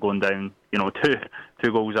if you're going down,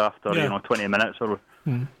 two goals after 20 minutes or.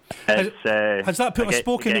 Has that put a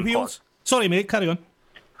spoke in the wheels? Sorry, mate, carry on.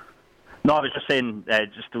 No, I was just saying,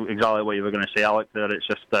 just exactly what you were going to say, Alec. There, it's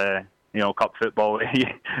just cup football.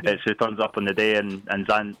 It's who turns up on the day, and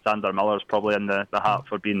Xander Miller's probably in the hat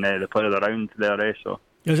for being the player of the round there. So.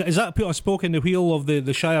 Is that put a spoke in the wheel of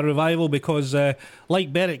the Shire revival? Because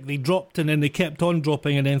like Berwick, they dropped and then they kept on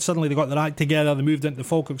dropping, and then suddenly they got their act together. They moved into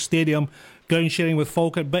Falkirk Stadium, ground sharing with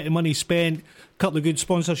Falkirk, bit of money spent, couple of good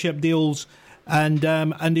sponsorship deals, and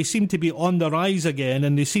they seem to be on the rise again,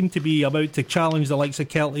 and they seem to be about to challenge the likes of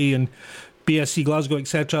Kelty and BSC Glasgow,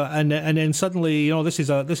 etc. And then suddenly, this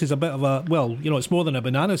is a bit of a, it's more than a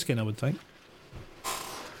banana skin, I would think.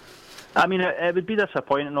 I mean, it would be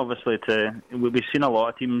disappointing, obviously. We've seen a lot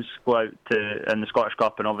of teams go out in the Scottish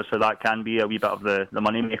Cup, and obviously that can be a wee bit of the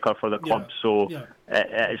money maker for the club. So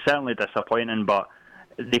it's certainly disappointing, but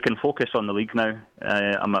they can focus on the league now.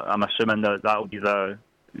 I'm assuming that'll be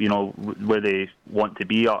where they want to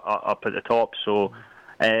be up at the top. So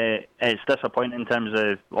it's disappointing in terms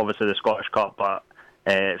of obviously the Scottish Cup, but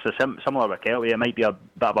it's similar with Kelty. It might be a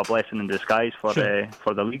bit of a blessing in disguise for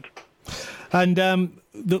the league. And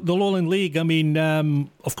the Lowland League, I mean,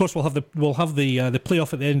 of course we'll have the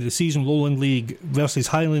playoff at the end of the season, Lowland League versus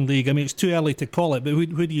Highland League. I mean, it's too early to call it, but who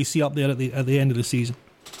do you see up there at the end of the season?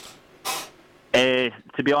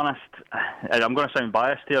 To be honest, I'm going to sound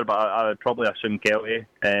biased here, but I would probably assume Kelty,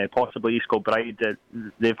 possibly East Kilbride.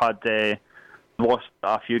 They've had lost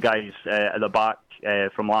a few guys at the back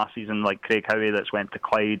from last season, like Craig Howie that's went to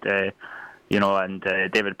Clyde. And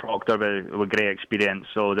David Proctor with great experience.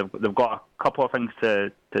 So they've got a couple of things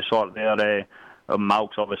to sort there.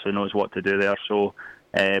 Malks obviously knows what to do there. So,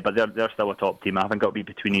 but they're still a top team. I think it'll be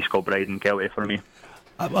between East Kilbride and Kelty for me.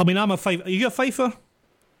 I mean, I'm a Fife. Are you a Fifer?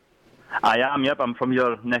 I am, yep. I'm from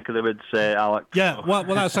your neck of the woods, Alex. Yeah, well,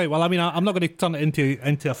 that's right. Well, I mean, I'm not going to turn it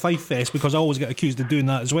into a Fife fest because I always get accused of doing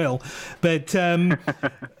that as well. But what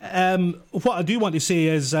I do want to say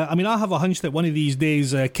is, I have a hunch that one of these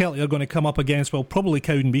days Kelty are going to come up against, probably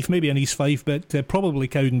Cowdenbeath, maybe an East Fife, but probably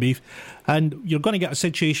Cowdenbeath. And you're going to get a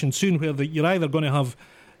situation soon where you're either going to have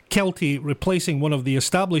Kelty replacing one of the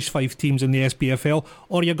established Fife teams in the SPFL,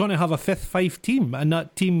 or you're going to have a fifth Fife team, and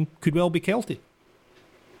that team could well be Kelty.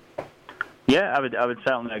 Yeah, I would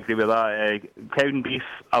certainly agree with that. Cowdenbeath,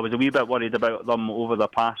 I was a wee bit worried about them over the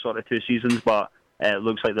past sort of 2 seasons, but it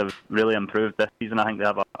looks like they've really improved this season. I think they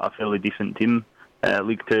have a fairly decent team,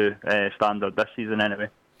 League 2 standard this season anyway.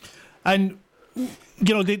 And,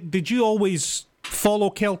 did you always follow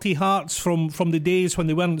Kelty Hearts from the days when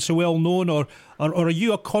they weren't so well known, or are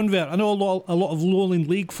you a convert? I know a lot of Lowland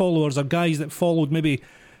League followers are guys that followed maybe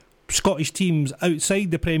Scottish teams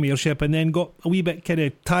outside the Premiership and then got a wee bit kind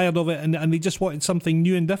of tired of it and they just wanted something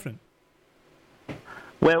new and different.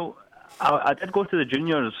 Well, I did go to the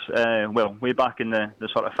juniors, way back in the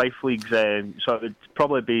sort of Fife leagues, so it would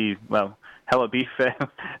probably be, Hillabeef,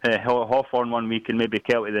 Hawthorn one week and maybe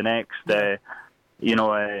Kelty the next,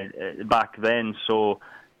 back then. So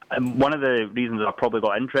one of the reasons I probably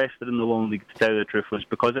got interested in the Lowland League, to tell you the truth, was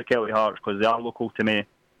because of Kelty Hearts, because they are local to me.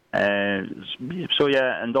 And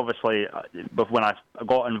obviously when I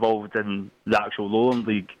got involved in the actual Lowland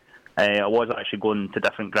League, I was actually going to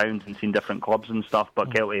different grounds and seeing different clubs and stuff, but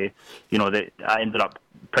Kelty, I ended up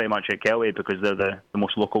pretty much at Kelty because they're the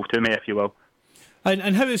most local to me, if you will.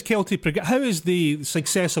 And how is the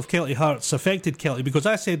success of Kelty Hearts affected Kelty? Because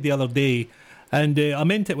I said the other day, and I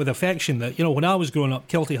meant it with affection, that when I was growing up,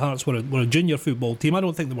 Kelty Hearts were a junior football team. I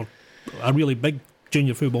don't think they were a really big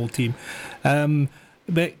junior football team.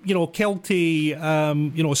 But,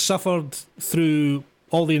 Kelty, suffered through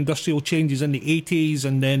all the industrial changes in the 80s,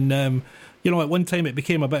 and then, at one time it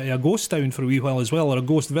became a bit of a ghost town for a wee while as well, or a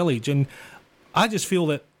ghost village. And I just feel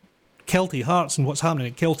that Kelty Hearts and what's happening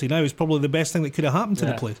at Kelty now is probably the best thing that could have happened to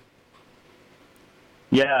the place.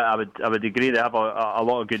 Yeah, I would agree. They have a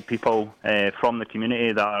lot of good people from the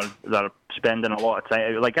community that are spending a lot of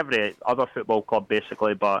time, like every other football club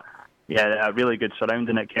basically, but yeah, a really good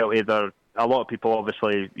surrounding at Kelty. A lot of people,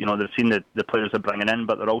 obviously, they've seen the players they're bringing in,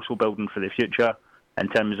 but they're also building for the future in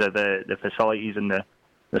terms of the facilities and the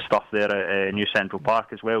stuff there at New Central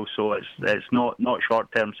Park as well. So it's not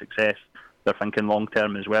short-term success. They're thinking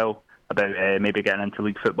long-term as well about maybe getting into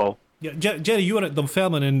league football. Yeah, Jerry, you were at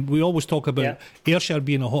Dunfermline, and we always talk about Ayrshire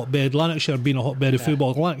being a hotbed, Lanarkshire being a hotbed of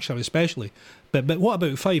football, Lanarkshire especially. But what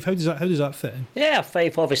about Fife? How does that fit in? Yeah,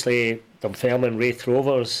 Fife, obviously, Dunfermline, Wraith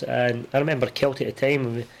Rovers, and I remember Kelty at the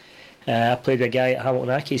time. I played with a guy at Hamilton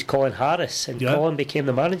Accies, Colin Harris, and Colin became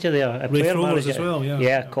the manager there. Wraith Rovers as well,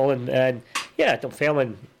 Yeah, Colin. And Yeah,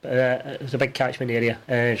 Dunfermline is a big catchment area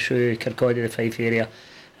through Kirkcaldy, the Fife area,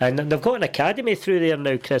 and they've got an academy through there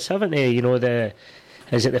now, Chris, haven't they? You know,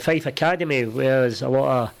 is it the Fife Academy, where there's a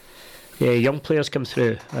lot of young players come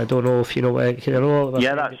through? I don't know if you know.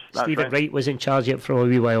 That's Stephen right. Wright was in charge of it for a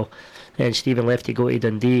wee while, and Stephen left to go to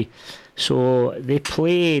Dundee. So they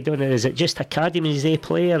play, don't they? Is it just academies they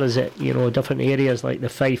play, or is it, you know, different areas like the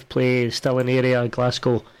Fife play, still an area,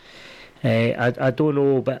 Glasgow? I don't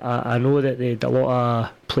know, but I know that they had a lot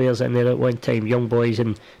of players in there at one time, young boys,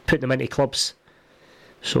 and put them into clubs.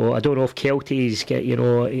 So I don't know if Kelties get, you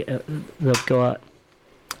know, they've got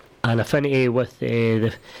an affinity with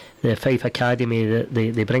the Fife Academy, that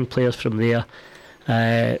they bring players from there,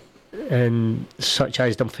 and such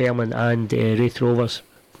as Dunfermline and Raith Rovers.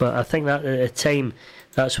 But I think that at the time,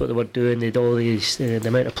 that's what they were doing. They'd all these, the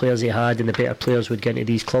amount of players they had, and the better players would get into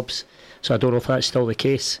these clubs. So I don't know if that's still the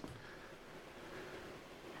case.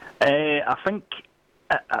 I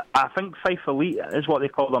think Fife Elite is what they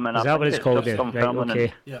call them, and is that what it's called? Right,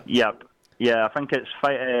 okay. Yeah. I think it's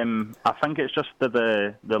I think it's just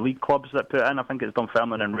the league clubs that put in. I think it's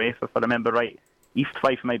Dunfermline and Raith, if I remember right. East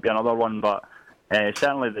Fife might be another one, but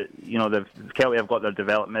certainly the Kelty have got their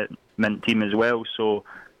development team as well. So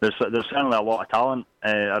there's certainly a lot of talent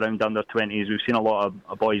around under 20s. We've seen a lot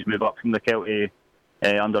of boys move up from the Kelty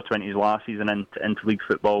under 20s last season into league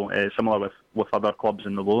football, similar with other clubs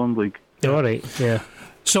in the Lowland League. All right, yeah.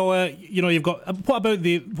 So you've got what about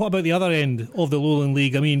the other end of the Lowland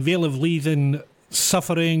League? I mean, Vale of Leithen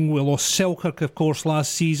suffering. We lost Selkirk, of course,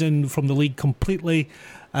 last season from the league completely.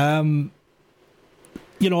 A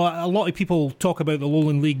lot of people talk about the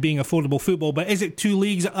Lowland League being affordable football, but is it two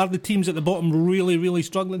leagues? Are the teams at the bottom really, really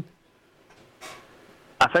struggling?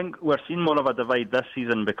 I think we're seeing more of a divide this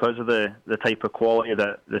season because of the type of quality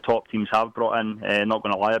that the top teams have brought in. Not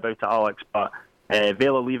going to lie about it, Alex, but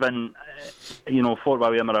Vale of Leithen, Fort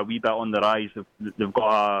William are a wee bit on the rise. They've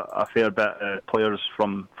got a fair bit of players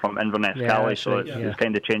from Inverness, Cali, so it's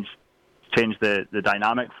kind of changed the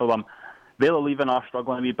dynamic for them. Vale of Leithen are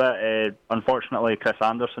struggling a wee bit. Unfortunately, Chris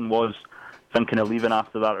Anderson was thinking of leaving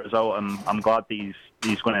after that result, and I'm glad that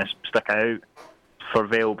he's going to stick it out for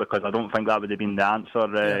Vale, because I don't think that would have been the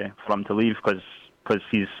answer for him to leave, because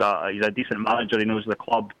he's a decent manager. He knows the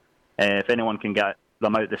club. If anyone can get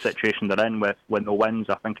them out of the situation they're in with no wins,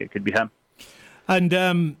 I think it could be him. And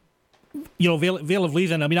Vale of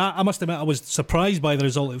Leithen, I mean, I must admit I was surprised by the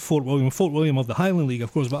result at Fort William. Fort William of the Highland League,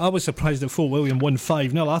 of course, but I was surprised that Fort William won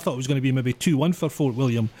 5-0. I thought it was going to be maybe 2-1 for Fort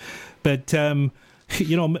William, but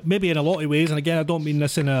maybe in a lot of ways, and again, I don't mean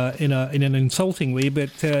this in an insulting way,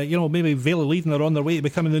 but maybe Vale of Leithen are on their way to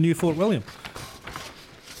becoming the new Fort William.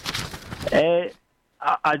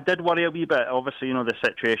 I did worry a wee bit, obviously, the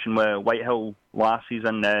situation with Whitehill last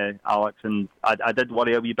season, Alex, and I did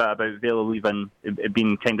worry a wee bit about Vale of Leithen it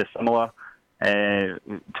being kind of similar,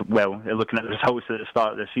 looking at the results at the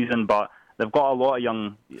start of the season, but they've got a lot of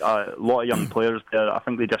young players there. I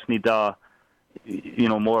think they just need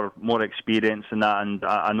more experience in that, and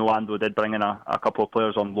I know Ando did bring in a couple of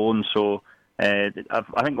players on loan, so I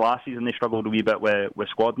think last season they struggled a wee bit with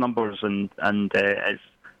squad numbers, and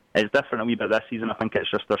it's different a wee bit this season. I think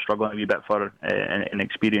it's just they're struggling a wee bit for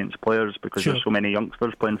inexperienced players because there's so many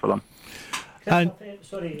youngsters playing for them.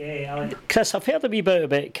 Chris, I've heard a wee bit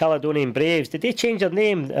about Caledonian Braves. Did they change their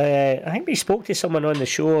name? I think we spoke to someone on the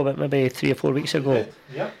show about maybe 3 or 4 weeks ago.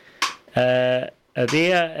 Yeah. Are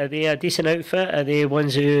they a decent outfit? Are they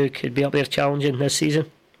ones who could be up there challenging this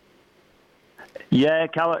season? Yeah,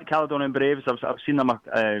 Caledonian Braves. I've seen them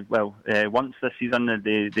once this season.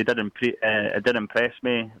 They did it did impress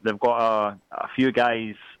me. They've got a few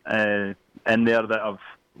guys in there that have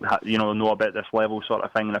know about this level sort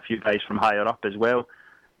of thing, and a few guys from higher up as well.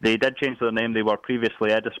 They did change their name. They were previously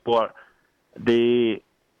Edisport.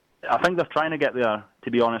 I think they're trying to get there,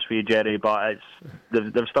 to be honest with you, Jerry, but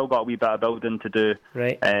they've still got a wee bit of building to do,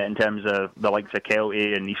 right, in terms of the likes of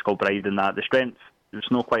Kelty and East Kilbride and that. The strength, it's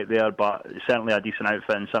not quite there, but it's certainly a decent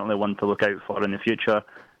outfit and certainly one to look out for in the future.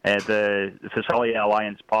 The facility at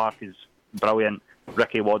Alliance Park is brilliant.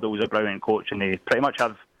 Ricky Waddle's a brilliant coach, and they pretty much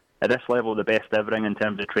have, at this level, the best everything in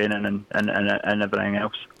terms of training and everything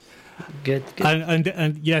else. Good.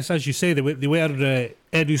 And yes, as you say, they were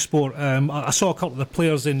Edusport. I saw a couple of the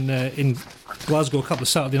players in Glasgow a couple of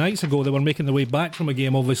Saturday nights ago. They were making their way back from a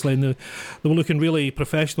game, obviously, and they were looking really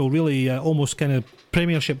professional, really almost kind of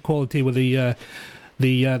Premiership quality with the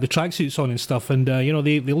tracksuits on and stuff. And they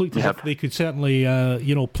looked as if they could certainly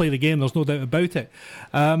play the game. There's no doubt about it.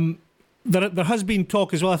 There has been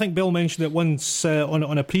talk as well. I think Bill mentioned it once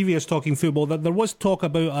on a previous Talking Football, that there was talk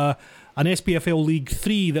about an SPFL League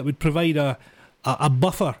 3 that would provide a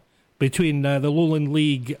buffer between the Lowland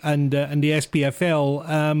League and the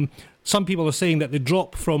SPFL. Some people are saying that the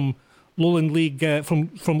drop from Lowland League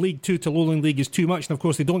from League 2 to Lowland League is too much, and of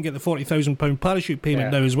course they don't get the £40,000 parachute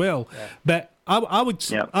payment now as well. But I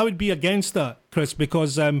would be against that, Chris,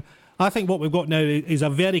 because I think what we've got now is a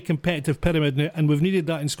very competitive pyramid, and we've needed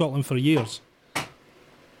that in Scotland for years.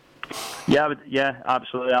 Yeah,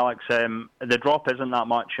 absolutely, Alex. The drop isn't that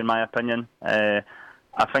much, in my opinion.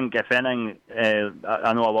 I think, if anything,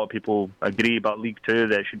 I know a lot of people agree, but League 2,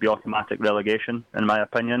 there should be automatic relegation, in my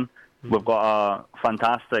opinion. We've got a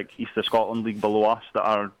fantastic East of Scotland league below us that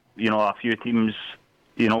are, a few teams,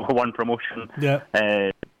 one promotion,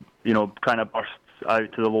 trying to burst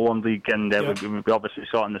out to the Lowland League, and we obviously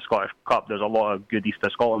saw it in the Scottish Cup. There's a lot of good East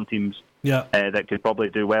of Scotland teams that could probably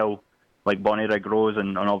do well, like Bonnyrigg Rose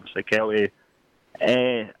and obviously Kelty.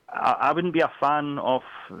 I wouldn't be a fan of,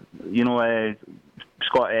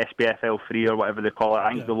 SPFL 3 or whatever they call it.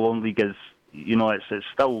 I think the Lowland League is, it's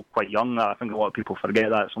still quite young. I think a lot of people forget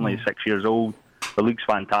that. It's only 6 years old. The league's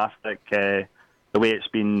fantastic. The way it's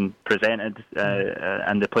been presented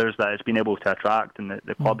and the players that it's been able to attract and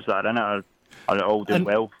the clubs that are in it are all doing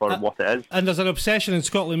well for what it is. And there's an obsession in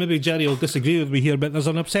Scotland, maybe Jerry will disagree with me here, but there's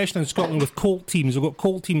an obsession in Scotland with Colt teams. We've got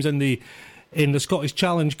Colt teams in the Scottish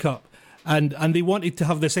Challenge Cup. And they wanted to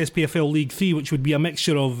have this SPFL League 3, which would be a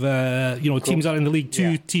mixture of teams that are in the League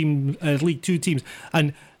 2 League 2 teams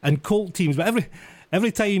and Colt teams. But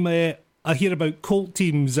every time I hear about Colt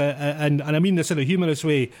teams, and I mean this in a humorous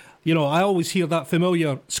way, I always hear that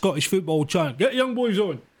familiar Scottish football chant: "Get the young boys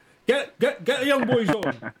on, get the young boys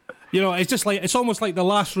on." It's just like, it's almost like the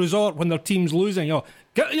last resort when their team's losing.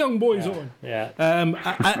 Get the young boys on. Yeah.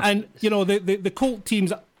 And the Colt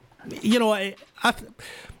teams,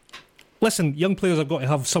 listen, young players have got to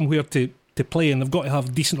have somewhere to play, and they've got to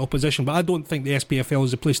have decent opposition, but I don't think the SPFL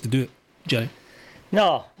is the place to do it, Jerry.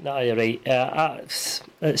 No, you're right.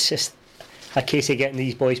 It's just a case of getting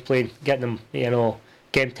these boys playing, getting them,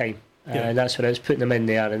 game time. And that's what I was putting them in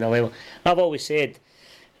there in the level. I've always said,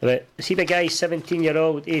 see the guy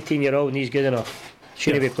 17-year-old, 18-year-old, and he's good enough.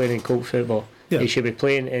 Shouldn't he be playing in Colt football? Yeah. He should be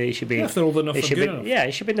playing. He should be. If they're old enough, he should be. Yeah,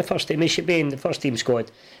 he should be in the first team. He should be in the first team squad.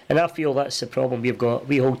 And I feel that's the problem we've got.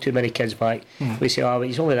 We hold too many kids back. We say, but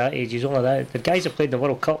he's only that age. He's only that. The guys have played in the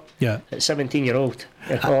World Cup. At 17-year-old.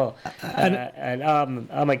 And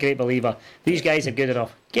I'm a great believer. These guys are good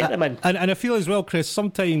enough. Get them in. And I feel as well, Chris.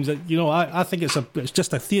 Sometimes I think it's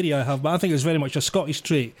just a theory I have, but I think it's very much a Scottish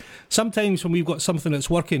trait. Sometimes when we've got something that's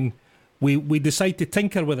working, we decide to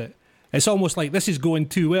tinker with it. It's almost like, this is going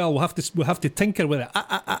too well, we'll have to tinker with it.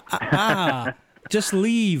 Just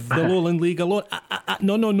leave the Lowland League alone.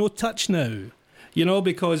 No touch now.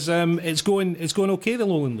 Because it's going okay, the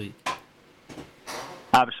Lowland League.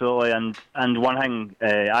 Absolutely, and one thing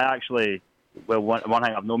one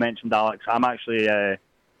thing I've not mentioned, Alex, I'm actually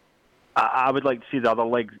I would like to see the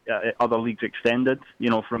other leagues extended.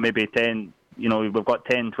 From maybe 10. We've got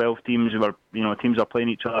 10, 12 teams where, teams are playing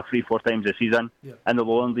each other 3-4 times a season. In the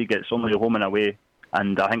Lowland League, it's only home and away.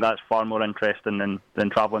 And I think that's far more interesting than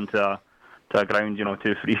travelling to a ground,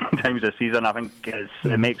 2-3 times a season. I think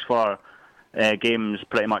it makes for games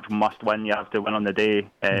pretty much must win. You have to win on the day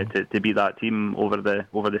to beat that team over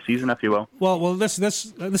the season, if you will. Well, this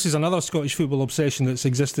is another Scottish football obsession that's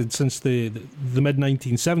existed since the mid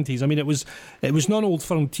 1970s. I mean, it was non-Old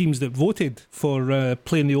Firm teams that voted for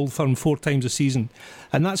playing the Old Firm 4 times a season,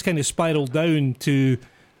 and that's kind of spiralled down to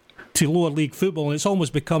lower league football, and it's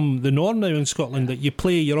almost become the norm now in Scotland that you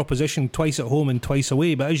play your opposition twice at home and twice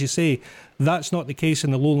away. But as you say, that's not the case in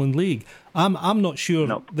the Lowland League. I'm not sure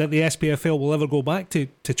that the SPFL will ever go back to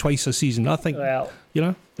twice a season. I think,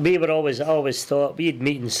 we were always thought, we had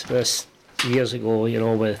meetings this years ago,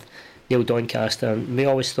 with Neil Doncaster, and we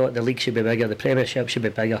always thought the league should be bigger, the Premiership should be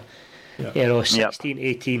bigger. 16,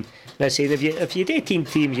 18. And I say, if you had 18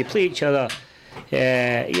 teams, you play each other,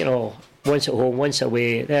 once at home, once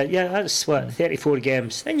away. That's 34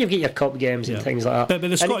 games. Then you get your cup games and things like that. But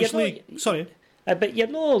the Scottish League, but you're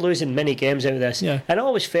not losing many games out of this. And I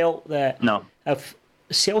always felt that if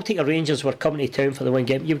Celtic or Rangers were coming to town for the one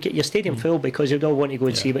game, you'd get your stadium full because you'd all want to go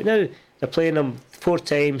and see. But now they're playing them 4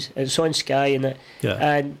 times. It's on Sky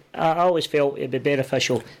and I always felt it'd be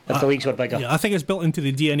beneficial if the leagues were bigger. I think it's built into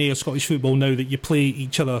the DNA of Scottish football now that you play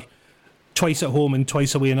each other twice at home and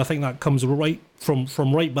twice away, and I think that comes right from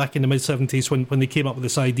right back in the mid-70s when they came up with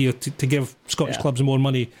this idea to give Scottish clubs more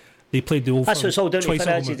money. They played the Old Firm. That's what it's all down to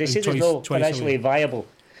finances. They say there's no financially viable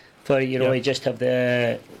for you just have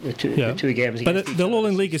the two games. But the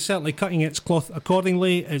Lowland League is certainly cutting its cloth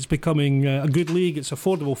accordingly. It's becoming a good league. It's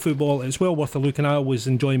affordable football. It's well worth a look, and I always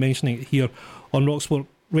enjoy mentioning it here on Rock Sport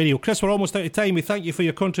Radio. Chris, we're almost out of time. We thank you for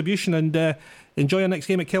your contribution and enjoy your next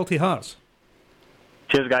game at Kelty Hearts.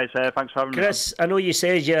 Cheers, guys. Thanks for having me. Chris, I know you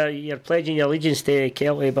said you're pledging your allegiance to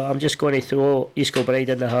Kelty, but I'm just going to throw East Kilbride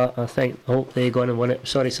in the hat. I hope they're going to win it.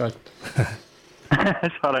 Sorry, son.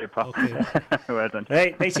 It's all right, pal. Okay. Well done.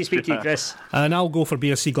 Right, nice to speak to you, Chris. And I'll go for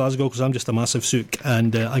BSC Glasgow because I'm just a massive sook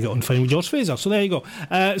and I got on fine with George Fraser. So there you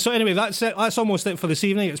go. So anyway, that's it. That's almost it for this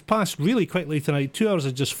evening. It's passed really quickly tonight. 2 hours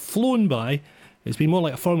have just flown by. It's been more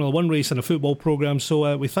like a Formula 1 race than a football programme.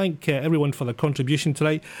 So we thank everyone for their contribution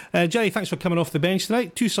tonight. Jerry, thanks for coming off the bench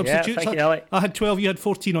tonight. 2 substitutes. Yeah, thank you, Alec. I had 12, you had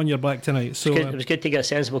 14 on your back tonight. So it was good to get a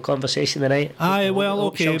sensible conversation tonight. Okay,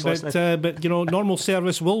 but you know, normal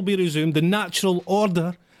service will be resumed. The natural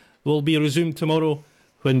order will be resumed tomorrow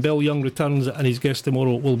when Bill Young returns, and his guest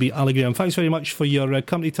tomorrow will be Ali Graham. Thanks very much for your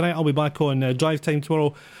company tonight. I'll be back on Drive Time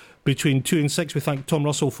tomorrow between 2 and 6. We thank Tom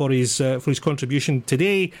Russell for his contribution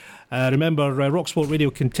today. Remember, Rock Sport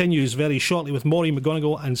Radio continues very shortly with Maureen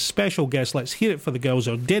McGonigal and special guest Let's Hear It for the Girls,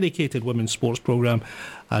 our dedicated women's sports programme.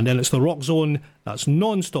 And then it's the Rock Zone. That's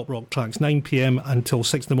non-stop rock tracks, 9 p.m. until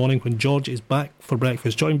 6 in the morning when George is back for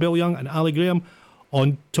breakfast. Join Bill Young and Ali Graham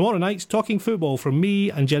on tomorrow night's Talking Football from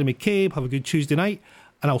me and Jeremy McCabe. Have a good Tuesday night,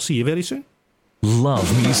 and I'll see you very soon.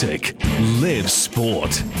 Love music, live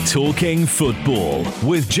sport. Talking Football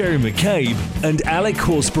with Jerry McCabe and Alec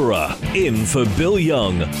Horsburgh. In for Bill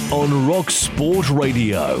Young on Rock Sport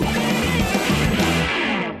Radio.